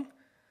Cam Young,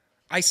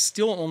 I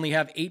still only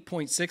have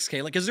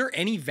 8.6K. Like, is there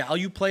any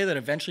value play that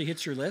eventually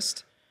hits your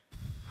list?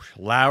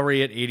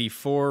 Lowry at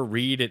 84,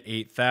 Reed at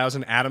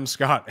 8,000, Adam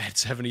Scott at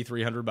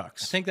 $7,300. I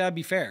think that'd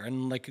be fair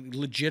and like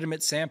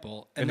legitimate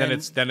sample. And then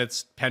it's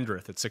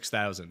Pendrith at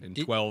 6,000 in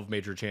 12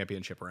 major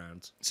championship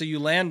rounds. So you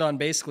land on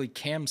basically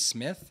Cam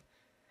Smith,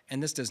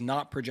 and this does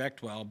not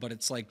project well, but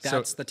it's like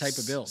that's the type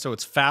of build. So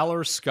it's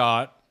Fowler,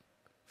 Scott,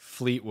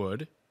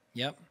 Fleetwood.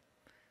 Yep.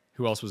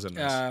 Who else was in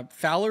this?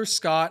 Fowler,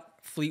 Scott,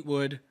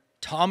 Fleetwood,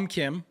 Tom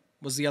Kim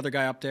was the other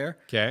guy up there.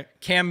 Okay.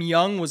 Cam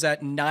Young was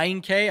at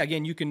 9K.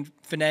 Again, you can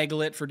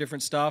finagle it for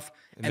different stuff.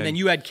 And then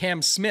you had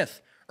Cam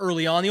Smith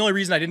early on. The only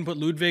reason I didn't put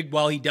Ludwig,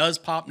 while he does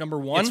pop number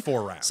 1, it's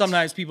 4 rounds.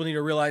 Sometimes people need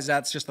to realize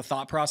that's just the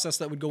thought process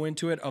that would go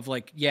into it of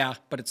like, yeah,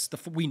 but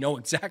we know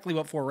exactly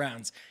what 4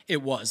 rounds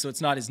it was. So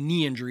it's not his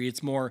knee injury.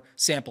 It's more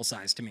sample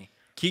size to me.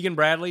 Keegan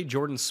Bradley,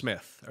 Jordan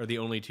Smith are the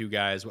only 2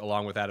 guys,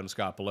 along with Adam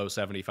Scott, below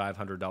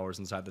 $7,500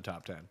 inside the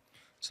top 10.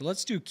 So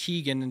let's do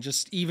Keegan, and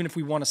just even if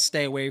we want to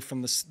stay away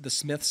from the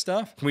Smith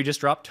stuff. Can we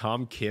just drop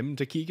Tom Kim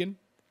to Keegan?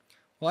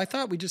 Well, I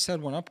thought we just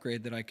had one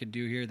upgrade that I could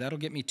do here. That'll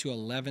get me to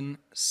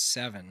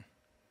 11.7.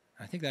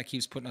 I think that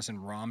keeps putting us in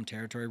Rahm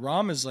territory.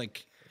 Rahm is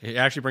like... It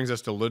actually brings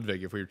us to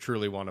Ludwig if we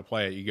truly want to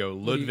play it. You go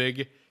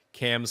Ludwig,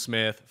 Cam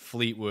Smith,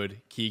 Fleetwood,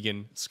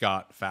 Keegan,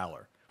 Scott,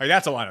 Fowler. Like,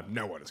 that's a lineup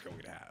no one is going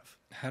to have.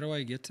 How do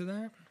I get to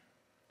that?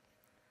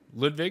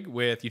 Ludwig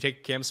with, you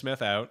take Cam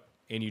Smith out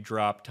and you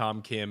drop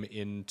Tom Kim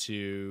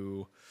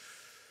into...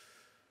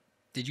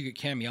 Did you get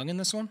Cam Young in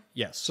this one?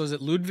 Yes. So is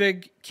it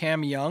Ludwig,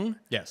 Cam Young?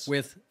 Yes.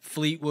 With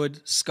Fleetwood,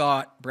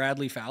 Scott,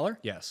 Bradley, Fowler?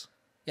 Yes.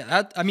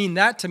 Yeah,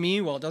 that to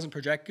me, while it doesn't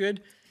project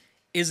good,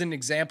 is an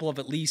example of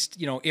at least,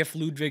 if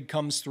Ludwig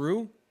comes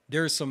through,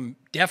 there's some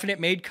definite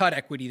made cut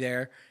equity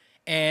there.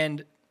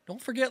 And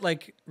don't forget,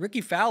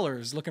 Ricky Fowler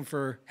is looking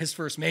for his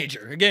first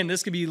major. Again,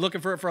 this could be looking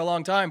for it for a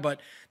long time,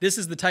 but this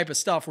is the type of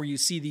stuff where you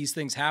see these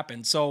things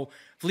happen. So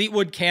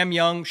Fleetwood, Cam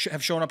Young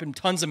have shown up in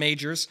tons of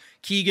majors.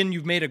 Keegan,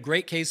 you've made a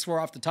great case for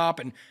off the top,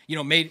 and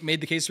made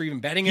the case for even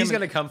betting him. He's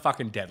gonna come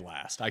fucking dead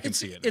last. I can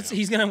see it.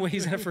 He's gonna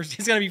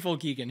be full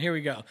Keegan. Here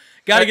we go.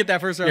 Got to get that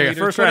first round. Yeah,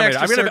 first round.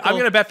 I'm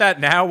gonna bet that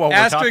now while we're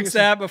talking. Asterisk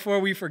that before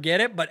we forget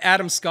it. But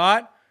Adam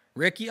Scott,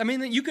 Ricky.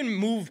 You can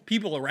move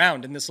people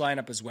around in this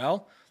lineup as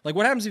well. Like,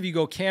 what happens if you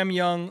go Cam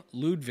Young,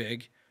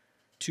 Ludwig,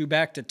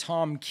 back to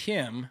Tom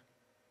Kim?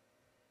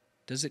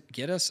 Does it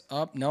get us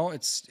up? No,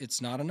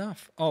 it's not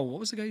enough. Oh,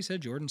 what was the guy you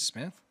said? Jordan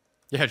Smith?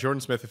 Yeah,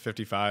 Jordan Smith at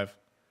 55.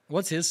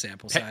 What's his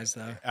sample size,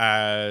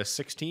 though?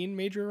 16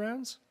 major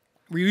rounds?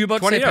 Were you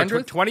about to say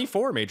Pendrith?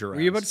 24 major rounds.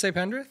 Were you about to say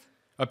Pendrith?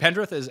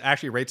 Pendrith is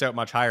actually rates out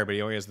much higher, but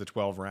he only has the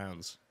 12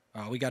 rounds.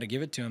 Oh, we got to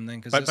give it to him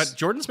then. But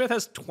Jordan Smith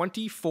has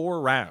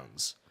 24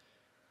 rounds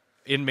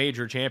in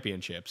major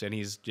championships, and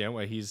he's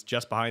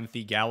just behind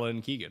Theegala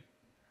and Keegan.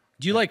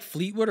 Do you like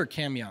Fleetwood or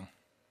Cam Young?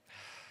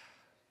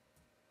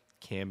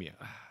 Cam Young.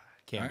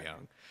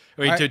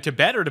 To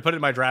bet or to put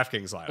in my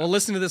DraftKings lineup? Well,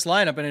 listen to this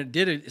lineup, and it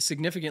did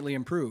significantly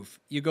improve.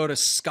 You go to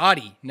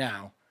Scottie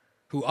now,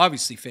 who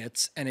obviously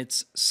fits, and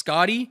it's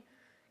Scottie,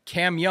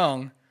 Cam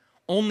Young,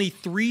 only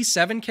 3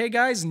 7K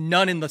guys,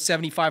 none in the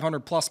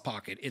 7,500 plus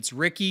pocket. It's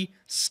Ricky,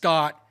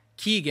 Scott,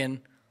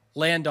 Keegan,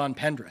 land on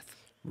Pendrith.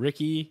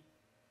 Ricky,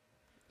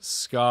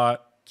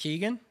 Scott,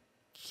 Keegan,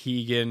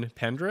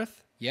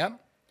 Pendrith. Yep.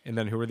 And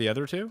then who are the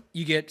other two?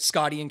 You get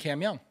Scottie and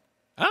Cam Young.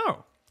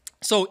 Oh.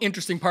 So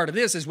interesting part of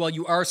this is while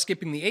you are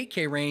skipping the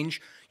 8K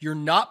range, you're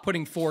not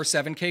putting 4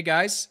 7K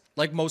guys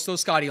like most of those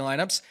Scottie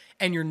lineups,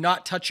 and you're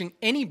not touching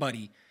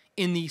anybody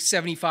in the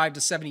 75 to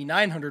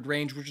 7,900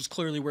 range, which is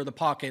clearly where the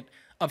pocket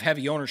of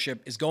heavy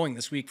ownership is going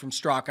this week from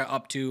Straka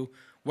up to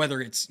whether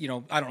it's, I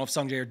don't know if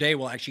Sungjae or Day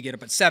will actually get it,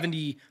 but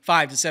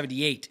 75 to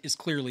 78 is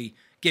clearly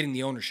getting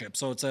the ownership.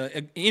 So it's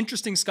an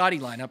interesting Scottie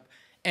lineup,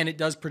 and it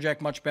does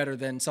project much better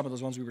than some of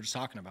those ones we were just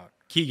talking about.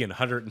 Keegan,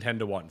 110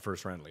 to 1,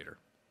 first round leader.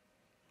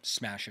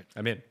 Smash it.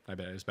 I'm in. I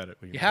just bet it.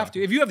 You have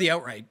to. If you have the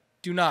outright,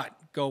 do not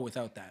go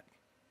without that.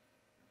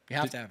 You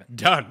have to have it.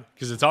 Done,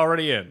 because it's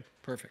already in.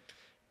 Perfect.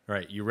 All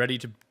right, you ready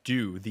to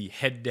do the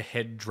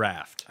head-to-head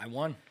draft? I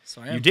won,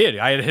 so I am. You did.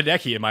 I had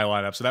Hideki in my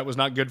lineup, so that was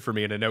not good for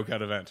me in a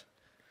no-cut event.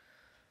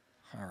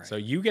 All right. So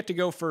you get to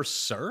go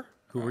first, sir.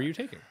 Who were you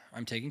taking?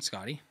 I'm taking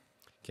Scottie.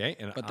 Okay.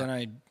 But then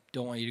I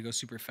don't want you to go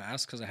super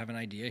fast because I have an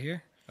idea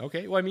here.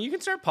 Okay. Well, you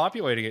can start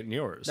populating it in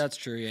yours. That's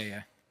true.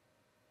 Yeah.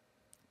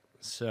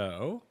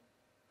 So,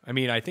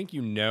 I think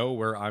you know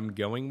where I'm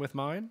going with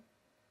mine.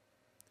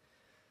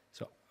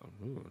 So,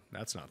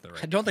 that's not the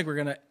right. I don't think we're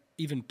going to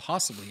even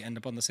possibly end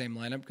up on the same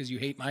lineup because you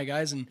hate my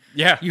guys and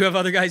yeah, you have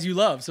other guys you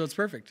love, so it's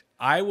perfect.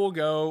 I will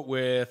go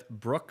with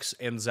Brooks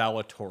and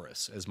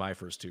Zalatoris as my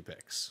first 2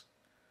 picks.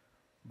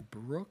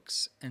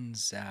 Brooks and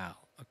Zal.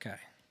 Okay.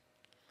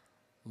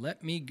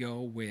 Let me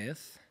go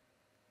with...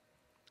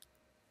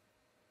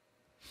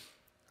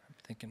 I'm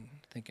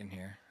thinking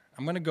here.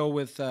 I'm going to go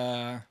with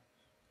Neiman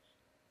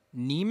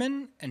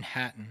and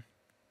Hatton.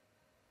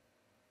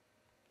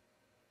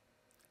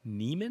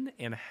 Neiman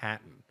and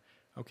Hatton.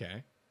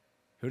 Okay.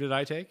 Who did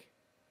I take?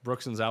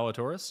 Brooks and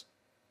Zalatoris?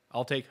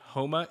 I'll take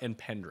Homa and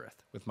Pendrith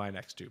with my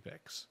next 2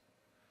 picks.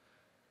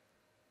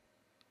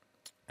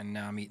 And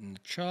now I'm eating the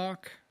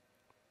chalk.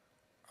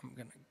 I'm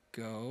going to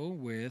go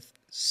with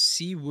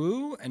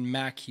Siwoo and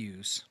Mac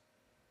Hughes.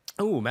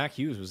 Oh, Mac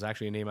Hughes was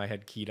actually a name I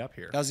had keyed up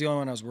here. That was the only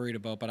one I was worried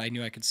about, but I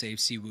knew I could save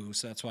Siwoo,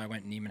 so that's why I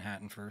went Neiman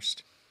Hatton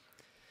first.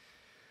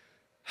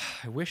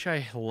 I wish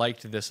I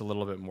liked this a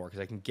little bit more because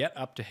I can get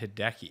up to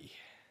Hideki.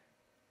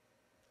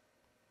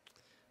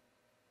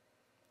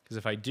 Because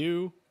if I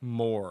do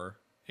more,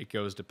 it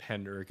goes to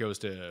Pender. It goes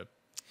to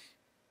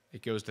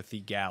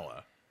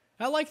Theegala.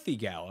 I like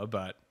Theegala,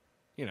 but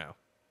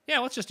yeah,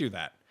 let's just do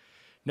that.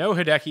 No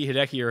Hideki.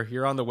 Hideki,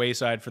 you're on the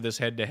wayside for this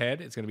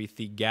head-to-head. It's going to be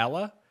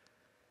Theegala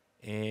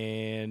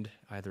and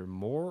either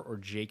Moore or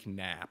Jake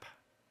Knapp.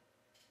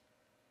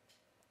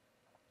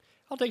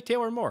 I'll take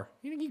Taylor Moore.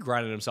 He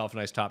grinded himself a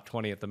nice top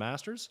 20 at the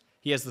Masters.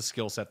 He has the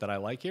skill set that I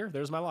like here.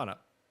 There's my lineup.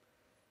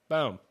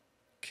 Boom.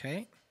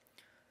 Okay.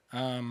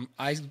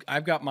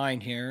 I've got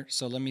mine here,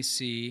 so let me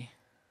see.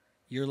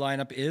 Your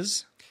lineup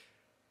is?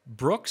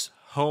 Brooks,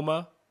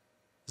 Homa,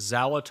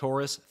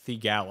 Zalatoris,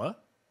 Theegala.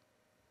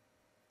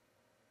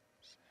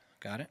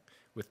 Got it.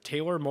 With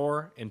Taylor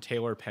Moore and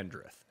Taylor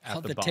Pendrith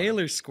at the bottom.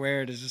 Taylor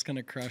squared is just going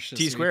to crush this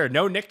T-squared.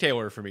 No Nick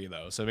Taylor for me,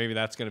 though, so maybe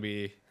that's going to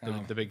be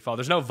the big fall.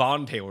 There's no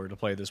Vaughn Taylor to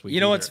play this week. You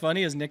know what's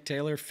funny is Nick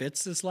Taylor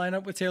fits this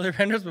lineup with Taylor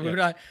Pendrith, but we're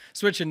not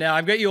switching now.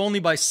 I've got you only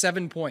by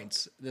 7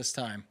 points this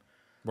time.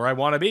 Where I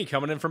want to be,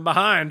 coming in from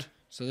behind.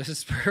 So this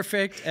is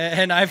perfect.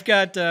 And I've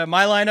got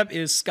my lineup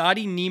is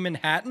Scottie Neiman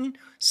Hatton,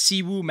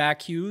 Siwoo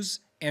Mac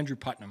Hughes, Andrew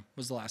Putnam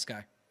was the last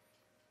guy.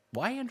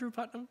 Why Andrew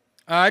Putnam?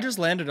 I just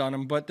landed on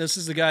him, but this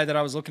is the guy that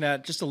I was looking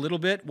at just a little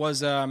bit. Was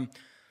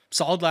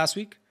solid last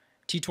week.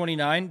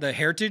 T29, the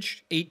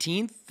Heritage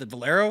 18th, the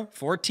Valero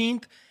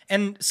 14th,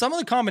 and some of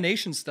the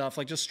combination stuff,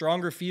 like just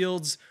stronger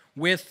fields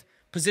with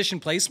position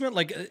placement.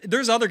 Like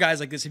there's other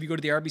guys like this. If you go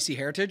to the RBC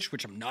Heritage,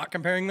 which I'm not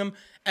comparing them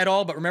at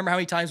all, but remember how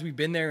many times we've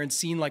been there and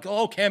seen like,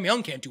 oh, Cam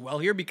Young can't do well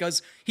here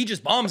because he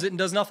just bombs it and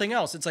does nothing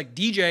else. It's like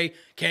DJ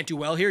can't do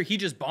well here. He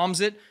just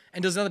bombs it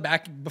and does nothing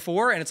back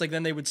before. And it's like,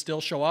 then they would still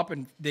show up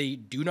and they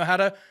do know how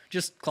to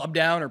just club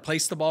down or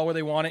place the ball where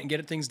they want it and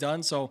get things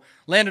done. So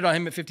landed on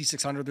him at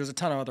 5,600. There's a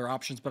ton of other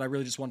options, but I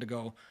really just wanted to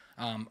go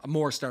a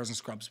more stars and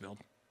scrubs build.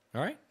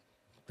 All right.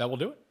 That will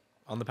do it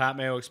on the Pat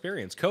Mayo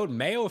Experience. Code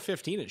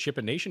Mayo15 at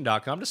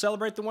shipitnation.com to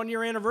celebrate the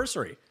 1-year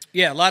anniversary.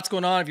 Yeah, lots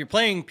going on. If you're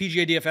playing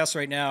PGA DFS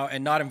right now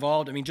and not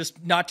involved, I mean,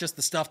 just not just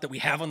the stuff that we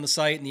have on the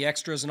site and the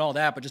extras and all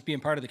that, but just being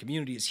part of the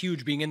community is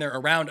huge. Being in there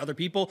around other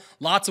people,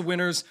 lots of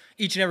winners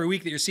each and every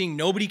week that you're seeing.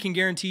 Nobody can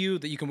guarantee you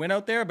that you can win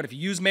out there, but if you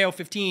use Mayo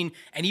 15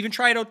 and even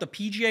try it out the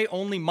PGA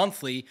only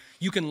monthly,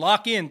 you can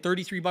lock in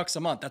 $33 a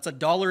month. That's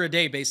 $1 a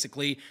day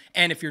basically.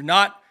 And if you're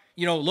not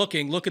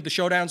look at the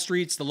showdown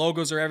streets. The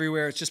logos are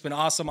everywhere. It's just been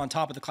awesome on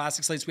top of the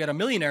classic slates. We had a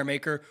Millionaire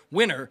Maker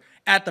winner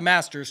at the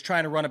Masters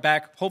trying to run it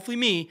back. Hopefully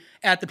me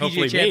at the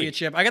PGA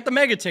Championship. I got the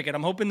mega ticket.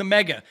 I'm hoping the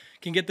mega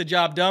can get the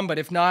job done. But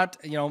if not,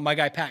 my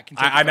guy Pat can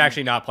take it. I'm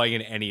actually not playing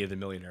in any of the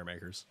Millionaire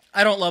Makers.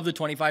 I don't love the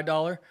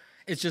 $25.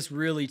 It's just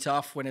really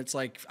tough when it's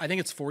like, I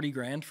think it's 40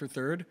 grand for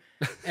third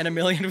and $1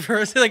 million for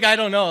first. Like, I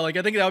don't know. Like,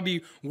 I think that would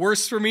be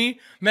worse for me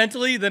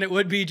mentally than it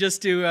would be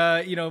just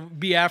to,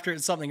 be after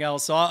it something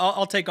else. So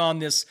I'll take on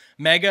this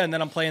mega, and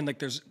then I'm playing, like,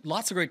 there's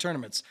lots of great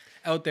tournaments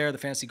out there, the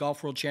Fantasy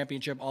Golf World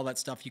Championship, all that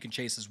stuff you can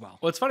chase as well.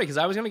 Well, it's funny because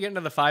I was going to get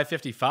into the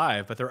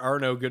 555, but there are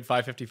no good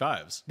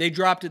 555s. They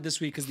dropped it this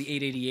week because the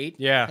 888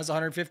 has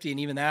 150, and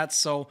even that.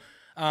 So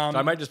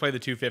I might just play the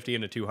 250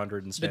 and the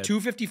 200 instead. The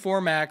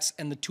 254 max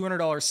and the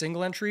 $200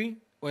 single entry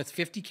with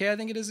 50K, I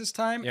think it is this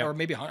time, or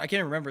maybe I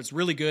can't remember. It's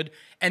really good.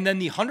 And then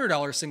the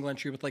 $100 single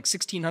entry with like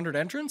 1,600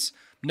 entrants,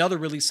 another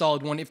really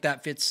solid one if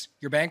that fits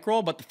your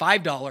bankroll. But the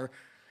 $5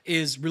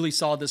 is really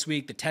solid this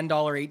week. The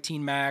 $10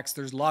 18 max.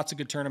 There's lots of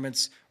good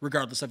tournaments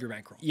regardless of your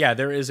bankroll. Yeah,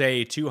 there is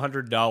a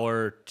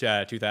 $200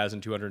 to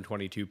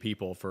 2,222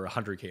 people for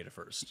 100K to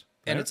first.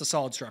 And it's a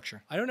solid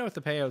structure. I don't know what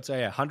the payouts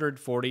say.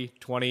 140,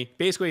 20.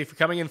 Basically, if you're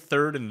coming in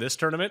third in this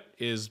tournament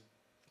is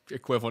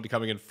equivalent to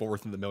coming in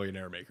fourth in the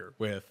Millionaire Maker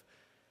with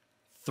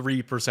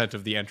 3%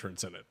 of the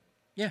entrants in it.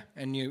 Yeah,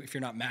 and if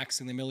you're not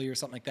maxing the milli or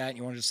something like that, and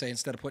you want to just say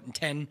instead of putting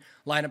 10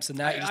 lineups in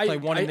that, you just play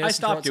one in this. I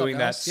stopped doing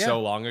that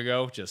so long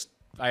ago.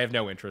 I have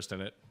no interest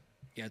in it.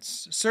 Yeah,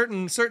 it's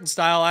certain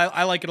style.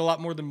 I like it a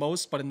lot more than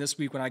most, but in this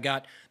week when I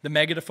got the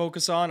mega to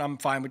focus on, I'm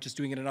fine with just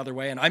doing it another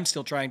way, and I'm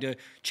still trying to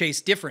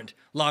chase different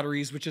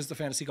lotteries, which is the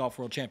Fantasy Golf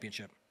World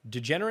Championship.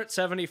 Degenerate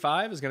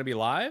 75 is going to be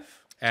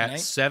live at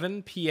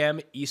 7 p.m.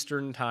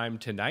 Eastern time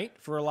tonight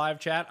for a live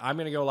chat. I'm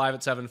going to go live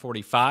at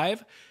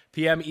 7:45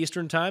 p.m.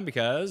 Eastern time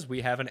because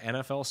we have an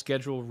NFL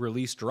schedule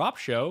release drop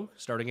show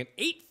starting at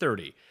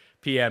 8:30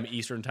 p.m.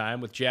 Eastern time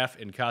with Jeff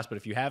and Cuss. But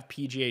if you have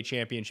PGA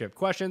Championship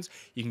questions,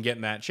 you can get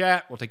in that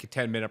chat. We'll take a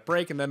 10-minute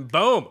break, and then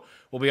boom,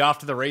 we'll be off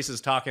to the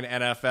races talking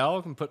NFL.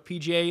 We can put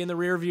PGA in the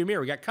rearview mirror.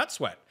 We got Cut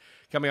Sweat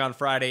coming on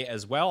Friday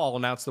as well. I'll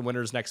announce the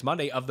winners next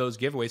Monday of those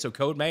giveaways. So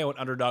code Mayo at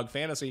Underdog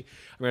Fantasy.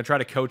 I'm going to try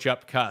to coach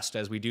up Cust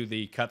as we do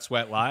the Cut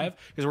Sweat live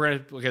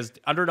because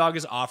Underdog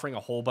is offering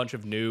a whole bunch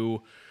of new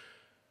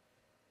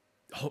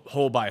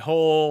hole by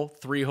hole,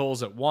 3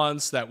 holes at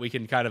once that we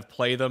can kind of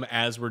play them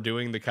as we're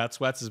doing the cut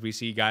sweats as we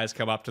see guys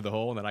come up to the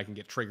hole, and then I can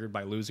get triggered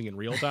by losing in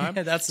real time.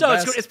 It's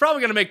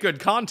probably going to make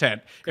good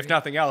content if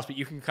nothing else, but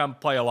you can come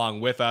play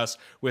along with us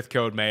with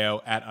code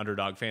Mayo at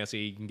Underdog Fantasy.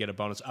 You can get a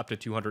bonus up to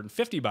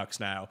 $250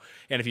 now,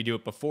 and if you do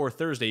it before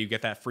Thursday, you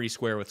get that free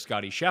square with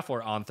Scotty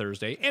Scheffler on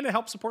Thursday, and it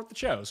helps support the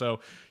show. So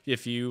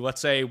if you, let's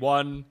say,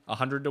 won a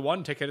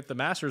 100-to-1 ticket at the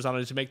Masters on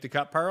it to make the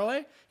cut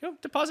parlay,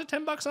 deposit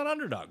 $10 on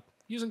Underdog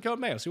using code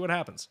Mayo. See what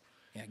happens.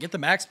 Yeah, get the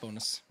max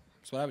bonus.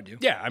 That's what I would do.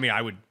 Yeah, I mean,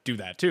 I would do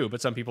that too, but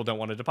some people don't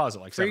want to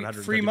deposit like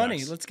 $750. Free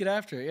money. Let's get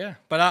after it, yeah.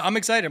 But I'm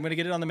excited. I'm going to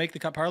get it on the Make the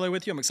Cut parlay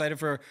with you. I'm excited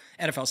for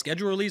NFL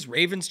schedule release,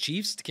 Ravens,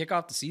 Chiefs to kick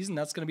off the season.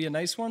 That's going to be a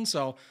nice one.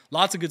 So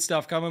lots of good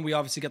stuff coming. We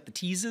obviously got the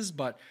teases,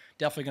 but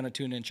definitely going to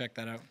tune in and check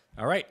that out.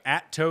 All right,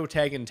 at Toe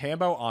Tag and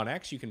Tambo on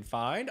X, you can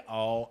find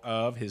all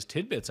of his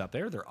tidbits up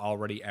there. They're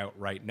already out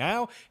right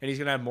now, and he's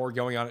going to have more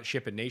going on at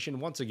Ship It Nation.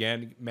 Once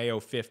again,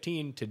 Mayo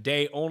 15,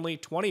 today only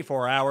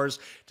 24 hours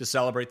to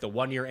celebrate the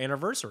 1-year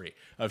anniversary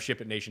of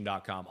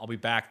ShipItNation.com. I'll be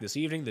back this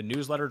evening. The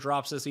newsletter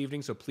drops this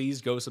evening, so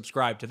please go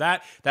subscribe to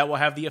that. That will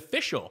have the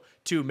official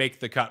To Make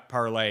the Cut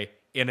parlay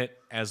in it,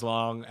 as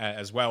well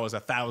as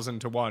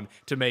 1,000-to-1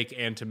 to make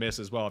and to miss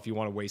as well if you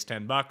want to waste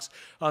 $10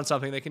 on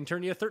something that can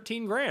turn you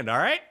 13 grand. All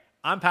right,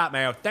 I'm Pat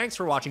Mayo. Thanks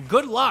for watching.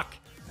 Good luck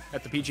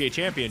at the PGA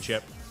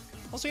Championship.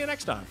 I'll see you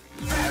next time.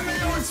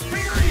 Mayo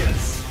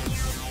Experience.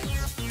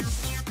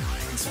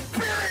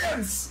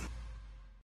 experience.